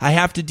problem. I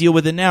have to deal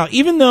with it now.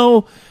 Even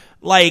though,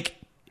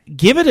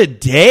 give it a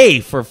day,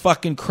 for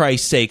fucking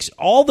Christ's sakes.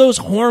 All those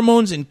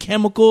hormones and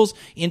chemicals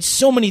in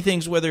so many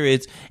things, whether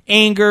it's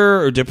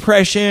anger or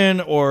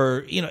depression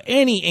or,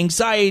 any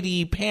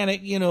anxiety,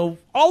 panic,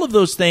 all of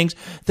those things,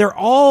 they're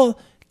all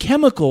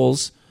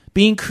chemicals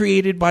being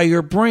created by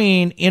your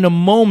brain in a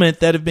moment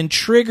that have been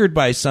triggered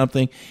by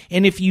something.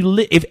 And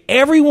if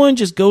everyone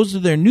just goes to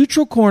their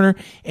neutral corner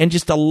and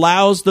just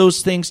allows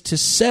those things to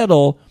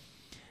settle,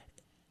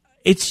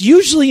 it's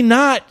usually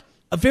not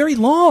very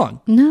long.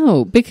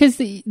 No, because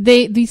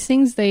these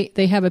things,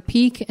 they have a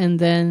peak and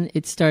then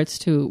it starts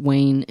to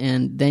wane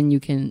and then you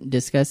can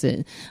discuss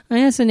it. And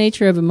that's the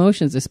nature of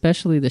emotions,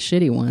 especially the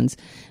shitty ones.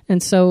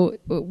 And so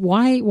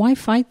why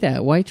fight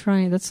that? Why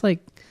try? That's like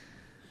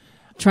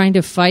trying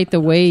to fight the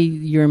way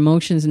your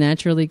emotions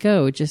naturally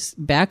go. Just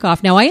back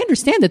off. Now, I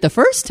understand that the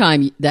first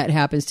time that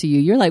happens to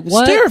you, you're like,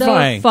 what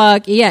the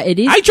fuck? Yeah, it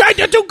is. I tried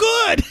to do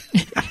good.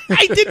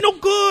 I did no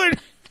good.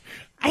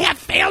 I have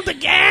failed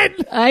again.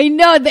 I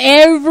know.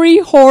 Every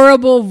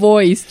horrible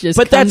voice just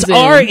But comes that's in.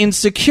 our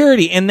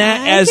insecurity. And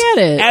that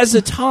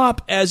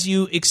as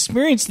you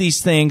experience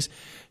these things,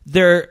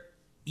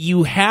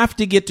 you have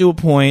to get to a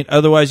point,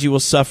 otherwise you will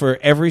suffer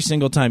every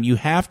single time. You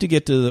have to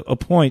get to a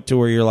point to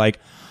where you're like,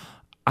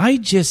 I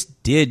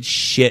just did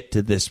shit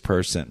to this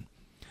person.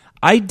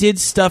 I did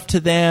stuff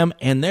to them,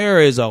 and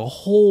there is a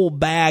whole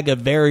bag of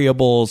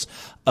variables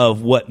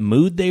of what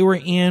mood they were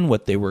in,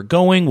 what they were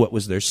going, what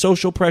was their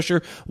social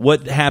pressure,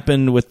 what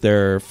happened with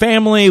their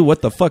family,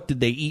 what the fuck did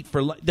they eat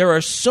for lunch. There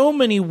are so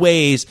many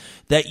ways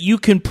that you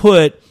can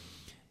put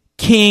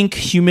kink,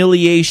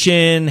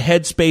 humiliation,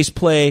 headspace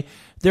play.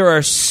 There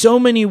are so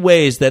many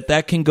ways that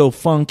can go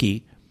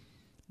funky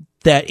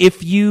that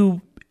if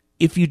you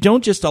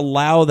don't just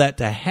allow that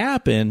to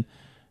happen,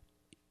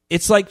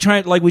 it's like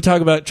we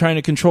talk about trying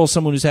to control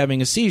someone who's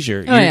having a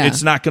seizure. Yeah.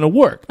 It's not going to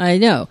work. I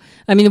know.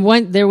 I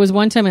mean, there was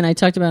one time, and I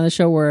talked about on the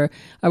show where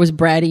I was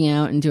bratting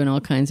out and doing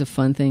all kinds of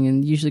fun thing,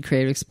 and usually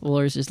Creative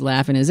Explorer's just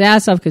laughing his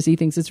ass off because he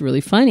thinks it's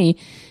really funny.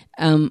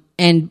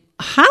 And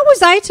how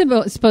was I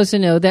supposed to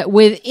know that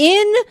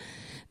within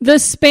the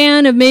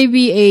span of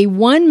maybe a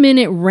 1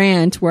 minute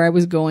rant where I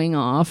was going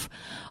off,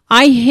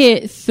 I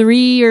hit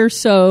 3 or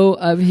so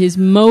of his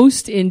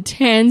most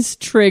intense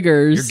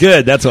triggers. You're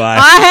good. That's why.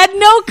 I had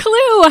no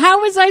clue.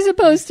 How was I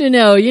supposed to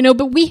know?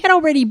 But we had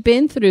already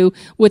been through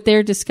what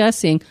they're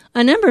discussing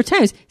a number of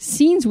times.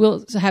 Scenes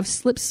will have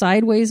slipped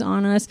sideways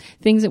on us,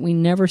 things that we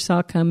never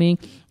saw coming.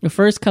 The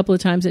first couple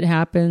of times it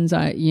happens,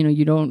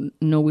 you don't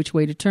know which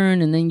way to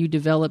turn, and then you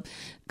develop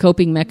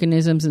coping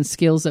mechanisms and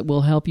skills that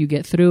will help you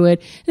get through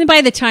it. And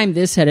by the time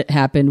this had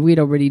happened, we'd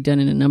already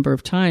done it a number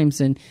of times,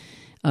 and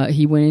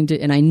he went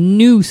into, and I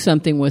knew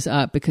something was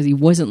up because he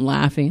wasn't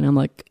laughing. And I'm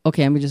like,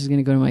 okay, I'm just going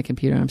to go to my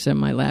computer. I'm setting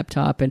my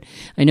laptop, and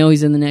I know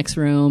he's in the next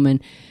room.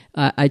 And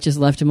I just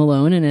left him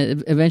alone.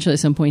 And eventually, at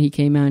some point, he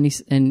came out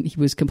and he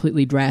was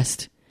completely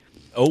dressed.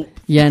 Oh,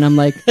 yeah. And I'm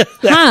like,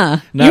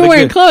 you're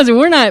wearing clothes, and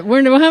we're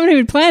having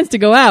any plans to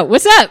go out.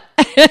 What's up?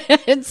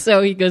 And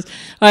so he goes,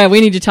 all right, we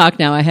need to talk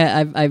now.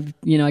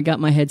 I got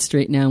my head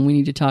straight now, and we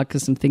need to talk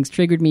because some things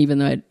triggered me, even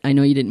though I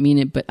know you didn't mean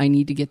it, but I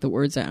need to get the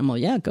words out. I'm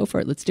like, yeah, go for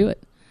it. Let's do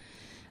it.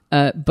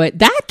 But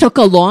that took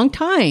a long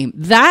time.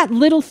 That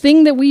little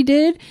thing that we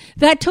did,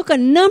 that took a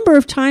number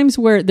of times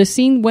where the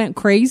scene went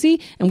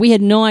crazy and we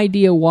had no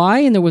idea why.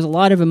 And there was a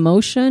lot of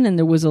emotion, and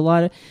there was a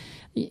lot of,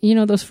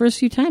 those first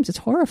few times, it's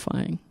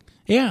horrifying.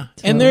 Yeah.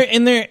 So. And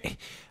they're,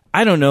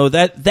 I don't know,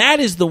 that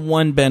is the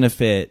one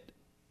benefit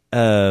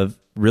of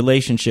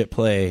relationship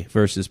play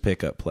versus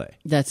pickup play.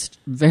 That's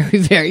very,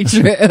 very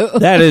true.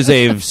 That is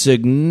a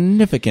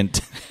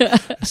significant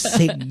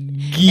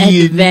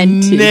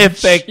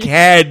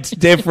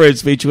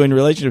difference between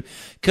relationship.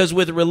 Because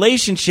with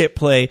relationship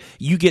play,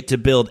 you get to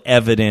build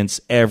evidence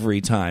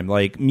every time.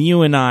 Like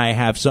Mew and I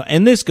have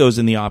and this goes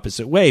in the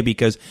opposite way,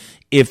 because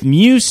if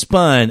Mew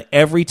spun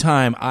every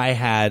time I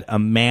had a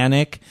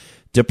manic,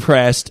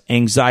 depressed,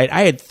 anxiety,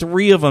 I had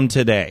 3 of them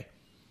today.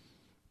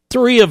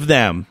 3 of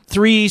them.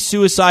 3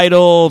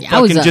 suicidal.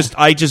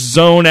 I just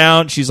zone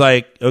out. She's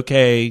like,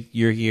 okay,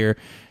 you're here.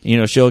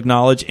 She'll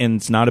acknowledge, and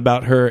it's not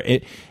about her.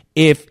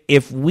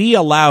 If we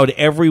allowed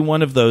every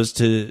one of those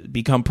to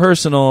become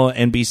personal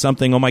and be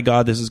something, oh my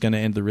God, this is going to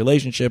end the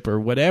relationship or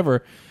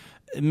whatever,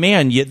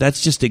 man,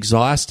 that's just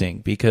exhausting,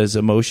 because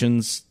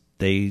emotions,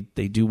 they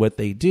do what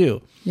they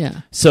do.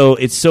 Yeah. So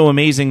it's so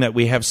amazing that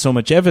we have so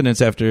much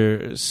evidence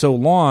after so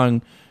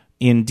long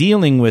in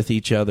dealing with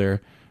each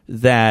other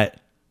that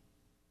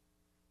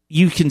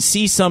you can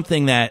see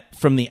something that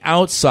from the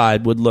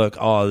outside would look,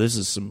 oh, this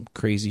is some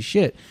crazy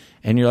shit.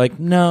 And you're like,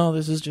 no,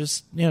 this is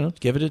just,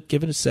 give it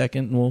a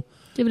second, and we'll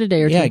give it a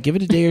day or two. Yeah, give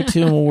it a day or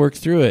two, and we'll work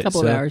through it. A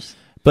couple of hours.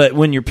 But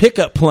when you're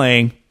pickup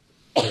playing,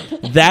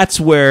 that's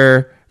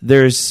where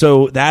there's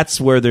so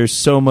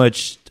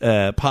much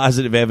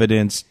positive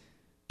evidence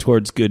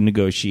towards good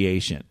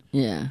negotiation.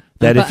 Yeah.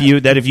 That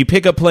if you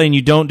pick up play and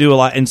you don't do a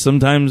lot, and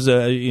sometimes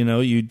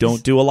you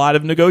don't do a lot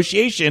of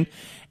negotiation,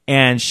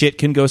 and shit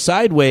can go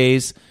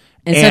sideways.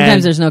 And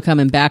sometimes there's no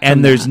coming back from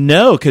and there's that.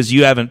 No, because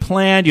you haven't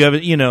planned,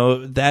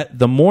 that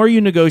the more you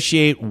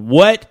negotiate,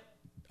 what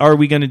are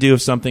we going to do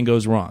if something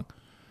goes wrong?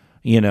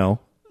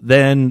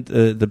 Then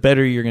the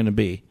better you're going to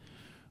be.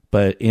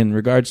 But in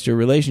regards to a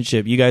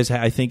relationship, you guys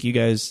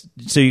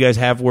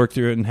have worked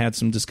through it and had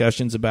some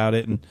discussions about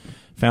it and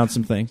found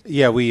some things.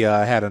 Yeah, we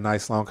had a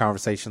nice long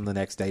conversation the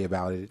next day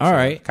about it. All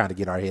right. Kind of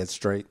get our heads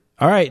straight.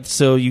 All right,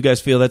 so you guys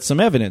feel that's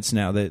some evidence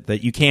now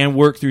that you can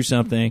work through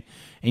something,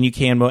 and you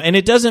can, and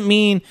it doesn't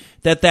mean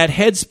that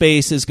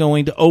headspace is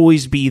going to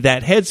always be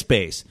that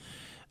headspace.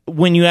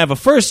 When you have a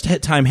first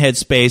time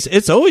headspace,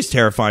 it's always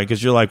terrifying,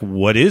 because you're like,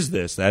 what is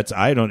this?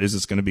 Is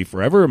this going to be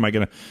forever? Am I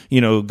going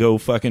to, go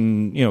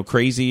fucking,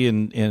 crazy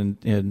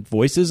and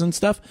voices and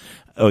stuff?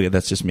 Oh yeah,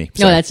 that's just me.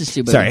 Sorry. No, that's just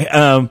stupid.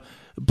 Sorry.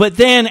 But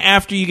then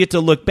after you get to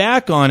look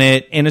back on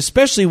it, and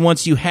especially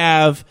once you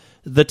have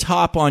the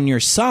top on your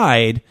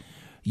side,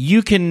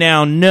 you can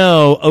now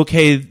know,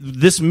 okay,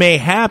 this may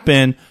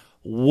happen.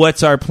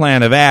 What's our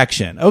plan of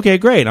action? Okay,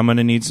 great. I'm going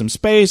to need some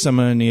space. I'm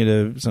going to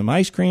need some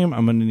ice cream.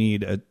 I'm going to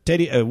need a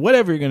teddy,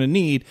 whatever you're going to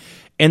need.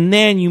 And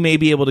then you may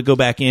be able to go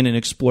back in and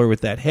explore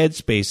with that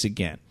headspace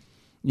again.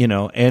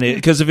 And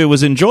because if it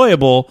was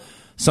enjoyable,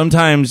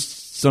 sometimes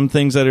some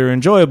things that are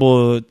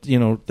enjoyable,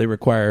 they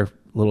require a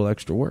little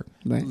extra work.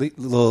 Right.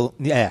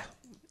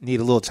 Need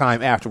a little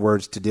time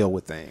afterwards to deal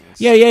with things.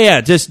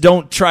 Yeah. Just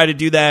don't try to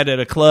do that at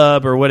a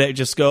club or whatever.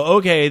 Just go,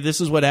 okay, this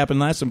is what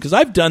happened last time. Because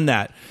I've done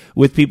that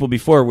with people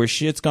before where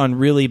shit's gone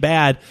really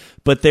bad,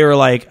 but they were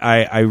like,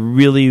 I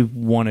really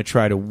want to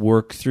try to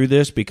work through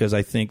this because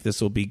I think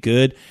this will be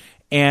good.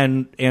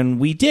 And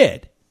we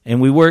did. And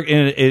we worked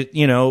in it, Are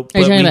you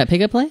talking about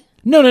pickup play?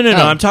 No.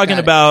 I'm talking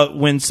about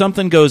when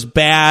something goes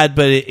bad,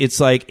 but it's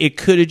like it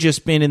could have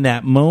just been in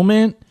that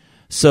moment.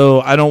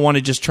 So I don't want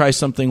to just try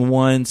something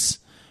once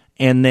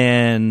and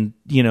then,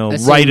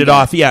 Assume write it that.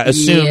 off. Yeah,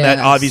 assume that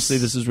Yes. obviously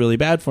this is really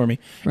bad for me.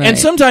 Right. And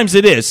sometimes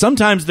it is.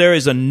 Sometimes there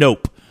is a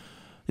nope.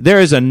 There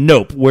is a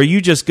nope where you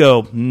just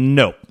go,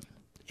 nope.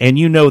 And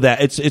you know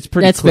that. It's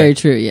pretty That's clear. very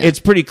true, yeah. It's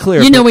pretty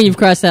clear. You know but- when you've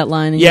crossed that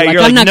line, and yeah, you're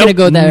like, I'm not going to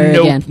go there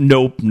nope, again.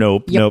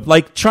 Nope. Yep.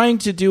 Like trying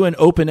to do an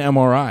open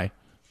MRI.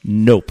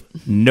 Nope.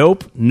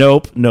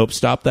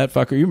 Stop that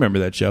fucker. You remember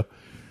that show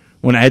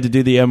when I had to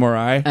do the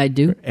MRI? I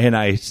do. And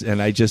I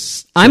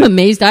just I'm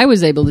amazed I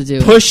was able to do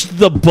it. pushed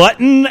the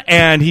button,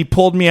 and he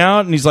pulled me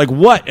out, and he's like,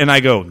 "What?" And I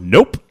go,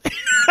 "Nope."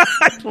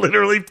 I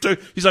literally took.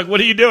 He's like, "What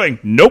are you doing?"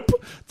 Nope.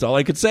 That's all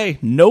I could say.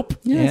 Nope.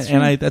 Yeah, that's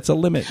and right. that's a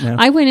limit now.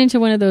 I went into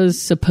one of those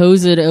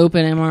supposed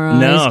open MRIs.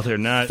 No, they're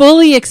not.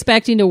 Fully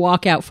expecting to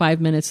walk out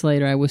 5 minutes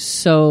later. I was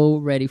so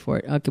ready for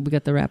it. Okay, we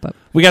got the wrap up.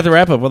 We got the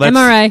wrap up. Well, that's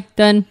MRI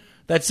done.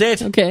 That's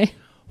it. Okay.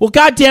 Well,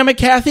 God damn it,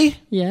 Kathy.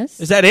 Yes.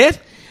 Is that it?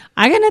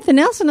 I got nothing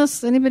else.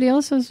 Unless anybody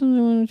else has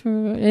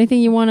anything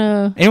you want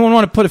to. Anyone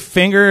want to put a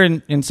finger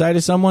inside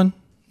of someone?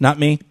 Not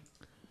me.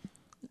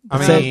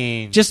 I Say-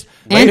 mean, just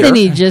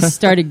Anthony just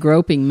started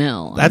groping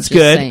Mel. That's I'm just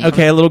good. saying.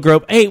 Okay, a little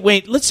grope. Hey,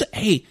 wait.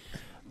 Hey,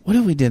 what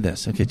if we did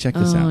this? Okay, check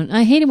this out.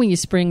 I hate it when you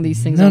spring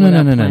these things No. on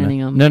without planning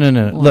them.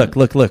 No. What?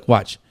 Look.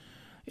 Watch.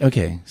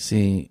 Okay,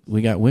 see,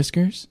 we got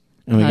Whiskers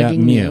and we got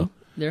Hugging Mew. you.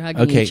 They're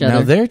hugging Okay, each other.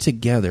 now they're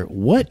together.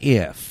 What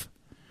if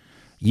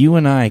you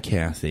and I,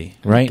 Kathy,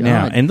 right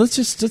now, God. and let's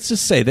just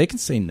say they can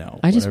say no.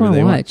 I just whatever want to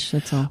they watch.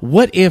 That's all.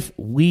 What if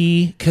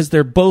because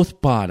they're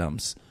both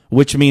bottoms,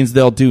 which means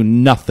they'll do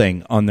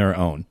nothing on their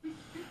own.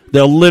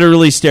 They'll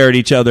literally stare at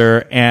each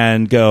other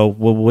and go,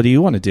 well, what do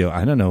you want to do?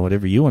 I don't know.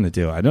 Whatever you want to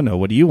do. I don't know.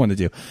 What do you want to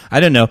do? I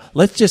don't know.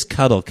 Let's just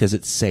cuddle because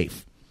it's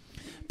safe.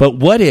 But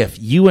what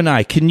if you and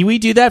I, can we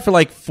do that for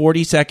like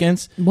 40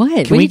 seconds? What? Can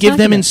What are we you give talking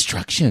them about?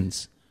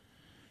 instructions?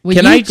 Well,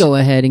 Can you I go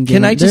ahead and give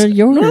Can them. I just? They're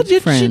your no,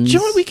 friends.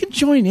 We can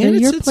join in. They're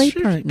your It's play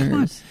sure, come on.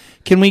 partners.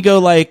 Can we go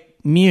like,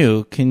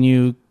 Mew, can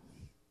you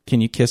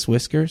kiss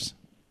Whiskers?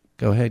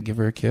 Go ahead, give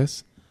her a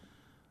kiss.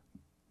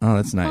 Oh,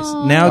 that's nice.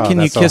 Now, Oh, can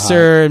you that's so kiss hot.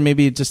 her and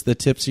maybe just the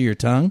tips of your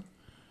tongue?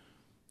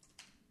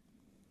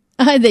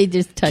 They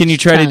just touch Can you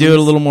try to do it a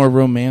tongues. little more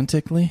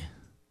romantically?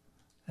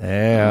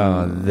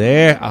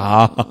 There.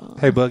 Oh.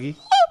 hey, Buggy.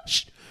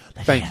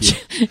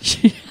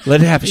 Thank you.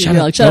 Let it happen. Shut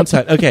You're up. like, shut Don't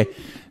touch. Okay.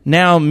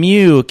 Now,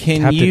 Mew,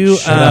 can Captain, you...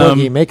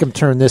 Boogie, make him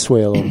turn this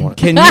way a little more.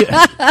 Can you...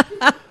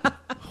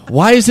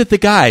 Why is it the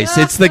guys?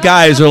 It's the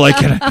guys who are like...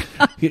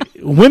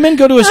 Women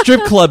go to a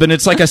strip club and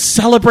it's like a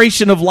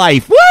celebration of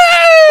life. Woo!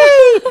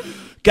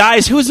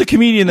 Guys, who was the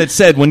comedian that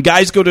said when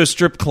guys go to a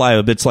strip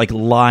club, it's like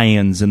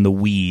lions in the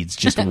weeds,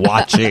 just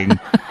watching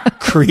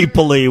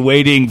creepily,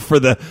 waiting for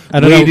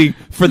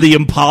the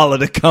impala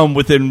to come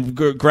within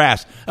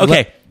grass.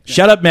 Okay,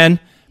 shut up, men.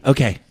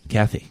 Okay,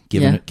 Kathy,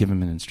 give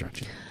him an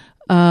instruction.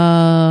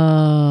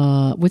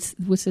 What's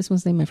this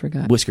one's name? I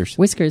forgot. Whiskers.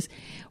 Whiskers.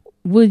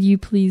 Will you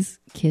please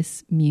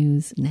kiss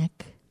Mew's neck?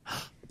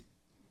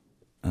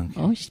 Okay.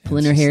 Oh, she's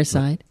pulling her hair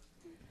aside.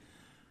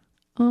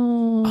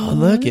 Oh,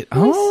 Look at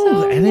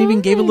so and they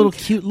even gave a little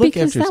cute look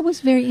because after. that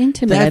was very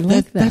intimate. I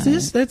like that.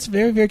 That's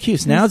very, very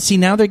cute. Now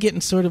they're getting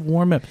sort of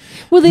warm up.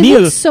 Well, they Mew,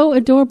 look so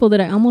adorable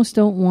that I almost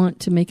don't want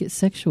to make it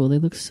sexual. They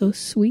look so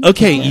sweet.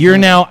 okay, you're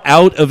now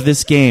out of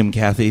this game,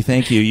 Kathy.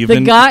 Thank you.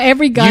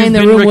 Every guy in the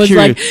you've room been was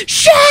like, recused.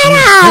 "Shut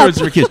You're up!"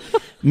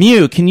 recused.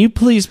 Mew, can you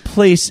please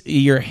place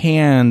your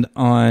hand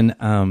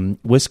on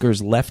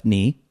Whisker's left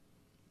knee?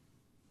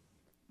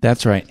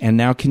 That's right. And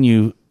now can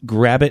you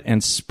grab it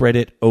and spread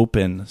it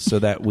open so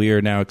that we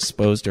are now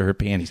exposed to her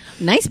panties?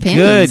 Nice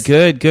panties.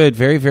 Good.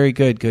 Very, very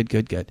good.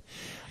 Good.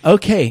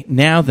 Okay,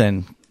 now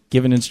then,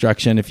 give an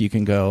instruction if you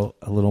can go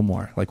a little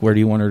more. Like, where do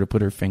you want her to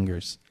put her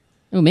fingers?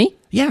 Oh, me?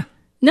 Yeah.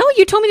 No,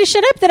 you told me to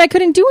shut up. That I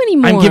couldn't do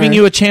anymore. I'm giving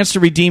you a chance to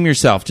redeem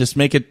yourself. Just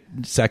make it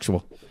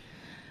sexual.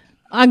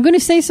 I'm going to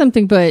say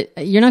something, but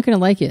you're not going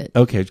to like it.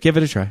 Okay, give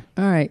it a try.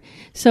 All right.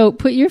 So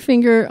put your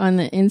finger on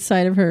the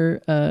inside of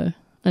her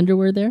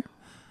underwear there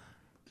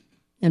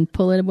and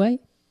pull it away.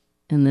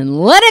 And then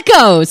let it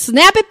go.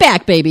 Snap it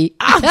back, baby.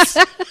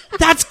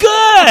 That's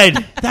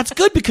good. That's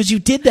good because you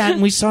did that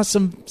and we saw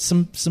some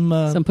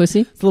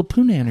pussy? little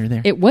poonander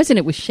there. It wasn't.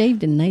 It was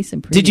shaved and nice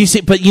and pretty. Did you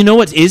see? But you know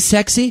what is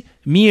sexy?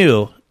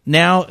 Mew.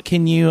 Now,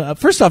 can you...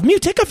 first off, Mew,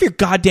 take off your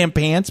goddamn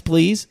pants,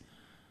 please.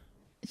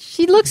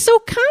 She looks so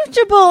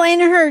comfortable in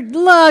her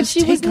look.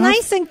 She was take off-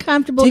 nice and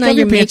comfortable. Take Now off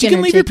your you're pants. You making can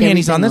her leave your take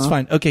panties on. That's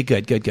everything fine. Okay,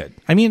 good.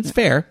 I mean, it's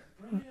fair.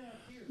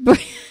 off.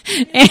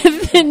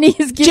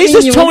 Anthony's giving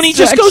Jesus, you Tony,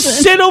 just go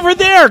instructions. sit over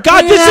there.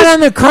 God, Put this that is on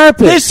the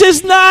carpet. This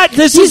is not.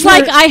 This She's is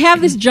like, where- I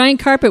have this giant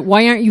carpet.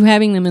 Why aren't you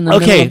having them in the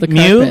middle okay, of the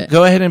Mew, carpet?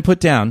 go ahead and put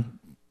down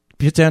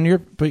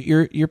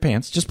your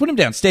pants. Just put them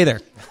down. Stay there.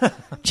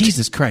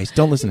 Jesus Christ,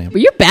 don't listen to him.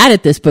 But you're bad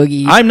at this,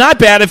 Boogie. I'm not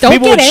bad. If Don't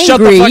people would get shut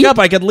the angry. fuck up,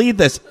 I could lead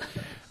this.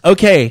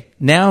 Okay,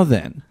 now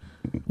then,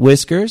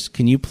 Whiskers,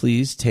 can you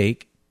please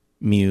take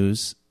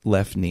Mew's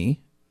left knee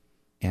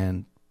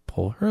and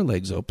pull her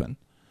legs open?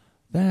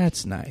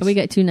 That's nice. We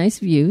got two nice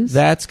views.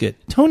 That's good.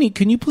 Tony,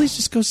 can you please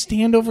just go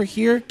stand over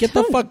here? Get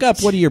the fuck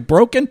up. What are you,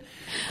 broken?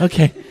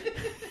 Okay.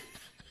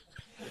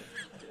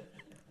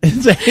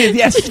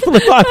 Yes.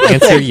 Flip off.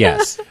 Answer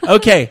yes.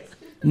 Okay.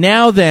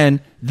 Now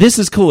then, this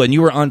is cool, and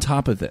you were on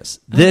top of this.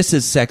 This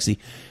is sexy.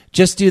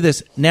 Just do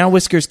this. Now,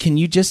 Whiskers, can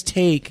you just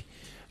take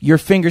your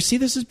finger? See,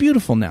 this is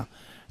beautiful now.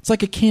 It's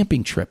like a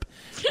camping trip.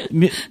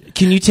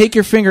 Can you take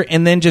your finger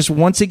and then just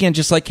once again,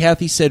 just like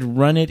Kathy said,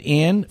 run it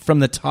in from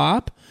the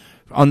top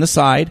on the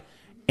side,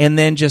 and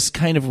then just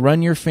kind of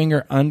run your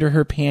finger under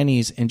her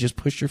panties and just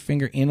push your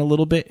finger in a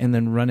little bit and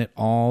then run it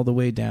all the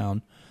way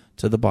down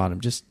to the bottom.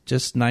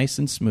 Just nice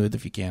and smooth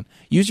if you can.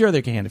 Use your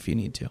other hand if you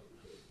need to.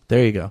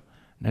 There you go.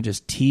 Now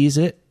just tease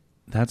it.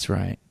 That's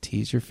right.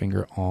 Tease your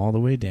finger all the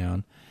way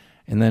down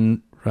and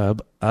then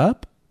rub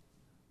up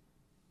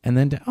and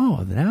then down.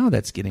 Oh, now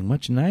that's getting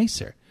much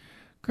nicer.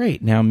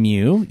 Great. Now,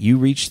 Mew, you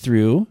reach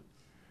through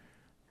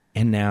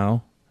and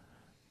now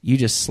you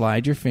just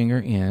slide your finger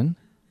in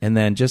and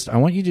then I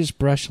want you to just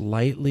brush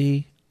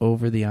lightly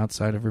over the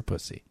outside of her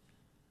pussy.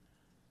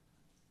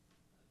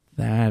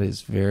 That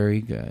is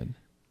very good.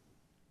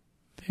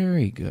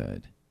 Very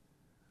good.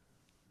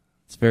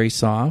 It's very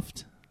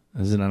soft.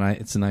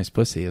 It's a nice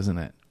pussy, isn't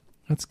it?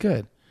 That's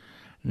good.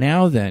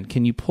 Now then,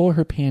 can you pull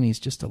her panties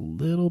just a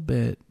little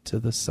bit to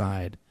the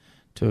side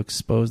to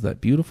expose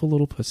that beautiful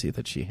little pussy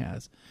that she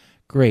has?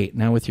 Great.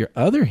 Now with your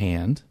other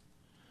hand,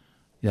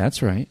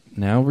 that's right.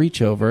 Now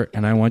reach over,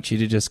 and I want you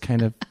to just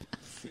kind of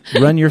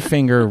run your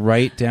finger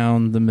right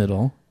down the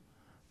middle.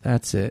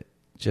 That's it.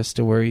 Just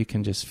to where you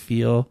can just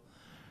feel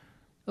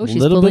a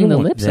little bit of the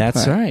lips apart.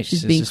 That's right.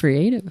 She's being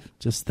creative.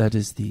 That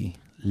is the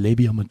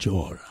labia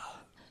majora.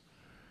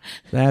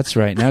 That's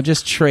right. Now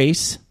just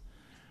trace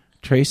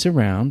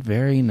around.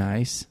 Very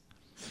nice.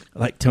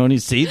 Like Tony.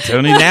 See,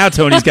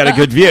 Tony's got a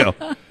good view.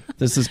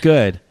 This is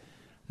good.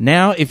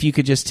 Now, if you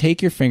could just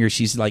take your finger,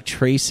 she's like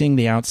tracing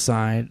the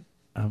outside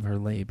of her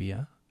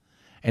labia.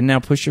 And now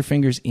push your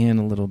fingers in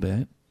a little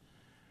bit.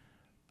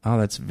 Oh,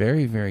 that's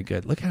very, very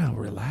good. Look how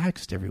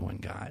relaxed everyone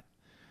got.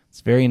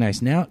 It's very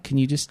nice. Now, can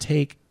you just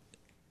take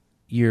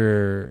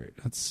your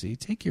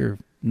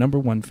number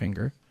one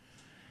finger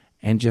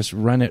and just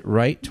run it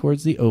right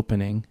towards the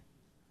opening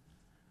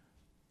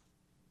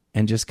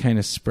and just kind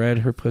of spread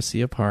her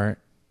pussy apart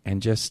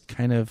and just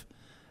kind of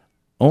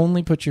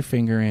only put your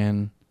finger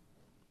in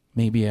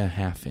maybe a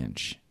 1/2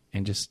 inch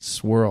and just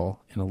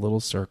swirl in a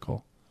little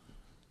circle.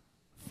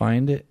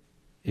 Find it.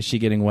 Is she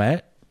getting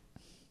wet?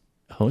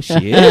 Oh,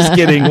 she is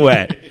getting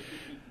wet.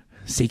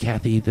 See,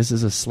 Kathy, this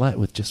is a slut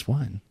with just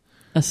one.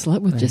 A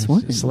slut with just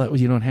one. A slut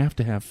with, you don't have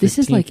to have 15. This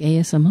is like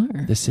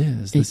ASMR. This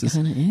is. It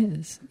kind of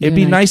is. It'd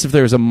be nice if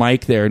there was a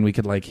mic there and we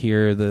could like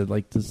hear the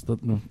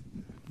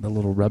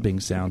little rubbing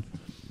sound.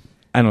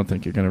 I don't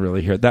think you're going to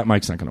really hear it. That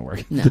mic's not going to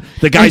work. No.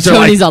 The guys are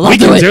like, we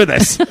can do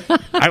this.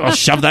 I will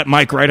shove that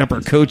mic right up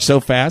her cooch so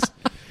fast.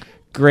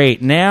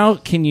 Great. Now,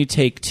 can you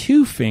take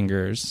 2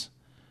 fingers,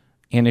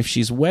 and if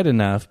she's wet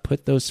enough,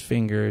 put those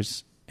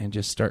fingers and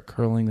just start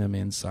curling them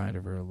inside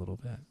of her a little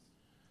bit.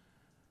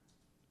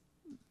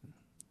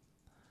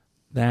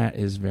 That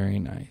is very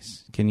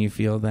nice. Can you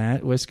feel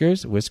that,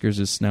 Whiskers?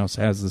 Whiskers' now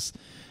has this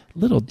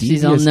little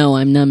devious... She's all, no,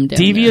 I'm numb down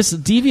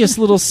devious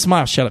little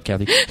smile. Shut up,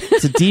 Kathy.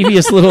 It's a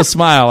devious little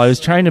smile. I was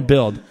trying to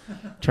build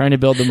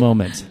the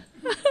moment.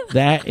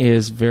 That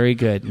is very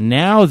good.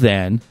 Now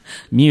then,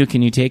 Mew,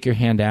 can you take your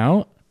hand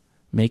out,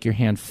 make your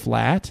hand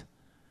flat,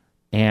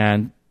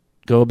 and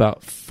go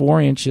about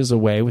 4 inches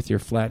away with your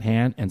flat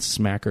hand and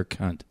smack her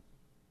cunt.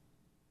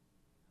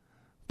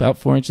 About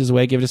 4 inches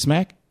away, give it a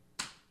smack.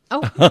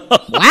 Oh,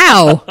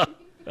 wow.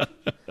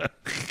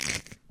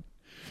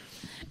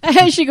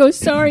 She goes,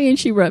 sorry, and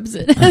she rubs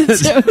it.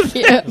 That's so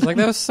cute. It's like,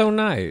 that was so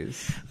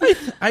nice.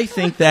 I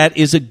think that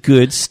is a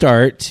good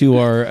start to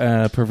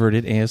our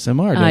perverted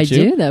ASMR, don't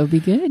you? I do. That would be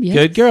good, yes.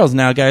 Good girls.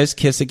 Now, guys,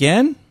 kiss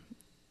again.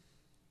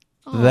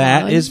 Aww,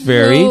 that is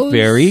very, so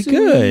very sweet.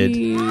 good.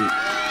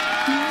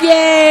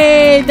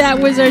 Yay! That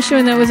was our show,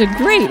 and that was a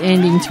great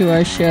ending to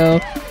our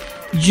show.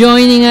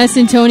 Joining us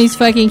in Tony's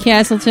fucking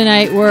castle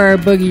tonight,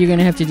 Boogie, you're going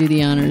to have to do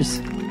the honors.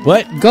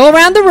 What? Go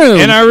around the room.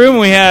 In our room,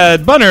 we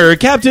had Bunner,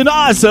 Captain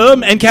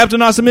Awesome, and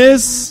Captain Awesome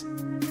is...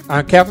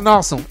 I'm Captain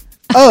Awesome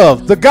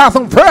of the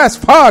Gotham Press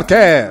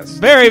Podcast.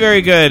 Very,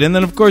 very good. And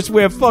then, of course,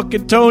 we have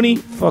fucking Tony.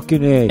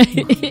 Fucking A.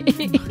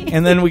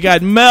 And then we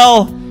got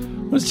Mel.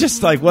 Was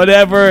just like,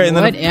 whatever. And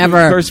then, of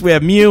course, we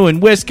have Mew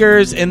and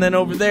Whiskers. And then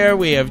over there,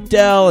 we have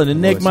Dell and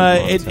Enigma.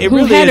 It Who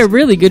really had is. a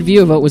really good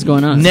view of what was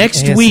going on.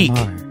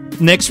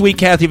 Next week,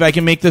 Kathy, if I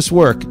can make this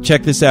work,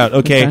 check this out.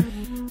 Okay.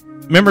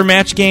 Remember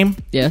Match Game?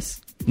 Yes.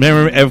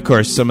 Remember, of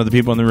course, some of the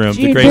people in the room.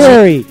 Gene the great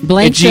Barry.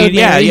 Blank showed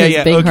Barry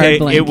his big hard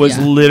blank. It was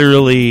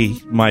literally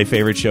my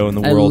favorite show in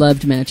the I world.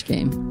 loved Match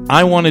Game.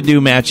 I want to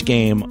do Match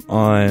Game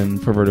on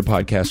Perverted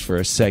Podcast for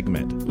a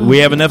segment. We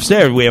have enough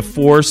there. We have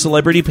 4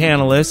 celebrity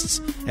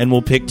panelists, and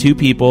we'll pick 2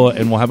 people,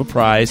 and we'll have a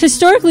prize.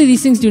 Historically,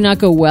 these things do not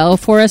go well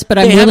for us, but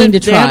I'm willing to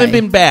try. They haven't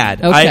been bad.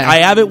 Okay. I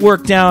have it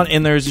worked out,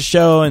 and there's a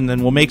show, and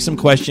then we'll make some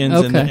questions,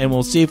 Okay. and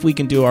we'll see if we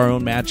can do our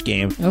own match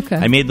game. Okay.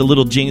 I made the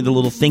little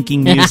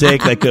thinking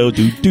music that go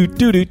do do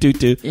do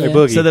Do-do-do-do-do. Hey,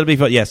 Boogie. So that'll be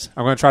fun. Yes.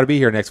 I'm going to try to be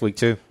here next week,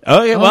 too.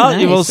 Oh, yeah. Oh, Well,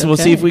 nice. we'll see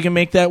Okay. if we can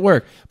make that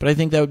work. But I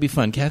think that would be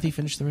fun. Kathy,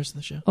 finish the rest of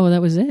the show. Oh,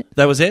 that was it.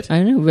 That was it?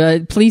 I don't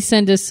know. Please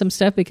send us some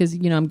stuff because,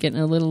 I'm getting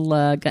a little,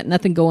 got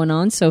nothing going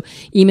on. So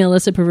email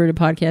us at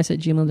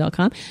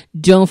pervertedpodcast@gmail.com.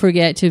 Don't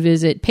forget to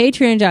visit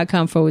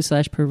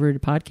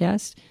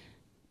patreon.com/pervertedpodcast.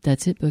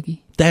 That's it, Boogie.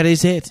 That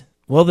is it.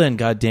 Well then,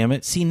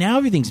 goddammit. See, now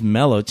everything's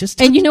mellow.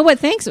 Just And you know what?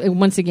 Thanks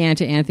once again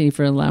to Anthony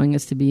for allowing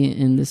us to be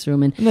in this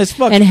room. And this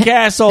fucking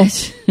castle.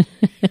 He's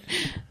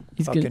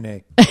Fucking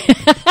good.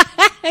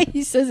 A.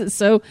 He says it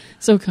so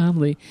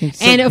calmly.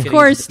 And of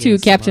course to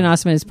Captain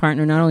Awesome and his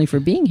partner, not only for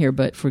being here,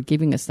 but for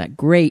giving us that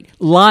great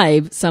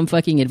live some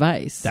fucking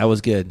advice. That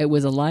was good. It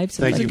was a live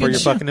some Thank you fucking for your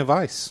advice. fucking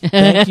advice.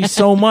 Thank you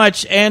so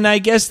much. And I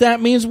guess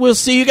that means we'll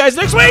see you guys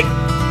next week.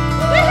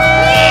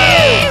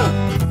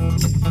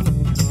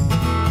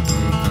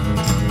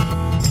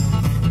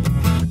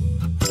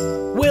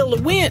 Well,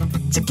 I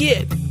went to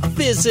get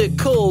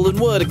physical, and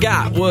what I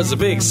got was a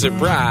big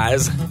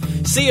surprise.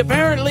 See,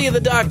 apparently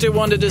the doctor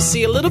wanted to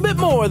see a little bit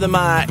more than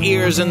my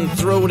ears and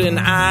throat and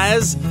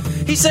eyes.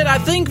 He said, I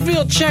think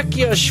we'll check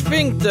your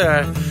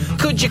sphincter.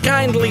 Could you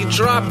kindly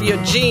drop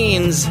your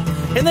jeans?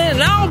 And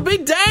then I'll be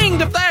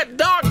danged if that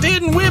doc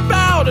didn't whip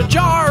out a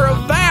jar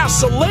of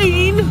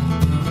Vaseline.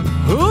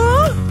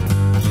 Huh?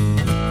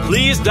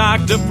 Please,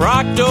 Dr.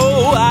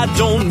 Procto, I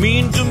don't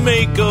mean to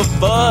make a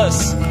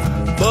fuss,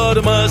 but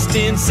I must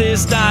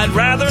insist I'd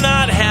rather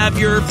not have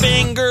your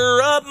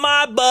finger up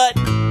my butt.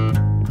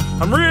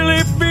 I'm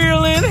really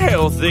feeling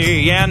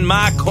healthy and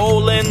my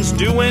colon's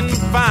doing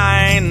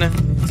fine.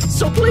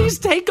 So please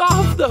take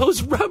off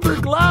those rubber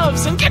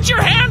gloves and get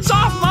your hands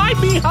off my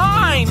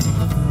behind.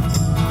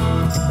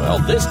 Well,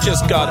 this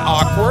just got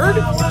awkward.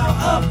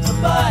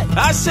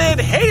 I said,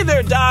 hey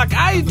there, Doc.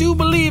 I do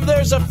believe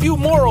there's a few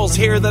morals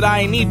here that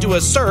I need to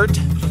assert.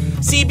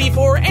 See,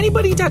 before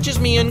anybody touches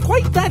me in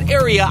quite that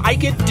area, I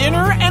get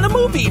dinner and a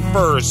movie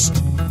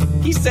first.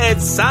 He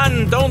said,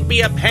 son, don't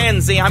be a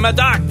pansy. I'm a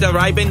doctor.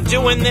 I've been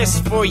doing this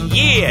for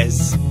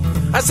years.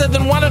 I said,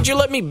 then why don't you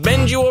let me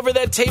bend you over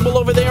that table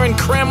over there and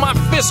cram my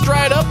fist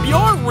right up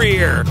your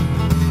rear?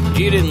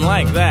 He didn't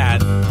like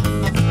that.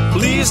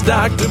 Please,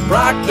 Dr.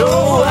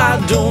 Procto, I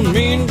don't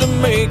mean to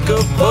make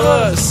a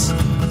fuss,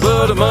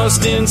 but I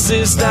must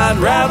insist I'd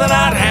rather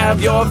not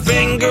have your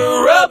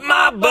finger up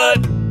my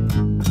butt.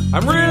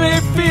 I'm really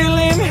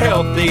feeling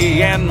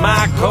healthy and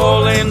my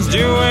colon's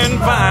doing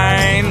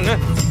fine.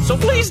 So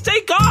please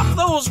take off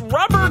those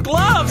rubber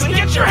gloves and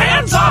get your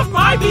hands off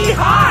my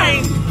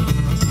behind.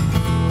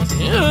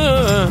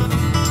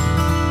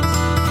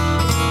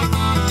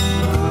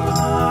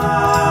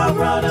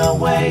 Run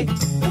away,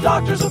 the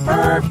doctor's a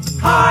perv.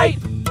 Hide.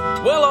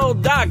 Well,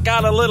 old Doc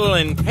got a little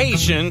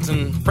impatient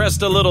and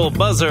pressed a little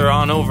buzzer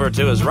on over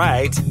to his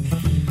right.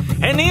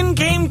 And in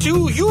came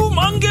two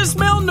humongous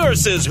male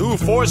nurses who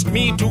forced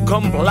me to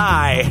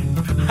comply.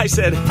 I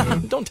said,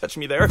 don't touch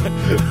me there.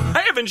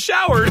 I haven't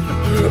showered.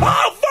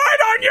 I'll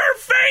fight on your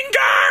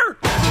finger!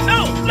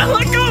 No,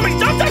 let go of me.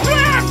 Don't touch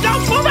my arm.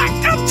 Don't pull back.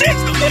 Don't touch.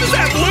 What is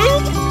that,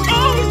 lube?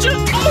 Oh,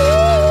 just...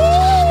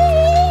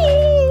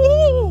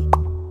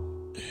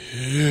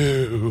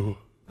 Ew.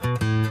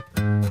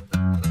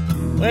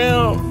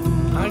 Well,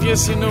 I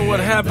guess you know what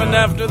happened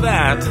after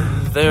that.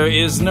 There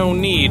is no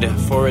need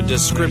for a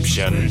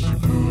description.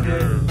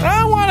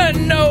 I want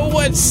to know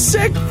what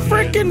sick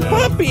frickin'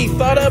 puppy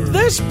thought up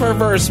this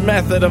perverse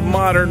method of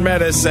modern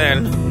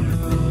medicine.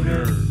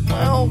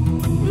 Well,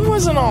 it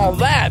wasn't all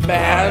that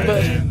bad,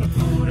 but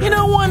you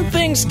know, one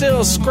thing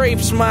still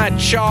scrapes my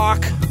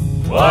chalk.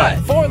 What?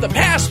 For the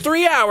past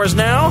 3 hours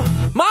now,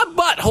 my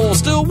butthole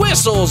still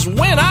whistles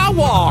when I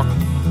walk.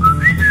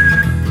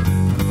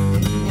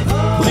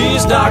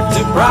 Please,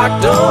 Dr.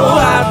 Procto,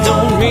 I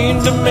don't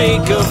mean to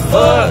make a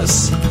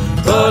fuss,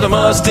 but I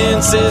must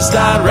insist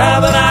I'd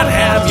rather not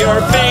have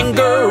your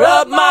finger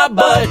up my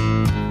butt.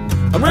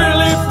 I'm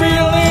really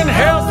feeling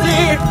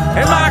healthy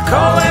and my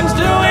colon's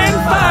doing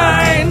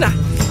fine.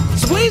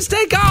 So please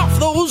take off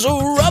those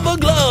rubber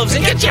gloves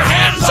and get your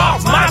hands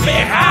off my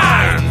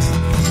behind.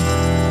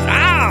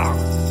 Ow!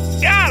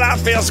 God, I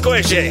feel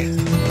squishy.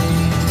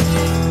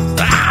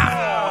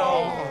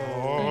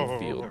 Ow! I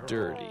feel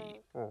dirty.